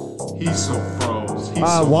 Froze. Yeah. He's so froze. He's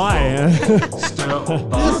so why? froze. Step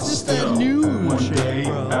by This is step, that new one shit, day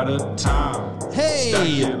bro. at a time. Hey, Stack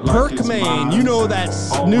it like it's Perkmane. mine. You know that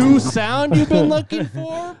new sound you've been looking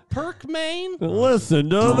for? Perkmane? Listen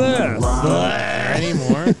to this.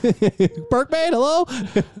 Anymore? Perkmane, hello?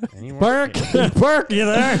 Perk, Perk, you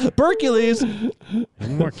there? Hercules.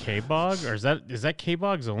 Any more K-Bog? Or is that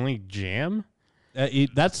K-Bog's only jam?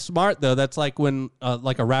 That's smart, though. That's like when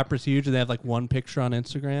like a rapper's huge and they have like one picture on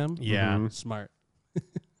Instagram. Yeah. Smart.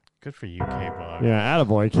 Good for you, K-Bog. Yeah,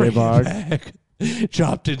 attaboy, K-Bog.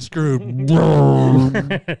 Chopped and screwed.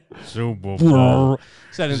 Super Bowl.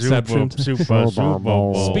 Is that Inception? Super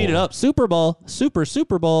Bowl. Speed it up. Super Bowl.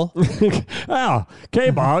 Super Bowl. Oh,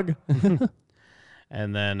 K-Bog.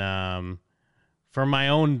 And then for my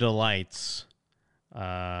own delights,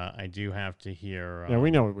 I do have to hear. Yeah, we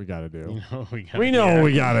know what we got to do. You know what we gotta We know hear. what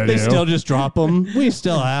we got to do. They still just drop them. We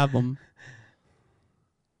still have them.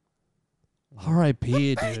 R.I.P.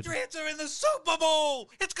 dude. Patriots are in the Super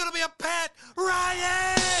Bowl. It's gonna be a Pat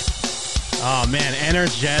Riot. Oh man,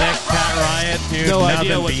 energetic Pat Riot, dude. No Nothing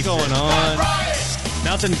idea what's beats going it. on.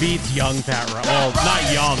 Nothing beats young Pat Riot. Well, not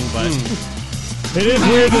young, but It is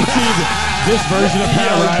weird to see this version of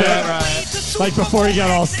Pat Riot. Like before he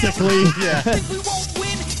got all sickly. Yeah.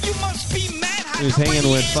 He was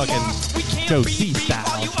hanging with fucking Joe C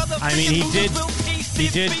style. I mean, he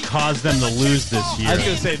did cause them to lose this year. I was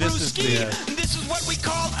gonna say this is the. This is what we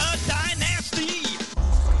call a dynasty.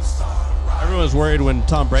 Everyone was worried when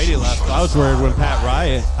Tom Brady left. I was worried when Pat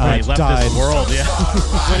Riot When he left died. this world, yeah.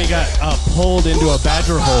 When he got pulled into a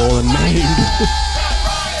badger hole and maimed.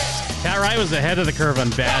 Pat Riot was ahead of the curve on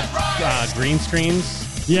bad green screens.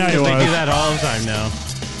 Yeah, he They was. do that all the time now.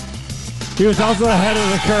 He was also ahead of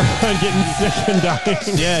the curve on getting sick and dying.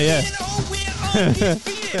 Yeah, yeah.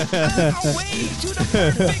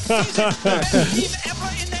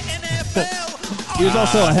 He was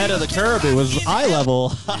also ahead of the curve. It was eye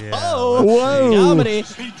level. Oh, whoa. Comedy.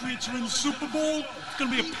 Patriots are in the Super Bowl. It's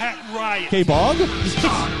gonna be a Pat Riot. K-Bog?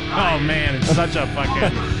 Oh man, it's such a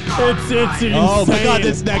fucking. It's insane. Oh my God,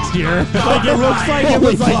 it's next year. Like it looks like it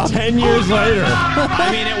was Holy like fuck. 10 years later. I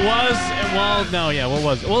mean, it was. Well, no, yeah. What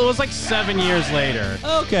was it? Well, it was like 7 years later.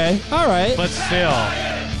 Okay, all right. But still,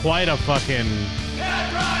 quite a fucking.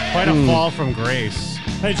 Quite a fall from grace.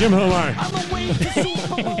 Hey, Jim Homar.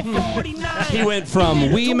 He went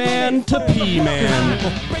from wee man to pea man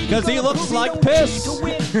because he looks like piss.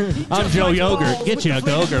 I'm Joe Yogurt. Get you a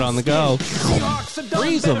Go-Gurt on the go.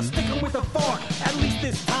 Freeze him.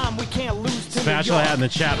 Special hat in the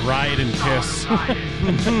chat, Riot and Piss.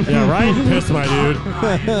 Yeah, Riot and Piss, my dude.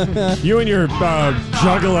 You and your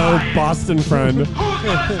juggalo Boston friend.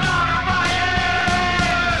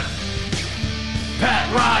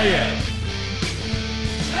 Pat Riot.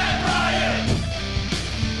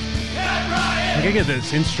 I gotta get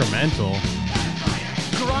this instrumental.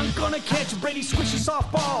 Grunt gonna catch Brady squishy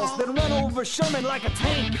softballs, then run over Sherman like a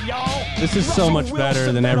tank, y'all. This is so much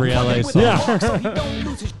better than every LA song. Yeah.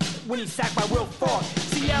 When he's sacked by Will Falk.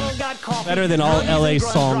 Seattle got coffee. Better than all LA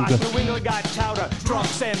song. New England got chowder,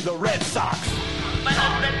 drunks, and the Red Sox.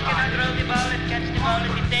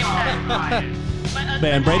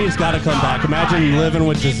 Man, Brady's got to come back. Imagine living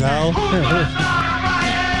with Giselle.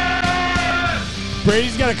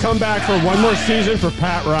 Brady's got to come back for one more season for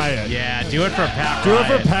Pat Riot. Yeah, do it for Pat Do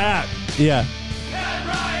Riot. it for Pat. Yeah.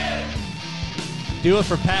 Do it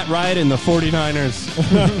for Pat Riot and the 49ers.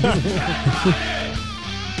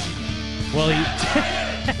 Well, we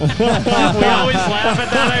always laugh at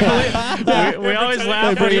that, I believe. We always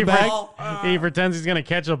laugh when he pretends he's going to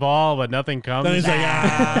catch a ball, but nothing comes. Then he's like,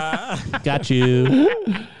 ah. Got you.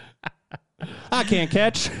 I can't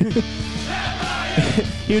catch.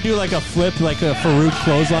 He would do like a flip, like a Farouk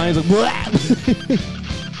clothesline. He's like,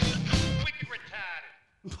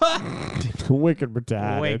 Wicked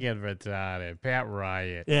retarded. Wicked retarded. Pat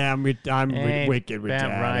Riot. Yeah, I'm wicked retarded.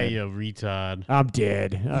 Pat Riot, you retard. I'm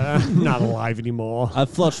dead. I'm not alive anymore. I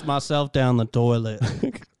flushed myself down the toilet.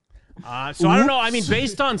 So I don't know. I mean,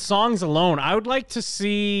 based on songs alone, I would like to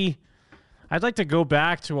see. I'd like to go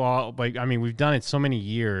back to all. Like, I mean, we've done it so many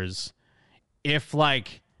years. If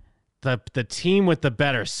like the team with the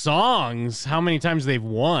better songs, how many times they've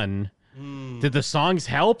won? Did the songs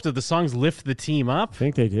help? Did the songs lift the team up? I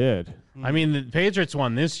think they did. I mean, the Patriots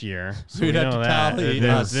won this year, so We'd we have know to that. tally,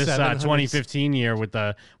 This 700. 2015 year with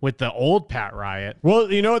the old Pat Riot.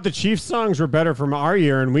 Well, you know what? The Chiefs songs were better from our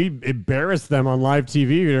year, and we embarrassed them on live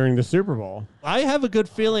TV during the Super Bowl. I have a good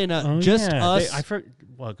feeling Oh, just yeah. us.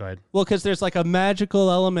 Well, go ahead. Well, because there's like a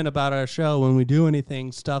magical element about our show. When we do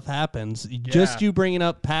anything, stuff happens. Just you bringing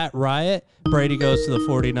up Pat Riot, Brady goes to the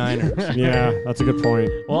 49ers. Yeah, that's a good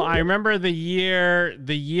point. Well, I remember the year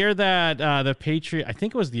that the Patriots. I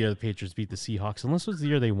think it was the year the Patriots beat the Seahawks. Unless it was the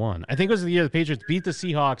year they won. I think it was the year the Patriots beat the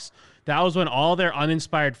Seahawks. That was when all their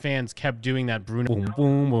uninspired fans kept doing that Bruno boom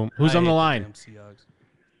boom boom. Who's on the line?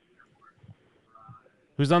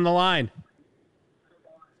 Who's on the line?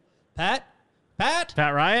 Pat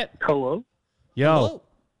Riot. Hello. Yo.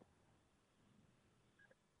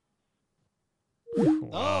 Hello.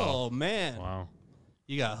 Oh man. Wow.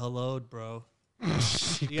 You got hello'd, bro.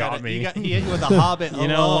 You got me. He hit you with a Hobbit. You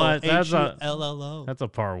know what? That's a That's a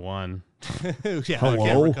part one. Yeah, I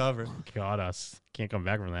can't recover. Got us. Can't come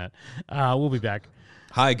back from that. We'll be back.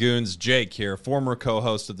 Hi, Goons. Jake here, former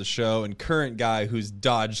co-host of the show and current guy who's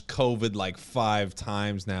dodged COVID like 5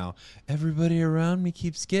 times now. Everybody around me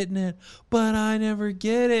keeps getting it, but I never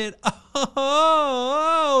get it.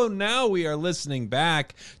 Oh, now we are listening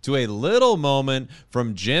back to a little moment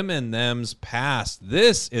from Jim and them's past.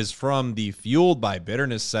 This is from the Fueled by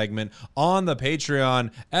Bitterness segment on the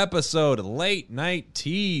Patreon episode Late Night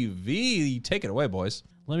TV. Take it away, boys.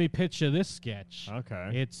 Let me pitch you this sketch.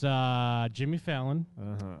 Okay. It's Jimmy Fallon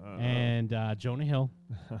and Jonah Hill.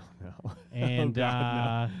 Oh, no. And Oh,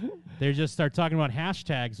 God, no. they just start talking about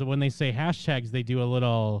hashtags. So when they say hashtags, they do a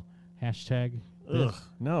little hashtag. Ugh,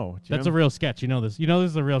 no. That's Jim. a real sketch. You know this. You know this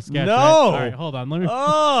is a real sketch. No. Right? All right, hold on. Let me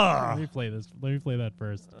Ugh. let me play this. Let me play that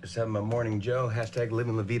first. Just having my morning Joe. Hashtag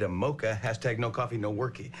living La Vida Mocha. Hashtag no coffee, no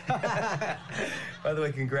worky. By the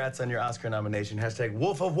way, congrats on your Oscar nomination. Hashtag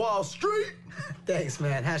Wolf of Wall Street. Thanks,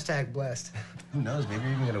 man. Hashtag blessed. Who knows? Maybe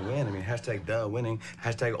you're even gonna win. I mean, hashtag duh winning.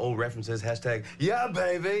 Hashtag old references. Hashtag yeah,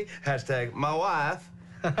 baby. Hashtag my wife.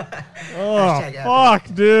 Oh, fuck,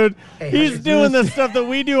 dude. Hey, He's how's doing your- the stuff that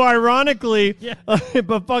we do ironically,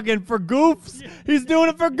 but fucking for goofs. He's doing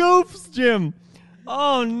it for goofs, Jim.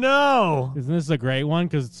 Oh, no. Isn't this a great one?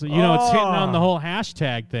 Because, it's hitting on the whole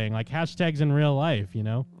hashtag thing, like hashtags in real life, you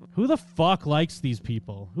know? Who the fuck likes these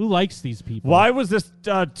people? Who likes these people? Why was this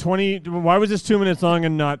why was this 2 minutes long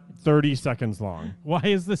and not 30 seconds long? Why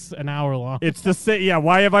is this an hour long? It's the same. Yeah,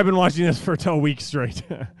 why have I been watching this for a week straight?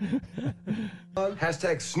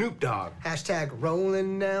 Hashtag Snoop Dogg. Hashtag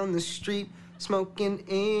rolling down the street, smoking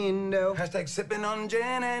Indo. Hashtag sipping on gin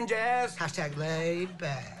and jazz. Hashtag laid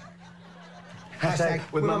back. Hashtag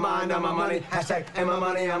with my mind on my money. Hashtag and my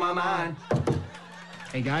money on my mind.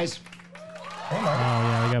 Hey, guys. Oh,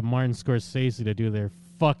 yeah, we got Martin Scorsese to do their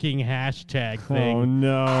fucking hashtag thing. Oh,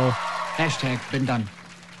 no. Hashtag been done.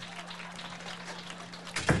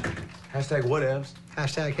 Hashtag whatevs.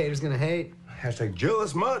 Hashtag haters gonna hate. Hashtag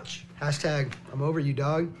jealous much. Hashtag I'm over you,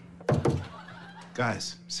 dog.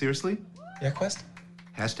 Guys, seriously? Yeah, Quest?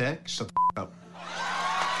 Hashtag shut the up.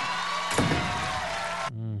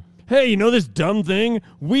 Hey, you know this dumb thing?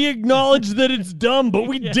 We acknowledge that it's dumb, but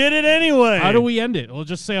we did it anyway. How do we end it? We'll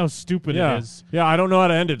just say how stupid it is. Yeah, I don't know how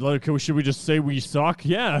to end it. Like, should we just say we suck?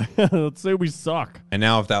 Yeah, let's say we suck. And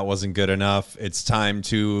now if that wasn't good enough, it's time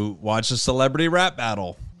to watch a celebrity rap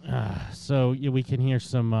battle. So yeah, we can hear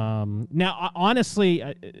some. Now, honestly,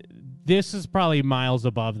 this is probably miles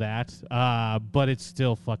above that, but it's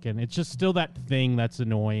still fucking. It's just still that thing that's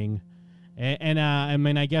annoying. And I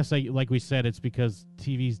mean, I guess like we said, it's because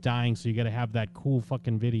TV's dying, so you got to have that cool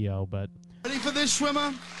fucking video. But Ready for this,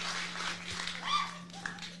 swimmer?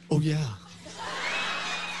 Oh, yeah.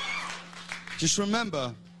 Just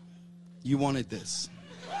remember, you wanted this.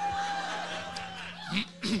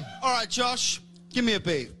 All right, Josh, give me a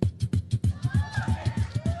beat.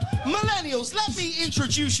 Millennials, let me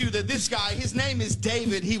introduce you to this guy. His name is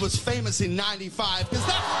David. He was famous in 95, because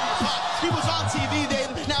that's when he was hot. He was on TV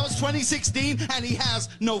then. Now it's 2016, and he has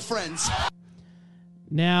no friends.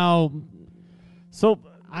 now, so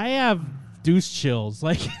I have deuce chills.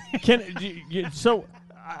 Like, So,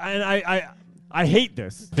 and I hate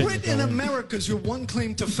this. Brit in America's your one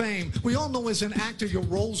claim to fame. We all know as an actor your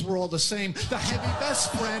roles were all the same. The heavy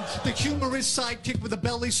best friend, the humorous sidekick with a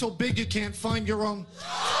belly so big you can't find your own.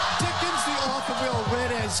 Dickens, the author we all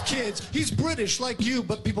read as kids. He's British like you,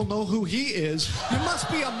 but people know who he is. You must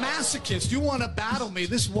be a masochist. You want to battle me.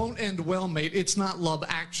 This won't end well, mate. It's not Love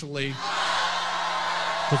Actually.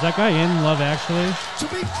 Was that guy in Love Actually? To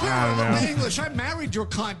be clear, I'm English. I married your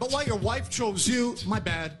kind, but why your wife chose you, my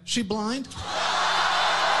bad. She blind? Is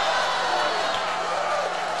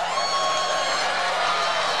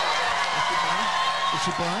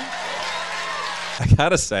she blind? I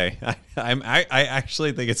gotta say, I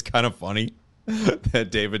actually think it's kind of funny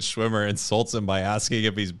that David Schwimmer insults him by asking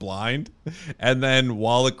if he's blind, and then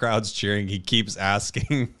while the crowd's cheering, he keeps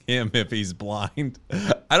asking him if he's blind.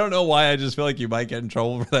 I don't know why. I just feel like you might get in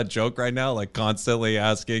trouble for that joke right now, like constantly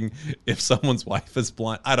asking if someone's wife is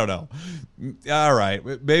blind. I don't know. All right,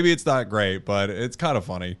 maybe it's not great, but it's kind of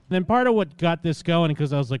funny. Then part of what got this going,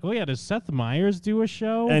 because I was like, oh yeah, does Seth Meyers do a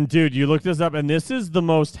show? And dude, you look this up, and this is the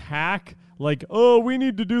most hack. Like, oh, we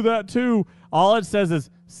need to do that too. All it says is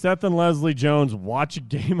Seth and Leslie Jones watch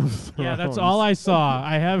Game of Thrones. Yeah, that's all I saw.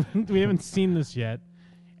 We haven't seen this yet.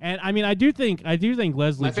 And I mean, I do think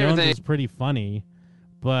Leslie Jones is pretty funny,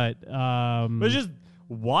 but just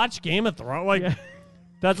watch Game of Thrones.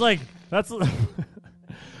 Like, that's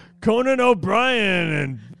Conan O'Brien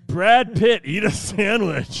and Brad Pitt eat a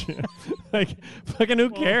sandwich. Like, fucking who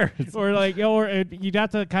cares? Or you'd have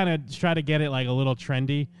to kind of try to get it like a little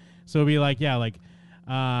trendy. So it'd be like,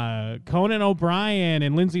 Conan O'Brien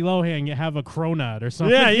and Lindsay Lohan have a cronut or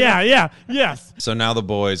something. Yes. So now the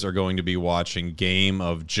boys are going to be watching Game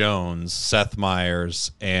of Jones, Seth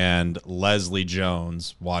Meyers and Leslie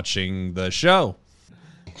Jones watching the show.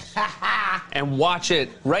 And watch it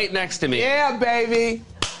right next to me. Yeah, baby.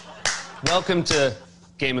 Welcome to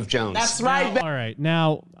Game of Jones. That's right. All right.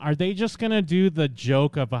 Now, are they just going to do the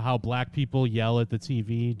joke of how black people yell at the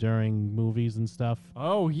TV during movies and stuff?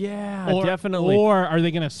 Oh, yeah, Or- definitely. Or are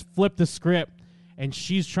they going to flip the script and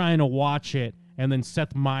she's trying to watch it and then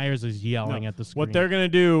Seth Meyers is yelling at the screen? What they're going to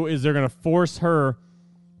do is they're going to force her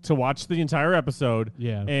to watch the entire episode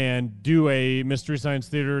and do a Mystery Science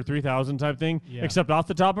Theater 3000 type thing, except off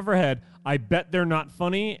the top of her head. I bet they're not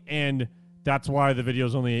funny, and that's why the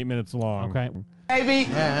video's only 8 minutes long. Okay. Baby.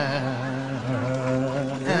 Yeah,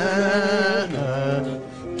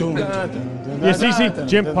 see,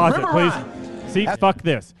 Jim, pause it, please. See, fuck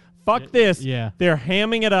this. Fuck this. Yeah. They're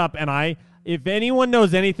hamming it up, and if anyone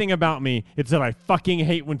knows anything about me, it's that I fucking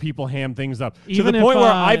hate when people ham things up. Even to the if, point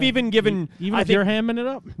where I've even given... Even if you're hamming it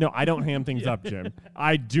up? No, I don't ham things up, Jim.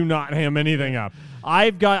 I do not ham anything up.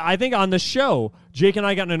 I think on the show, Jake and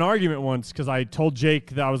I got in an argument once because I told Jake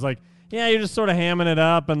that I was like, yeah, you're just sort of hamming it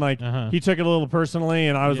up, and like he took it a little personally,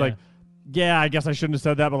 and I was like, yeah, I guess I shouldn't have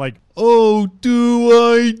said that, but like, oh, do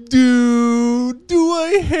I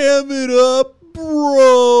ham it up,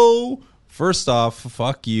 bro? First off,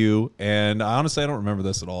 fuck you, and honestly, I don't remember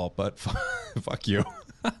this at all, but fuck you.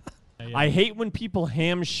 I hate when people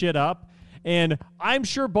ham shit up, and I'm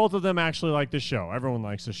sure both of them actually like the show. Everyone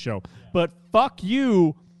likes the show, but fuck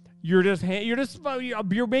you. You're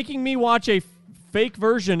making me watch a fake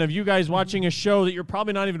version of you guys watching a show that you're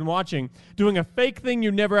probably not even watching, doing a fake thing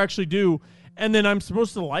you never actually do, and then I'm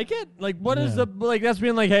supposed to like it? Like, what is that's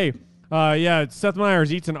being like, hey, Seth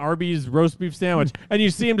Meyers eats an Arby's roast beef sandwich, and you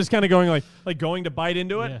see him just kind of going like going to bite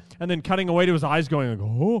into it, and then cutting away to his eyes going like,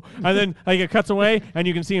 oh, and then like it cuts away, and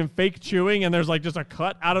you can see him fake chewing, and there's like just a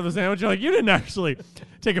cut out of the sandwich. You're like, you didn't actually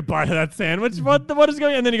take a bite of that sandwich. What is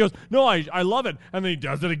going on? And then he goes, no, I love it. And then he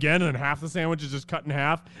does it again, and then half the sandwich is just cut in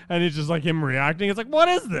half, and it's just like him reacting. It's like, what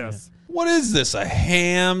is this? What is this, a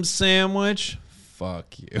ham sandwich?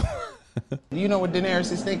 Fuck you. You know what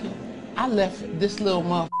Daenerys is thinking? I left this little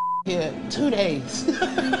motherfucker here 2 days.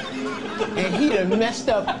 And he done messed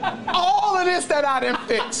up all of this that I done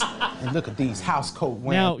fixed. And look at these house coat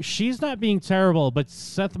wearing. Now, she's not being terrible, but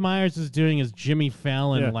Seth Meyers is doing his Jimmy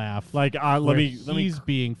Fallon laugh. Like, he's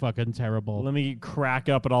being fucking terrible. Let me crack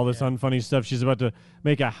up at all this unfunny stuff. She's about to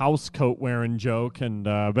make a house coat wearing joke, and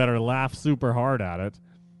better laugh super hard at it.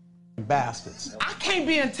 Bastards. I can't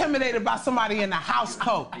be intimidated by somebody in a house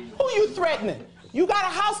coat. Who you threatening? You got a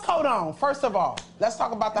house coat on, first of all. Let's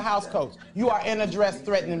talk about the house coats. You are in a dress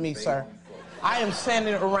threatening me, sir. I am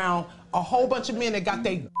standing around a whole bunch of men that got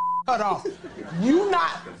their cut off. You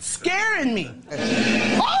not scaring me.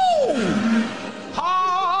 Oh!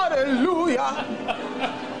 Hallelujah.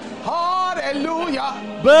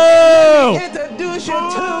 Hallelujah. Boo! Introduce you to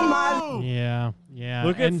my... Yeah. Yeah,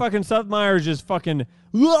 Look at and fucking Seth Meyers just fucking.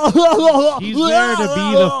 He's there to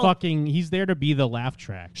be the fucking. He's there to be the laugh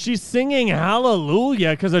track. She's singing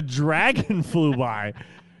Hallelujah because a dragon flew by.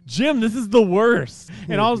 Jim, this is the worst.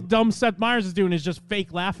 And all dumb Seth Meyers is doing is just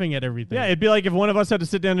fake laughing at everything. Yeah, it'd be like if one of us had to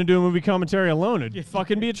sit down and do a movie commentary alone. It'd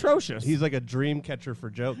fucking be atrocious. He's like a dream catcher for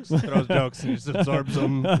jokes. He throws jokes and just absorbs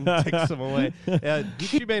them and takes them away.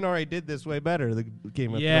 Gucci Mane already did this way better. The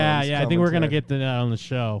Game of Thrones. I think we're gonna get to that on the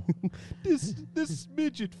show. this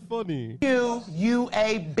midget funny.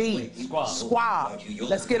 UAB. Squab.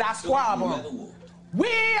 Let's get our squab on. We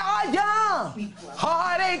are young.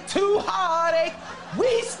 Heartache to heartache.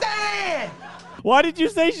 We stand. Why did you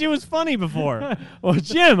say she was funny before? Well,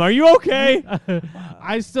 Jim, are you okay?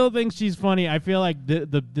 I still think she's funny. I feel like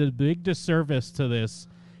the big disservice to this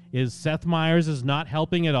is Seth Meyers is not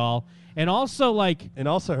helping at all. And also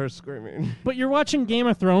her screaming. But you're watching Game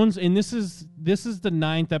of Thrones, and this is the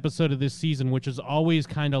 9th episode of this season, which is always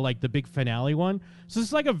kind of like the big finale one. So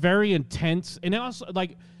it's like a very intense, and also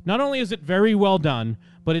like not only is it very well done,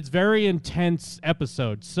 but it's very intense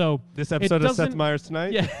episode. So this episode of Seth Meyers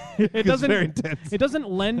Tonight, yeah, it doesn't very intense. It doesn't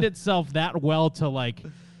lend itself that well to like.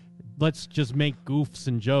 Let's just make goofs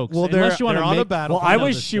and jokes. Well, unless you want to on make a battle. Well, I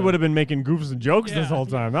wish she would have been making goofs and jokes this whole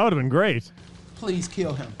time. That would have been great. Please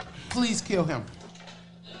kill him. Please kill him.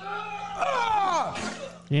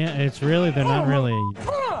 Yeah, it's really they're not really.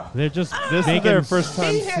 They're just This is making their first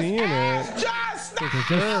time seeing it.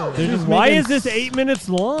 They're just Why making is this 8 minutes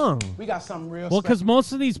long? We got something real. Well, because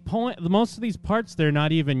most of these parts, they're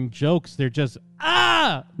not even jokes. They're just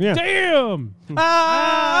damn.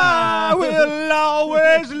 I will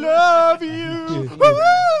always love you.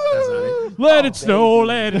 Let it snow,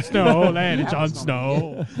 let it snow, let it Jon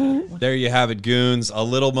Snow. There you have it, goons. A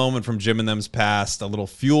little moment from Jim and them's past, a little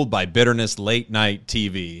fueled by bitterness late night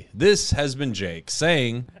TV. This has been Jake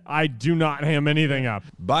saying, I do not ham anything up.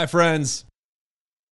 Bye, friends.